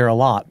shot there a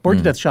lot. Bored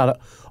to Death shot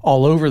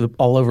all over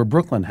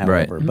Brooklyn,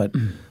 however. Right. But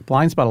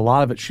Blind Spot, a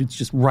lot of it shoots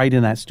just right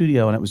in that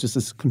studio, and it was just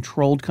this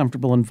controlled,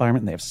 comfortable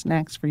environment. And they have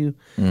snacks for you.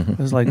 Mm-hmm.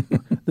 I was like,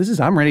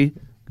 I'm ready.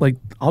 Like,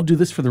 I'll do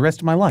this for the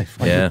rest of my life.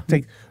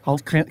 I'll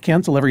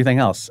cancel everything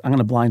else. I'm going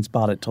to Blind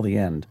Spot it till the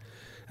end.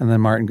 And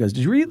then Martin goes,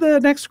 "Did you read the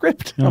next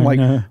script?" I'm like,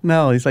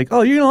 no. He's like,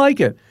 "Oh, you're going to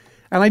like it."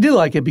 And I did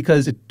like it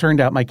because it turned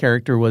out my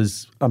character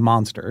was a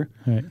monster.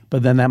 Right.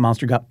 But then that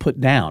monster got put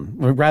down.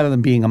 Rather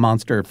than being a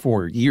monster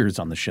for years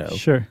on the show.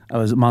 Sure. I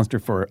was a monster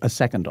for a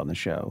second on the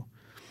show.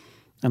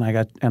 And I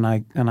got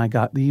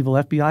the evil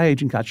FBI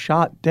agent got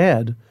shot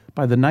dead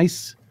by the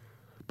niceys.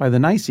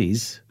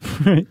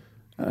 Right.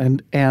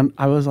 And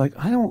I was like,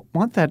 I don't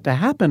want that to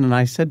happen. And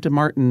I said to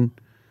Martin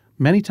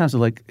many times,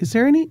 like, is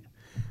there any,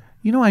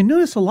 I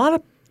notice a lot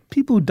of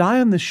people who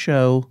die on this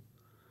show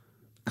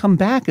come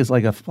back as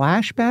like a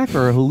flashback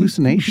or a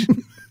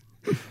hallucination.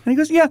 And he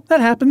goes, "Yeah,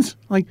 that happens."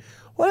 Like,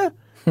 what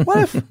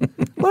if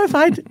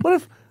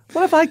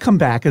I come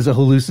back as a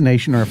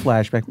hallucination or a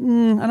flashback?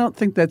 I don't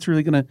think that's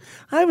really gonna.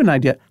 I have an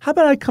idea. How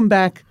about I come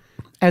back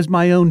as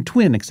my own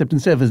twin, except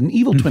instead of as an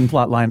evil twin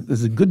plot line,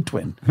 as a good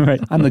twin.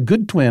 Right. I'm the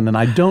good twin, and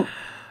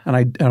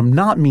I'm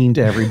not mean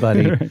to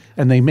everybody, right.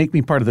 And they make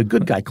me part of the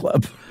good guy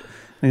club.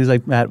 And he's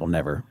like, "That will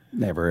never,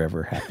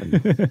 ever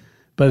happen."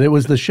 But it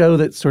was the show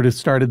that sort of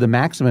started the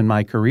maxim in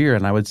my career.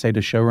 And I would say to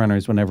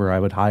showrunners whenever I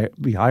would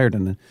be hired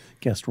in a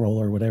guest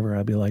role or whatever,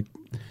 I'd be like,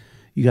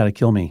 "You got to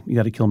kill me. You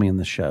got to kill me in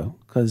this show."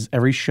 Because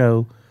every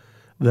show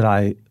that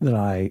I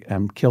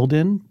am killed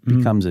in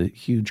becomes a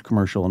huge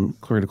commercial and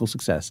critical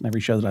success. And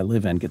every show that I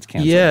live in gets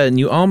canceled. Yeah, and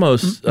you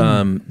almost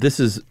this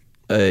is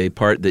a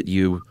part that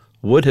you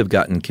would have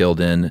gotten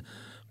killed in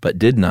but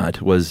did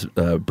not, was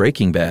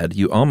Breaking Bad.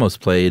 You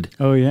almost played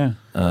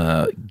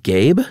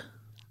Gabe?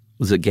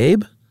 Was it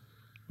Gabe?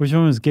 Which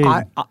one was Gabe?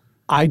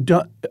 I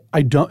don't.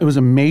 It was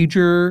a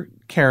major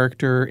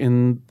character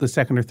in the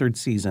second or third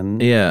season.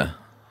 Yeah.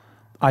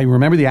 I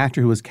remember the actor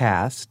who was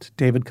cast,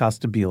 David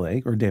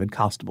Costabile, or David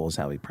Costable is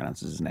how he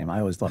pronounces his name. I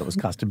always thought it was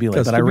Costabile,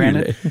 but I ran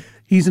it.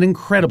 He's an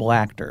incredible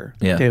actor,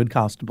 David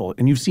Costable.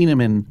 And you've seen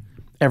him in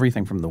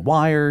everything from The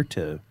Wire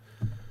to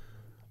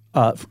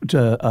Flight of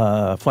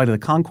the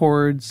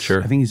Conchords.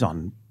 Sure. I think he's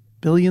on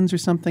Billions or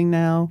something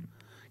now.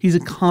 He's a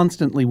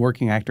constantly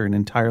working actor and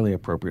entirely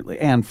appropriately.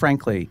 And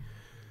frankly,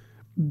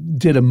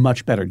 did a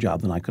much better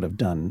job than I could have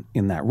done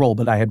in that role.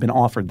 But I had been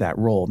offered that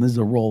role. And this is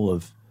a role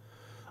of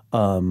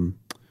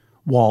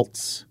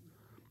Walt's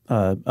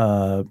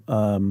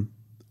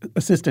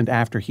assistant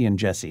after he and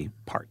Jesse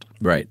part.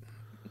 Right.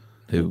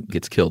 Who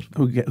gets killed.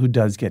 Who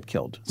does get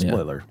killed.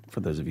 Spoiler for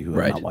those of you who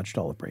have not watched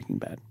all of Breaking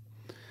Bad.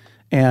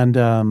 And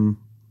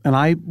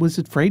I was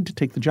afraid to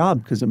take the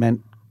job because it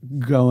meant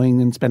going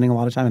and spending a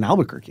lot of time in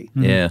Albuquerque.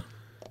 Mm-hmm. Yeah.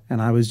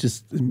 And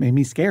it made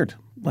me scared.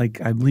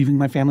 Like I'm leaving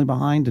my family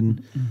behind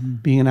and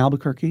being in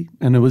Albuquerque.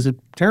 And it was a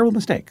terrible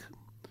mistake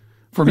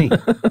for me.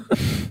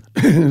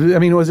 I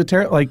mean, it was I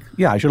should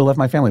have left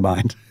my family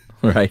behind.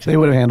 Right. They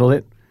would have handled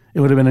it.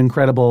 It would have been an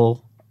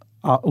incredible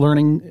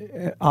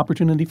learning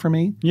opportunity for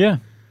me. Yeah.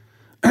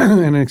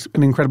 And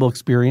an incredible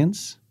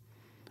experience.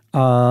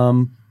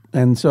 And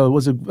so it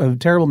was a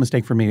terrible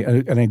mistake for me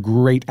and a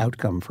great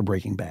outcome for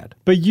Breaking Bad.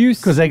 But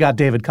because they got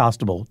David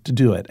Costable to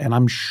do it. And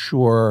I'm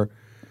sure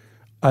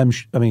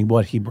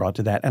what he brought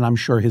to that, and I'm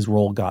sure his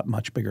role got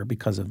much bigger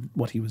because of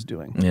what he was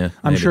doing. Yeah,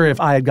 I'm sure if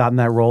I had gotten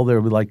that role, they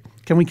would be like,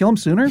 "Can we kill him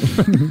sooner?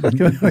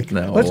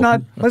 No.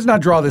 Let's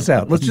not draw this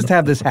out. Let's just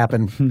have this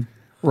happen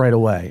right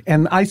away."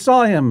 And I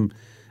saw him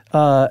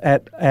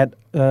at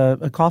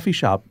a coffee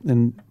shop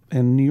in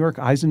New York.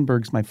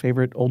 Eisenberg's my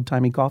favorite old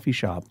timey coffee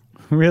shop.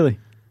 Really?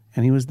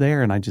 And he was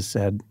there, and I just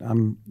said,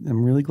 "I'm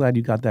really glad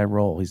you got that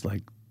role." He's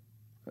like,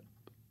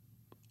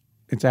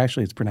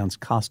 It's pronounced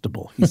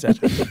Costable, he said.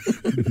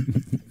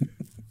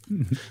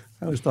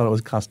 I always thought it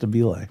was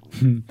Costabile.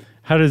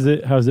 How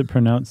is it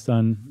pronounced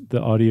on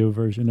the audio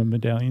version of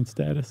Medallion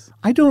Status?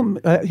 I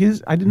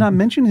did not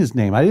mention his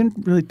name. I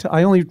didn't really.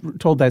 I only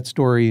told that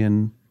story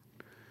in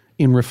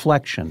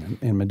reflection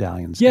in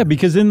Medallion Status. Yeah,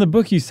 because in the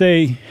book you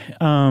say,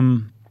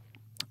 go,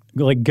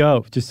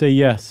 just say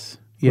yes,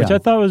 which I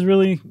thought was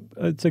really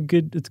it's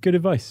good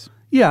advice.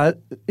 Yeah,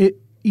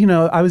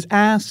 I was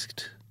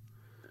asked.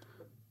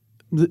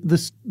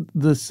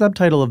 The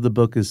subtitle of the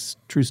book is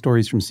True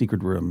Stories from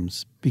Secret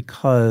Rooms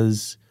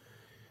because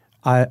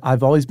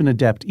I've always been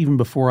adept, even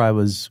before I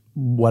was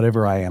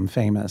whatever I am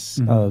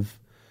famous, of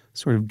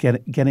sort of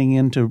getting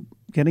into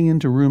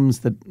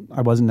rooms that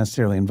I wasn't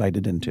necessarily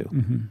invited into.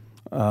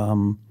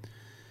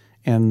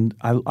 And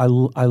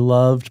I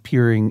loved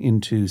peering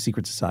into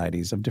secret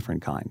societies of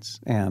different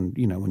kinds. And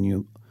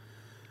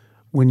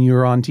when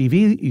you're on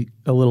TV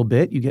a little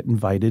bit, you get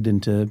invited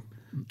into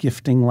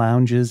gifting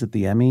lounges at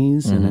the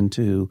Emmys and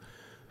into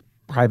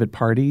private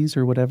parties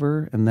or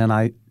whatever,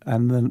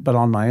 but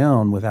on my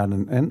own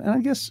and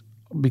I guess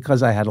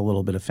because I had a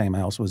little bit of fame,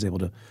 I also was able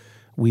to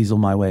weasel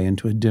my way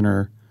into a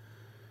dinner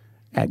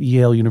at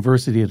Yale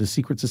University at a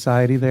secret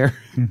society there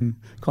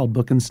called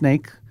Book and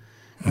Snake.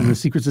 And the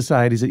secret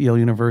societies at Yale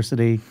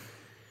University.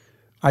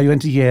 I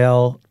went to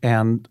Yale,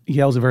 and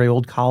Yale's a very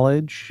old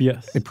college.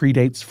 Yes, it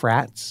predates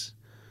frats,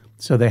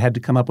 so they had to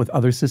come up with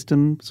other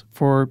systems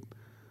for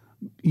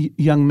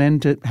young men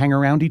to hang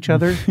around each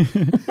other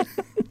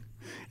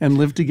and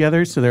live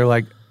together. So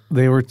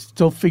they were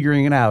still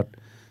figuring it out.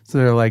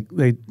 So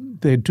they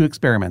had two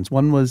experiments.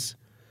 One was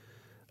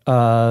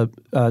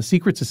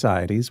secret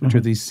societies, which are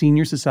these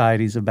senior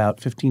societies, about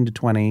 15 to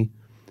 20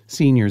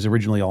 seniors,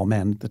 originally all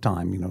men at the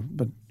time.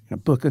 But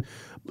Book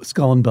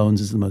Skull and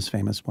Bones is the most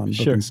famous one.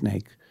 Book and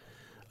Snake,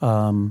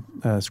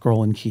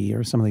 Scroll and Key,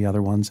 or some of the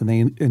other ones, and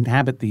they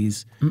inhabit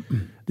these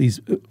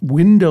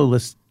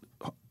windowless.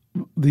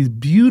 These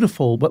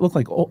beautiful, what look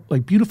like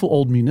beautiful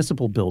old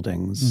municipal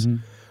buildings,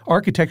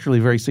 architecturally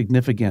very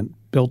significant,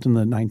 built in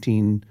the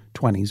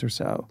 1920s or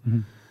so,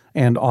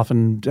 and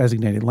often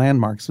designated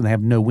landmarks, and they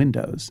have no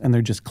windows, and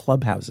they're just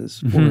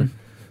clubhouses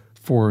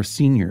for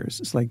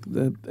seniors. It's like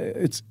they're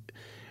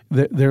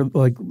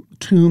like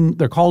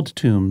they're called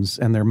tombs,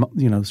 and they're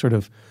sort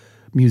of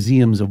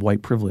museums of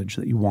white privilege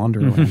that you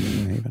wander around in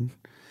New Haven.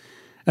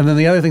 And then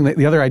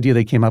the other idea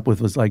they came up with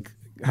was like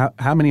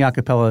how many a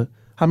cappella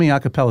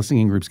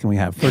singing groups can we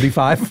have?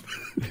 35?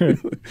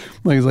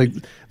 like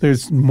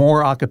there's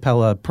more a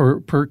cappella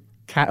per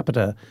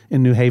capita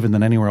in New Haven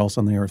than anywhere else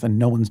on the earth, and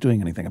no o's doing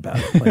anything about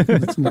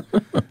it.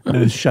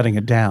 It's shutting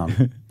it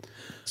down.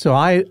 So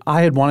I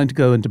had wanted to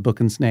go into Book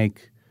and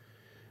Snake.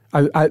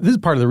 This is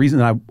part of the reason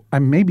that I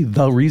maybe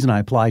the reason I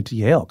applied to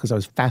Yale, because I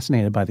was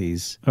fascinated by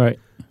these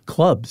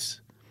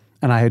clubs,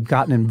 and I had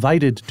gotten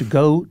invited to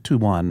go to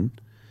one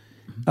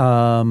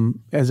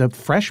as a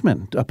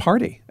freshman, a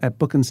party at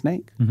Book and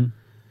Snake.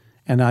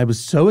 And I was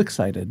so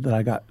excited that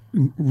I got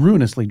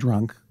ruinously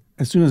drunk.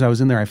 As soon as I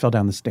was in there, I fell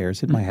down the stairs,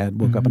 hit my head,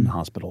 woke up in the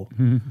hospital.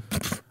 I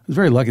was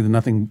very lucky that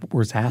nothing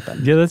worse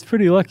happened. Yeah, that's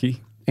pretty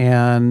lucky.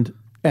 And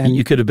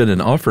you could have been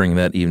an offering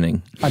that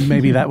evening.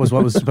 Maybe that was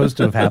what was supposed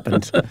to have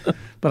happened,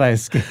 but I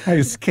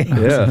escaped.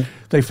 Yeah.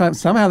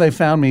 Somehow they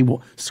found me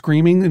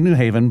screaming in New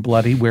Haven,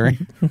 bloody,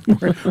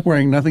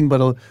 wearing nothing but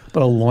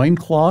a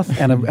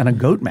loincloth and a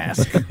goat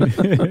mask.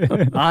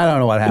 I don't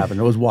know what happened.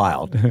 It was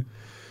wild,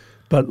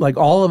 but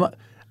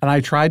and I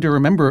tried to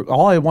remember.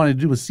 All I wanted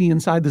to do was see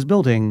inside this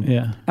building.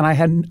 Yeah. And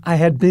I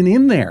had been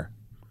in there,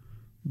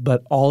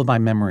 but all of my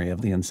memory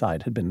of the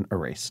inside had been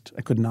erased.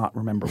 I could not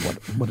remember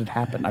what had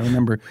happened. I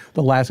remember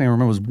the last thing I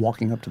remember was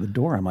walking up to the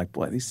door. I'm like,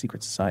 boy, these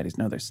secret societies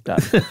know their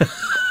stuff. They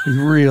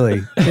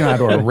really know how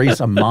to erase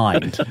a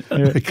mind.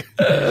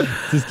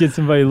 Just get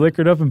somebody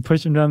liquored up and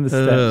push them down the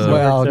steps.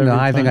 Well, no,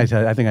 I think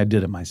I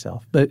did it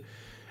myself. But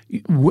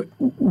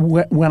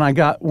when I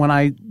got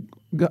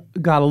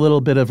a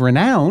little bit of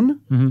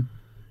renown.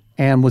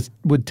 And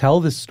would tell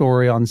this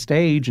story on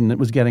stage, and it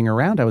was getting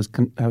around. I was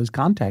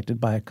contacted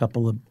by a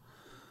couple of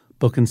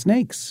Book and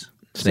Snakes.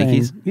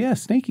 Snakies? Yeah,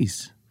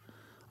 Snakies.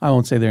 I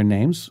won't say their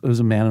names. It was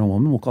a man and a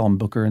woman. We'll call them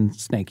Booker and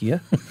Snakia.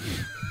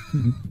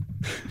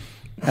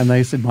 And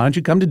they said, "Why don't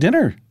you come to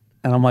dinner?"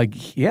 And I'm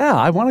like, "Yeah,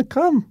 I want to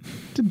come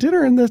to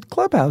dinner in the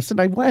clubhouse."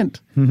 And I went.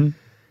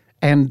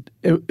 And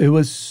it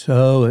was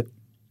so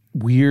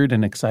weird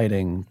and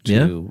exciting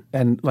too.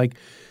 Yeah. And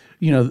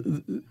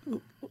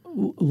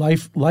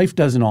life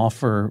doesn't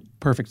offer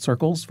perfect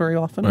circles very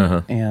often,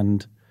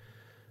 and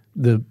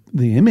the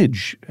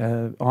image,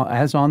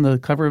 as on the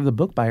cover of the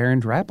book by Aaron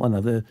Draplin,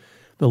 of the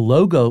the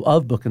logo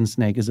of Book and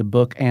Snake is a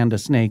book and a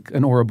snake,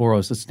 an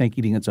Ouroboros, a snake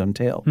eating its own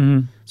tail.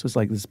 So it's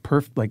like this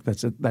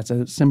that's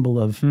a symbol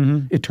of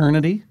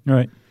eternity,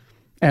 Right.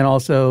 and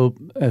also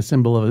a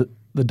symbol of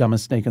the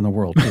dumbest snake in the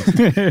world.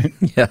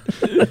 Yeah.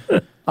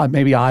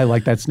 Maybe I,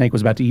 like that snake,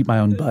 was about to eat my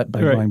own butt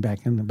by going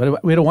back in.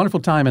 But we had a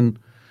wonderful time, and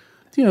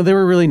they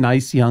were really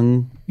nice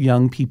young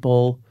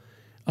people.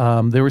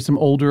 There were some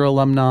older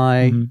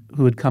alumni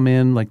who had come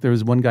in. Like there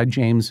was one guy,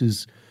 James,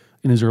 who's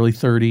in his early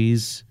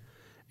 30s,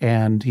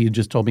 and he had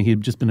just told me he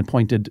had just been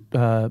appointed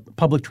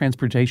public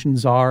transportation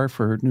czar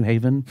for New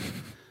Haven.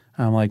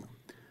 And I'm like,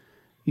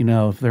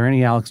 if there are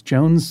any Alex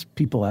Jones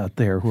people out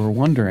there who are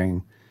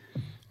wondering,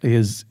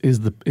 is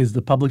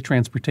the public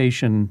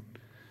transportation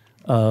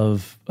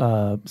of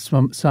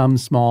some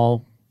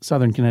small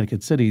southern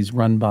Connecticut cities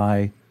run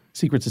by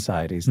secret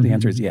societies? The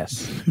answer is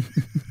yes.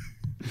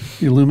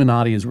 The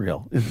Illuminati is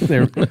real.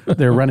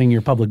 They're running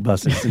your public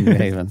buses in New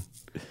Haven.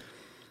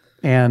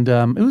 And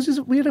it was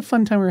we had a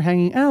fun time. We were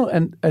hanging out,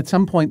 and at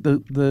some point,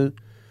 the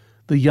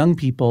young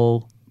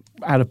people,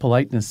 out of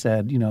politeness,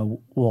 said,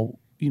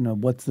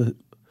 what's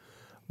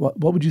what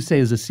would you say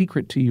is a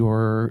secret to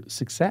your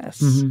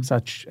success,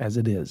 such as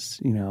it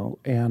is,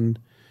 And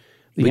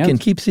we can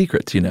keep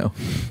secrets, Yeah,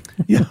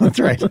 that's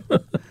right.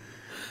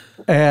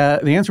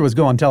 The answer was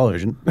go on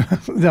television.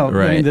 No,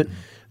 right. I mean,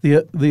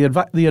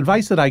 the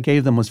advice that I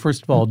gave them was,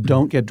 first of all,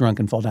 don't get drunk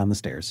and fall down the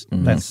stairs.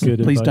 That's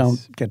good please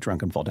advice. Don't get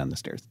drunk and fall down the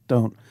stairs.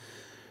 Don't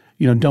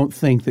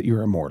think that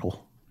you're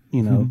immortal.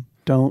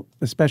 Don't,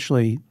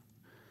 especially,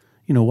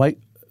 white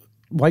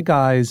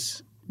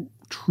guys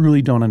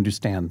truly don't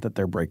understand that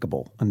they're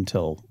breakable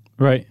until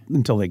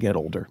they get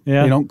older.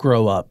 Yeah. They don't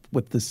grow up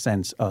with this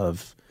sense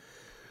of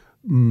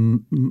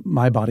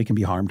my body can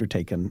be harmed or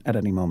taken at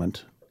any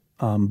moment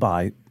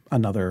by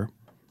another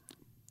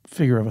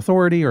figure of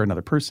authority or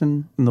another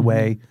person in the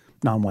way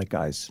non-white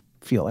guys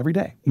feel every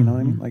day. You know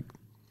what I mean? Like,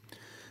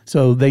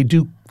 so they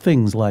do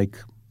things like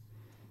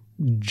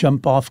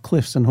jump off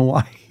cliffs in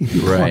Hawaii,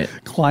 Right.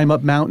 climb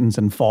up mountains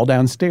and fall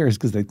down stairs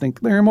because they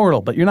think they're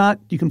immortal. But you're not.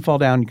 You can fall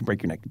down, you can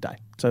break your neck and die.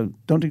 So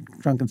don't get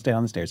drunk and stay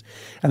on the stairs.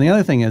 And the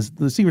other thing is,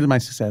 the secret of my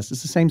success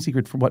is the same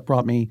secret for what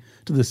brought me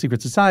to the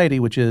secret society,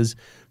 which is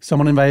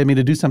someone invited me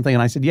to do something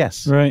and I said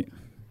yes. Right.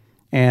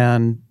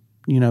 And,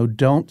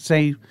 don't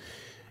say,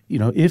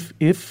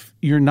 if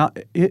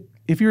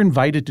you're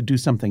invited to do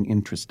something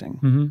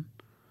interesting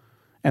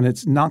and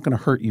it's not going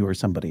to hurt you or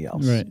somebody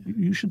else, Right.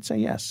 you should say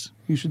yes.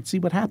 You should see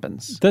what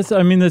happens. That's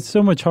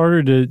so much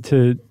harder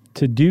to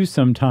do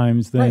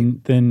sometimes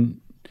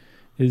than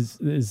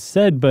is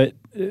said, but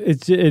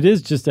it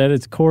is just at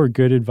its core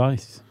good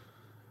advice.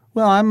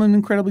 Well, I'm an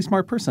incredibly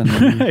smart person.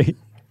 Right.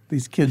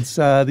 These kids,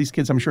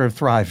 I'm sure, have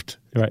thrived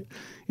Right.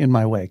 in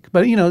my wake.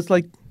 But it's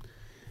like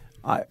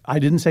I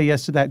didn't say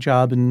yes to that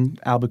job in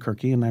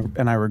Albuquerque,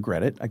 and I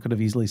regret it. I could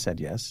have easily said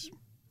yes.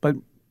 But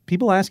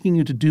people asking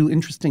you to do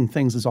interesting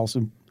things is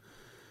also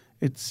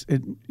it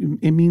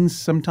means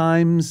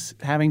sometimes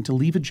having to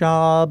leave a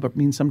job. It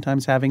means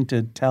sometimes having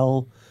to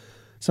tell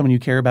someone you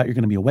care about you're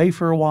going to be away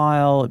for a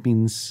while. It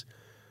means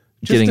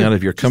getting out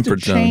of your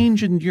comfort zone.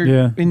 Change in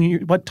your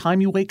what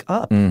time you wake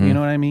up. You know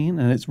what I mean?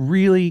 And it's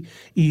really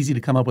easy to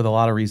come up with a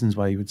lot of reasons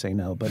why you would say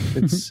no, but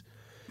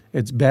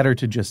it's better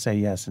to just say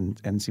yes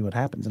and see what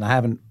happens. And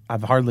I've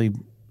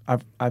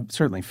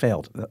certainly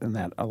failed in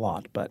that a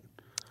lot, but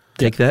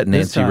take that,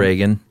 Nancy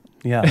Reagan.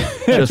 Yeah.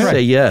 Just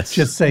say yes.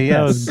 Just say yes.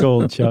 That was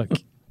gold, Chuck.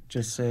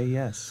 Just say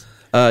yes.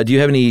 Do you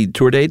have any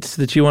tour dates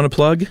that you want to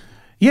plug?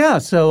 Yeah.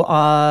 So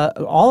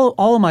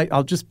all of my,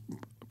 I'll just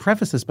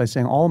preface this by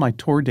saying all of my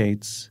tour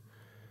dates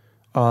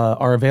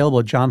are available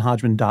at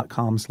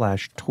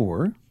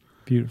johnhodgman.com/tour.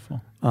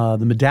 Beautiful.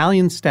 The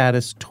Medallion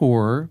Status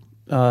tour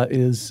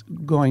is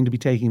going to be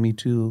taking me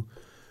to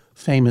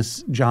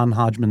famous John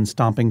Hodgman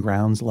stomping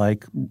grounds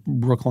like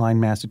Brookline,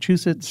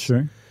 Massachusetts.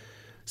 Sure.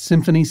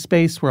 Symphony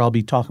Space, where I'll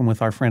be talking with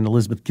our friend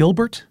Elizabeth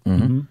Gilbert.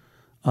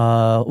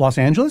 Los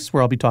Angeles,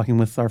 where I'll be talking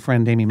with our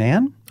friend Amy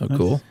Mann. Oh,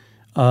 cool.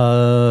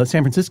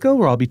 San Francisco,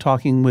 where I'll be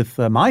talking with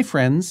my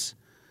friends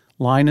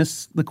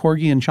Linus the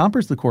Corgi and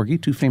Chompers the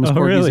Corgi, two famous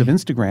corgis of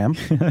Instagram,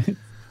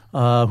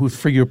 who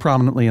figure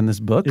prominently in this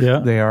book. Yeah.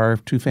 They are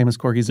two famous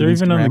corgis of Instagram. They're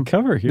even on the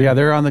cover here. Yeah,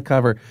 they're on the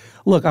cover.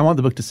 Look, I want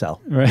the book to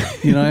sell. Right.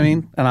 You know what I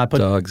mean? And I put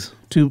dogs.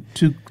 Two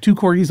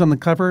corgis on the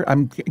cover.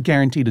 I'm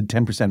guaranteed a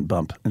 10%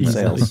 bump in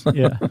sales.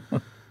 Yeah.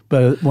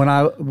 But one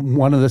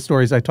of the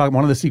stories one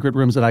of the secret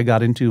rooms that I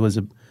got into was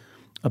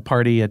a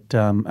party at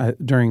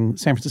during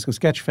San Francisco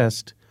Sketch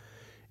Fest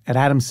at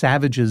Adam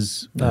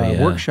Savage's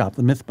workshop,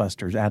 the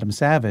Mythbusters. Adam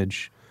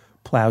Savage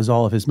plows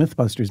all of his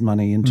Mythbusters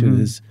money into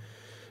his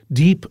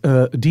deep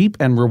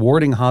and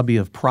rewarding hobby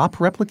of prop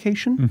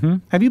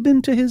replication. Have you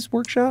been to his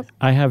workshop?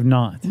 I have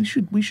not.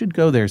 We should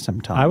go there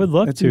sometime. I would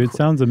love to. It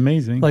sounds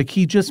amazing. Like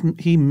he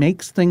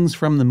makes things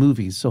from the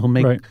movies. So he'll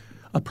make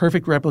a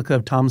perfect replica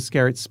of Tom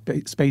Skerritt's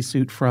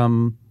spacesuit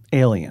from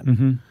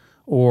Alien.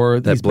 Or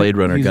that Blade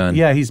Runner gun.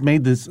 Yeah, he's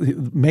made this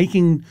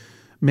making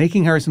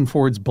making Harrison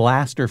Ford's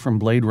blaster from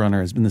Blade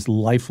Runner has been this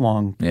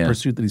lifelong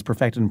pursuit that he's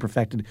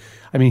perfected.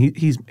 I mean,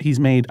 he's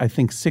made, I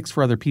think, 6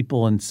 for other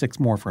people and 6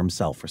 more for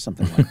himself or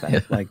something like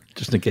that. Like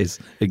just in case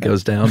it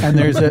goes down. And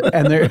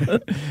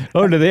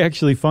oh, do they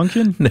actually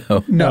function?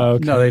 No, no,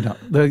 they don't.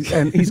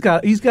 And he's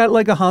got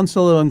like a Han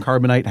Solo and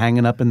Carbonite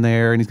hanging up in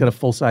there, and he's got a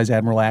full size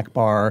Admiral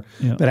Akbar.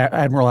 Yeah. But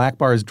Admiral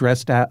Akbar is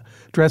dressed up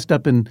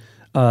in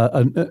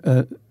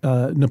a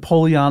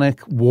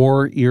Napoleonic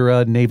War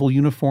era naval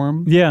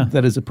uniform. Yeah,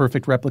 that is a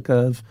perfect replica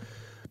of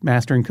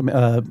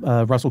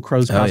Russell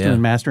Crowe's costume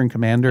in Master and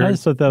Commander. I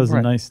just thought that was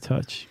a nice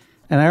touch.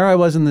 And there I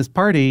was in this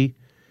party,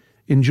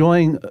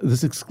 enjoying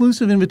this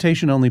exclusive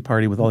invitation-only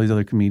party with all these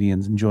other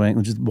comedians,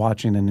 just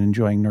watching and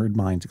enjoying nerd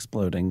minds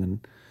exploding.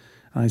 And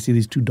I see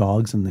these 2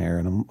 dogs in there,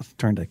 and I'm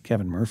turned to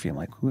Kevin Murphy. I'm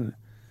like, who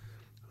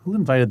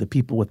invited the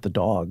people with the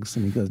dogs?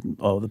 And he goes,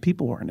 oh, the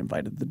people weren't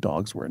invited. The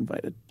dogs were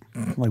invited.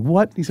 I'm like,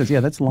 what? He says,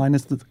 yeah, that's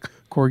Linus the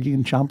Corgi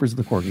and Chompers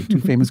the Corgi, 2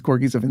 famous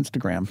Corgis of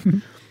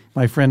Instagram.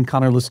 My friend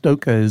Connor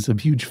Listoka is a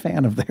huge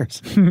fan of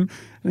theirs. And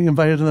he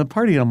invited to the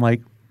party. And I'm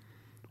like,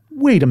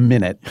 wait a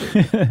minute.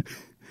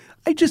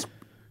 I just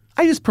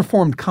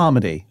performed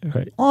comedy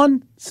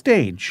on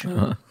stage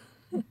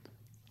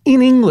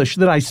in English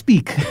that I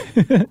speak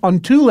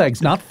on 2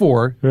 legs, not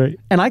 4. Right.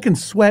 And I can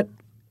sweat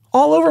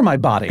all over my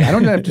body. I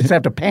don't just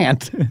have to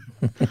pant.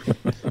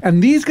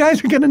 And these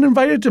guys are getting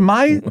invited to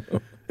my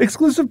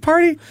exclusive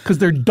party because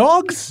they're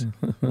dogs?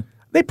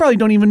 They probably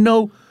don't even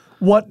know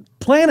what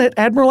planet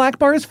Admiral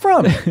Akbar is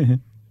from. The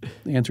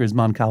answer is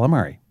Mon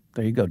Calamari.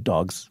 There you go,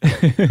 dogs.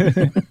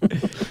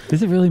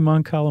 Is it really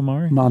Mon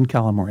Calamari? Mon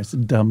Calamari. It's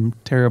a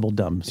terrible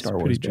Star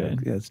Wars joke.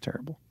 Yeah, it's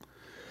terrible.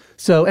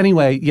 So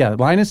anyway,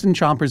 Linus and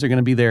Chompers are going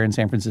to be there in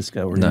San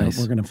Francisco. We're going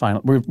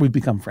to we've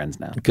become friends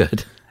now.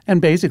 Good.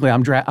 And basically,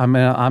 I'm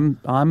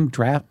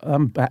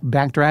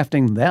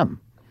backdrafting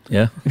them.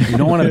 Yeah, you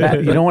don't want to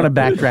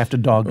backdraft a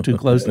dog too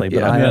closely, but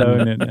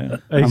no.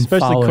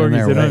 Especially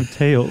corgis that don't have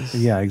tails.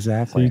 Yeah,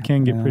 exactly. So you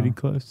can get pretty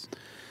close.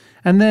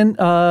 And then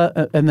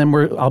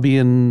I'll be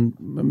in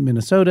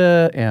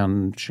Minnesota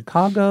and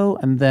Chicago,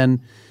 and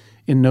then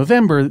in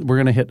November we're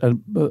going to hit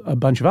a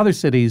bunch of other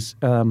cities.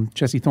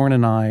 Jesse Thorne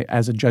and I,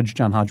 as a Judge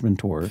John Hodgman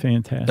tour.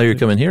 Fantastic. Oh, you're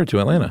coming here to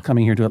Atlanta.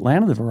 Coming here to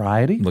Atlanta, the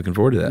Variety. Looking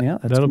forward to that. Yeah,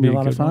 that'll be a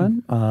lot of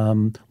fun.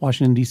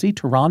 Washington D.C.,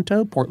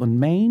 Toronto, Portland,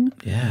 Maine.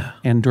 Yeah,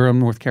 and Durham,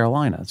 North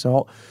Carolina.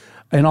 So,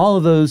 and all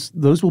of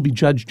those will be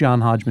Judge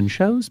John Hodgman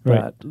shows,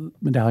 but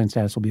medallion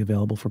status will be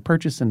available for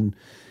purchase. And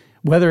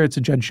whether it's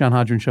a Judge John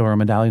Hodgman show or a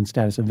medallion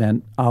status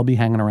event, I'll be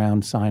hanging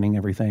around, signing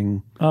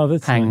everything. Oh,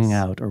 that's hanging nice.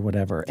 out or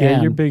whatever. Yeah,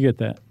 and you're big at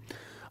that.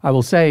 I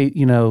will say,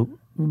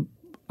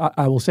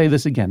 I will say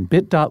this again: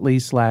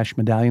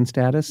 bit.ly/medallion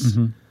status.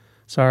 Mm-hmm.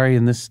 Sorry,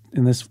 in this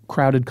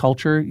crowded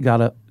culture, you got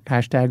to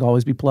hashtag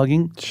always be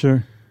plugging.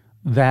 Sure.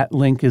 That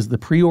link is the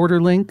pre-order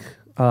link,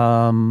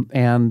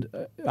 and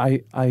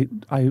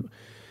I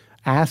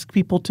ask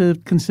people to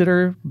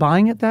consider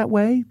buying it that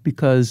way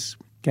because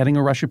getting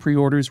a rush of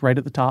pre-orders right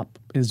at the top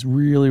is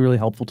really, really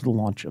helpful to the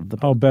launch of the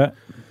book. I'll bet.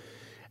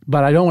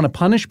 But I don't want to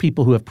punish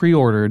people who have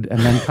pre-ordered and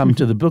then come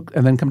to the book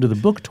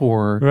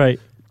tour. Right.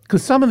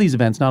 Because some of these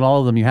events, not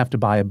all of them, you have to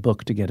buy a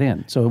book to get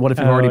in. So what if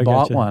you've already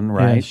bought one,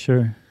 right? Yeah,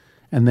 sure.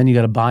 And then you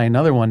got to buy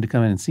another one to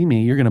come in and see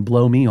me. You're going to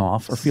blow me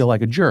off or feel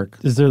like a jerk.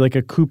 Is there like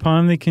a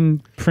coupon they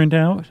can print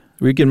out?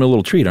 You're giving them a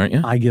little treat, aren't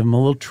you? I give them a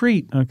little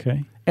treat.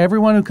 Okay.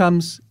 Everyone who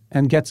comes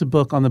and gets a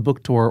book on the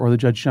book tour or the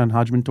Judge John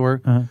Hodgman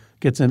tour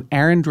gets an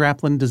Aaron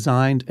Draplin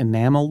designed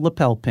enamel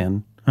lapel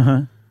pin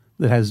that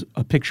has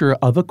a picture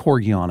of a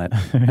corgi on it,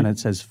 and it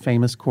says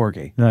 "Famous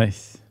Corgi."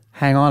 Nice.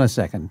 Hang on a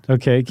second.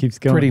 Okay, it keeps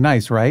going. Pretty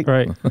nice, right?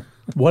 Right.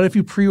 What if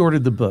you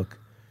pre-ordered the book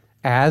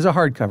as a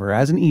hardcover,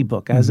 as an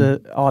ebook, as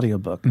an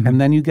audiobook, and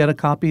then you get a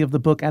copy of the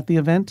book at the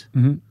event?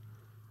 Mm-hmm.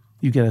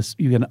 You get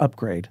an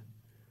upgrade.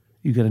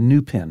 You get a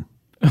new pin.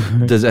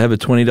 Does it have a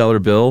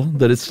 $20 bill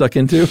that it's stuck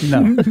into?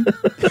 No.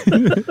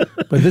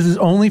 But this is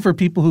only for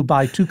people who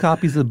buy 2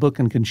 copies of the book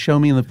and can show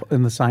me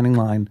in the signing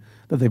line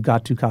that they've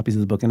got 2 copies of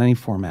the book in any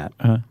format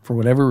for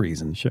whatever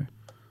reason. Sure.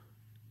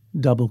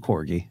 Double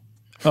corgi.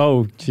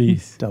 Oh,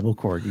 geez. Double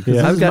corgi.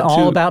 Yeah. This is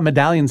all about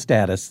medallion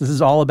status. This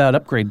is all about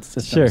upgrade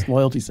systems,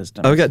 loyalty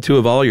systems. I've got 2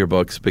 of all your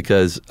books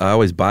because I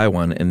always buy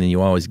one and then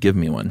you always give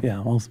me one.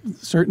 Yeah, well,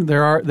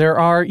 there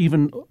are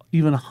even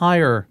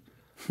higher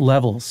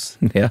levels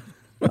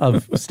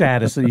of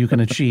status that you can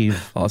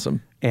achieve.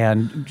 Awesome.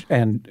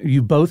 And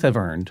you both have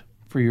earned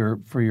for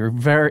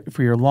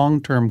your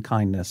long-term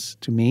kindness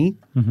to me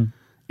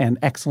and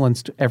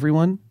excellence to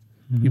everyone.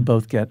 You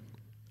both get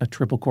a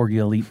Triple Corgi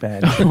Elite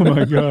badge. Oh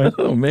my God!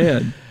 Oh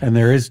man! And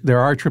there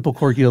are Triple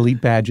Corgi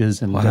Elite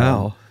badges. And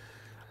wow!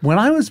 When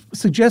I was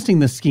suggesting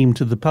this scheme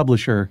to the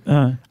publisher,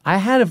 I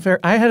had a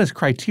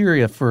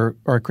criterion for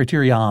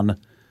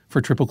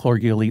Triple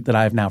Corgi Elite that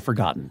I have now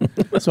forgotten.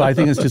 So I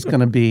think it's just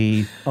going to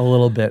be a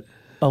little bit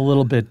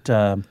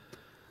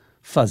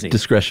fuzzy.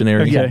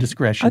 Discretionary. Yeah,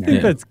 discretionary. I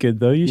think that's good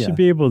though. You should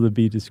be able to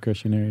be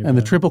discretionary. And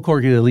the Triple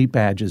Corgi Elite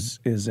badge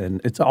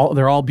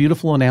they're all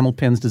beautiful enamel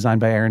pins designed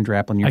by Aaron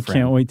Draplin, your friend. I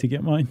can't wait to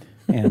get mine.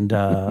 And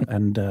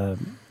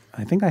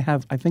I think I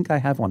have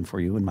one for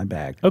you in my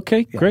bag.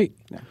 Okay, great.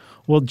 Yeah.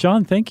 Well,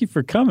 John, thank you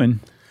for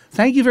coming.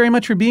 Thank you very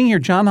much for being here.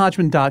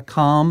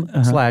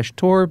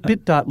 JohnHodgman.com/tour,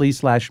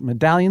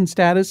 bit.ly/medallion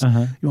status.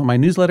 You want my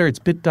newsletter? It's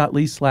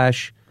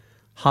bit.ly/Hodgmail,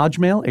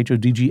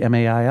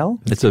 HODGMAIL.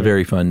 It's a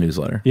very fun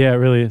newsletter. Yeah, it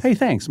really is. Hey,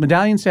 thanks.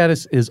 Medallion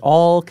status is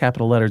all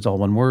capital letters, all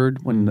one word.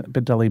 When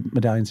bit.ly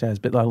medallion status,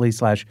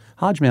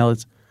 bit.ly/Hodgmail,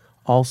 it's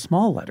all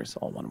small letters,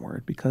 all one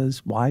word,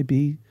 because why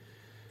be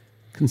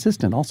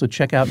consistent? Also,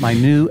 check out my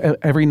new,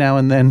 every now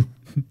and then,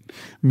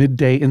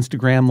 midday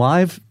Instagram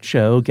live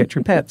show, Get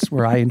Your Pets,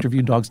 where I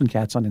interview dogs and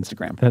cats on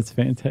Instagram. That's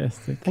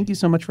fantastic. Thank you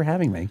so much for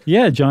having me.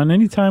 Yeah, John,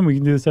 anytime. We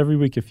can do this every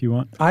week if you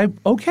want.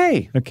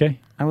 Okay. Okay.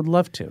 I would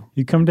love to.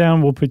 You come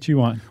down, we'll put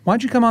you on. Why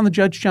don't you come on the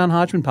Judge John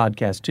Hodgman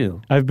podcast,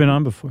 too? I've been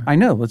on before. I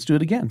know. Let's do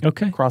it again.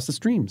 Okay. Across the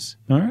streams.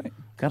 All right.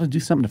 Got to do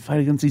something to fight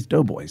against these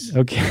doughboys.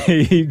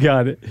 Okay, you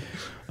got it.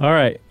 All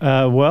right.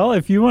 Well,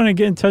 if you want to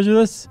get in touch with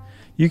us,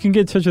 you can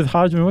get in touch with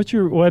Hodgman. What's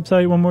your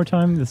website one more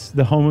time? This is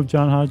the home of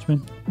John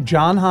Hodgman.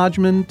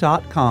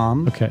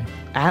 JohnHodgman.com. Okay.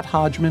 At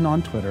Hodgman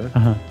on Twitter.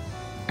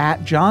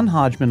 At John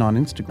Hodgman on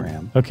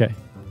Instagram. Okay.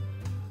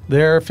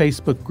 There are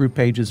Facebook group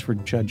pages for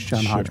Judge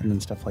John Hodgman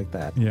and stuff like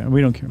that. Yeah, we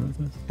don't care about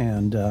this.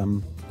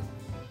 And,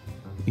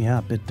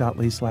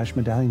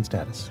 bit.ly/medallion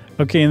status.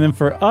 Okay, and then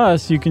for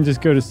us, you can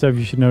just go to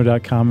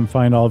stuffyoushouldknow.com and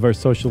find all of our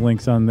social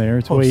links on there.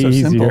 It's way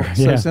easier. Simple.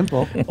 So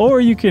simple.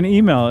 Or you can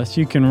email us.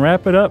 You can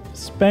wrap it up,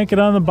 spank it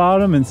on the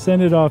bottom, and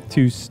send it off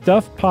to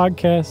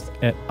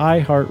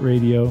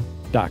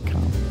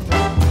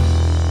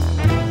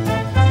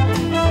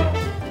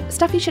stuffpodcast@iheartradio.com.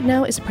 Stuff You Should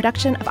Know is a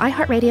production of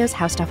iHeartRadio's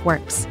How Stuff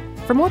Works.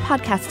 For more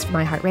podcasts from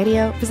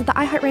iHeartRadio, visit the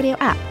iHeartRadio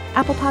app,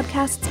 Apple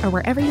Podcasts, or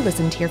wherever you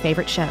listen to your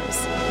favorite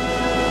shows.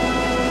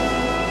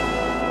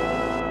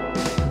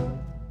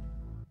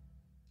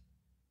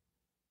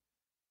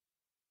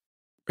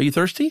 Are you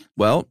thirsty?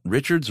 Well,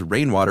 Richard's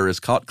rainwater is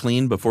caught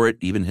clean before it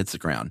even hits the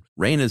ground.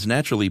 Rain is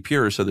naturally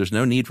pure, so there's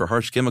no need for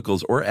harsh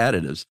chemicals or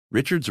additives.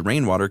 Richard's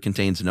rainwater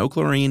contains no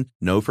chlorine,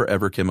 no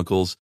forever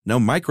chemicals, no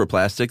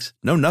microplastics,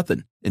 no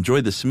nothing.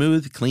 Enjoy the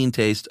smooth, clean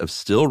taste of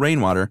still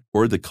rainwater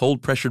or the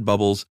cold-pressured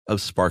bubbles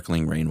of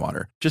sparkling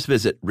rainwater. Just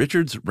visit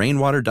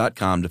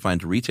richardsrainwater.com to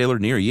find a retailer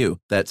near you.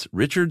 That's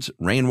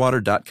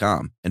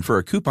richardsrainwater.com. And for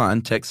a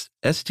coupon, text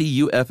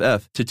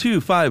STUFF to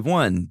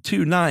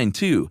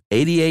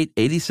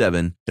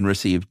 251-292-8887 and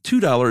receive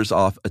 $2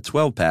 off a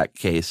 12-pack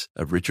case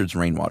of Richard's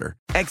Rainwater.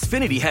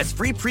 Xfinity has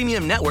free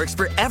premium networks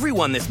for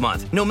everyone this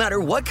month, no matter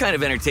what kind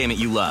of entertainment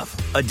you love.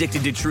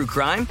 Addicted to true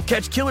crime?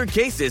 Catch killer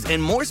cases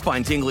and more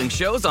spine-tingling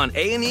shows on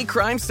A&E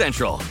Crime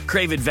Central.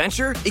 Crave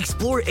adventure?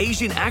 Explore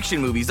Asian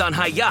action movies on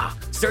Hi-YAH.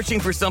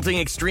 Searching for something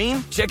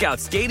extreme? Check out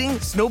skating,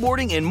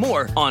 snowboarding, and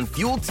more on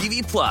Fuel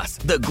TV Plus,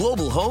 the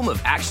global home of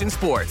action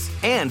sports.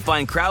 And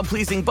find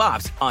crowd-pleasing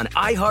bops on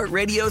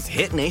iHeartRadio's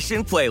Hit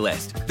Nation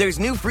playlist. There's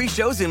new free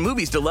shows and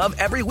movies to love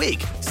every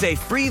week. Say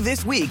free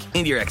this week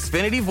in your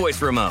Xfinity voice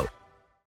remote.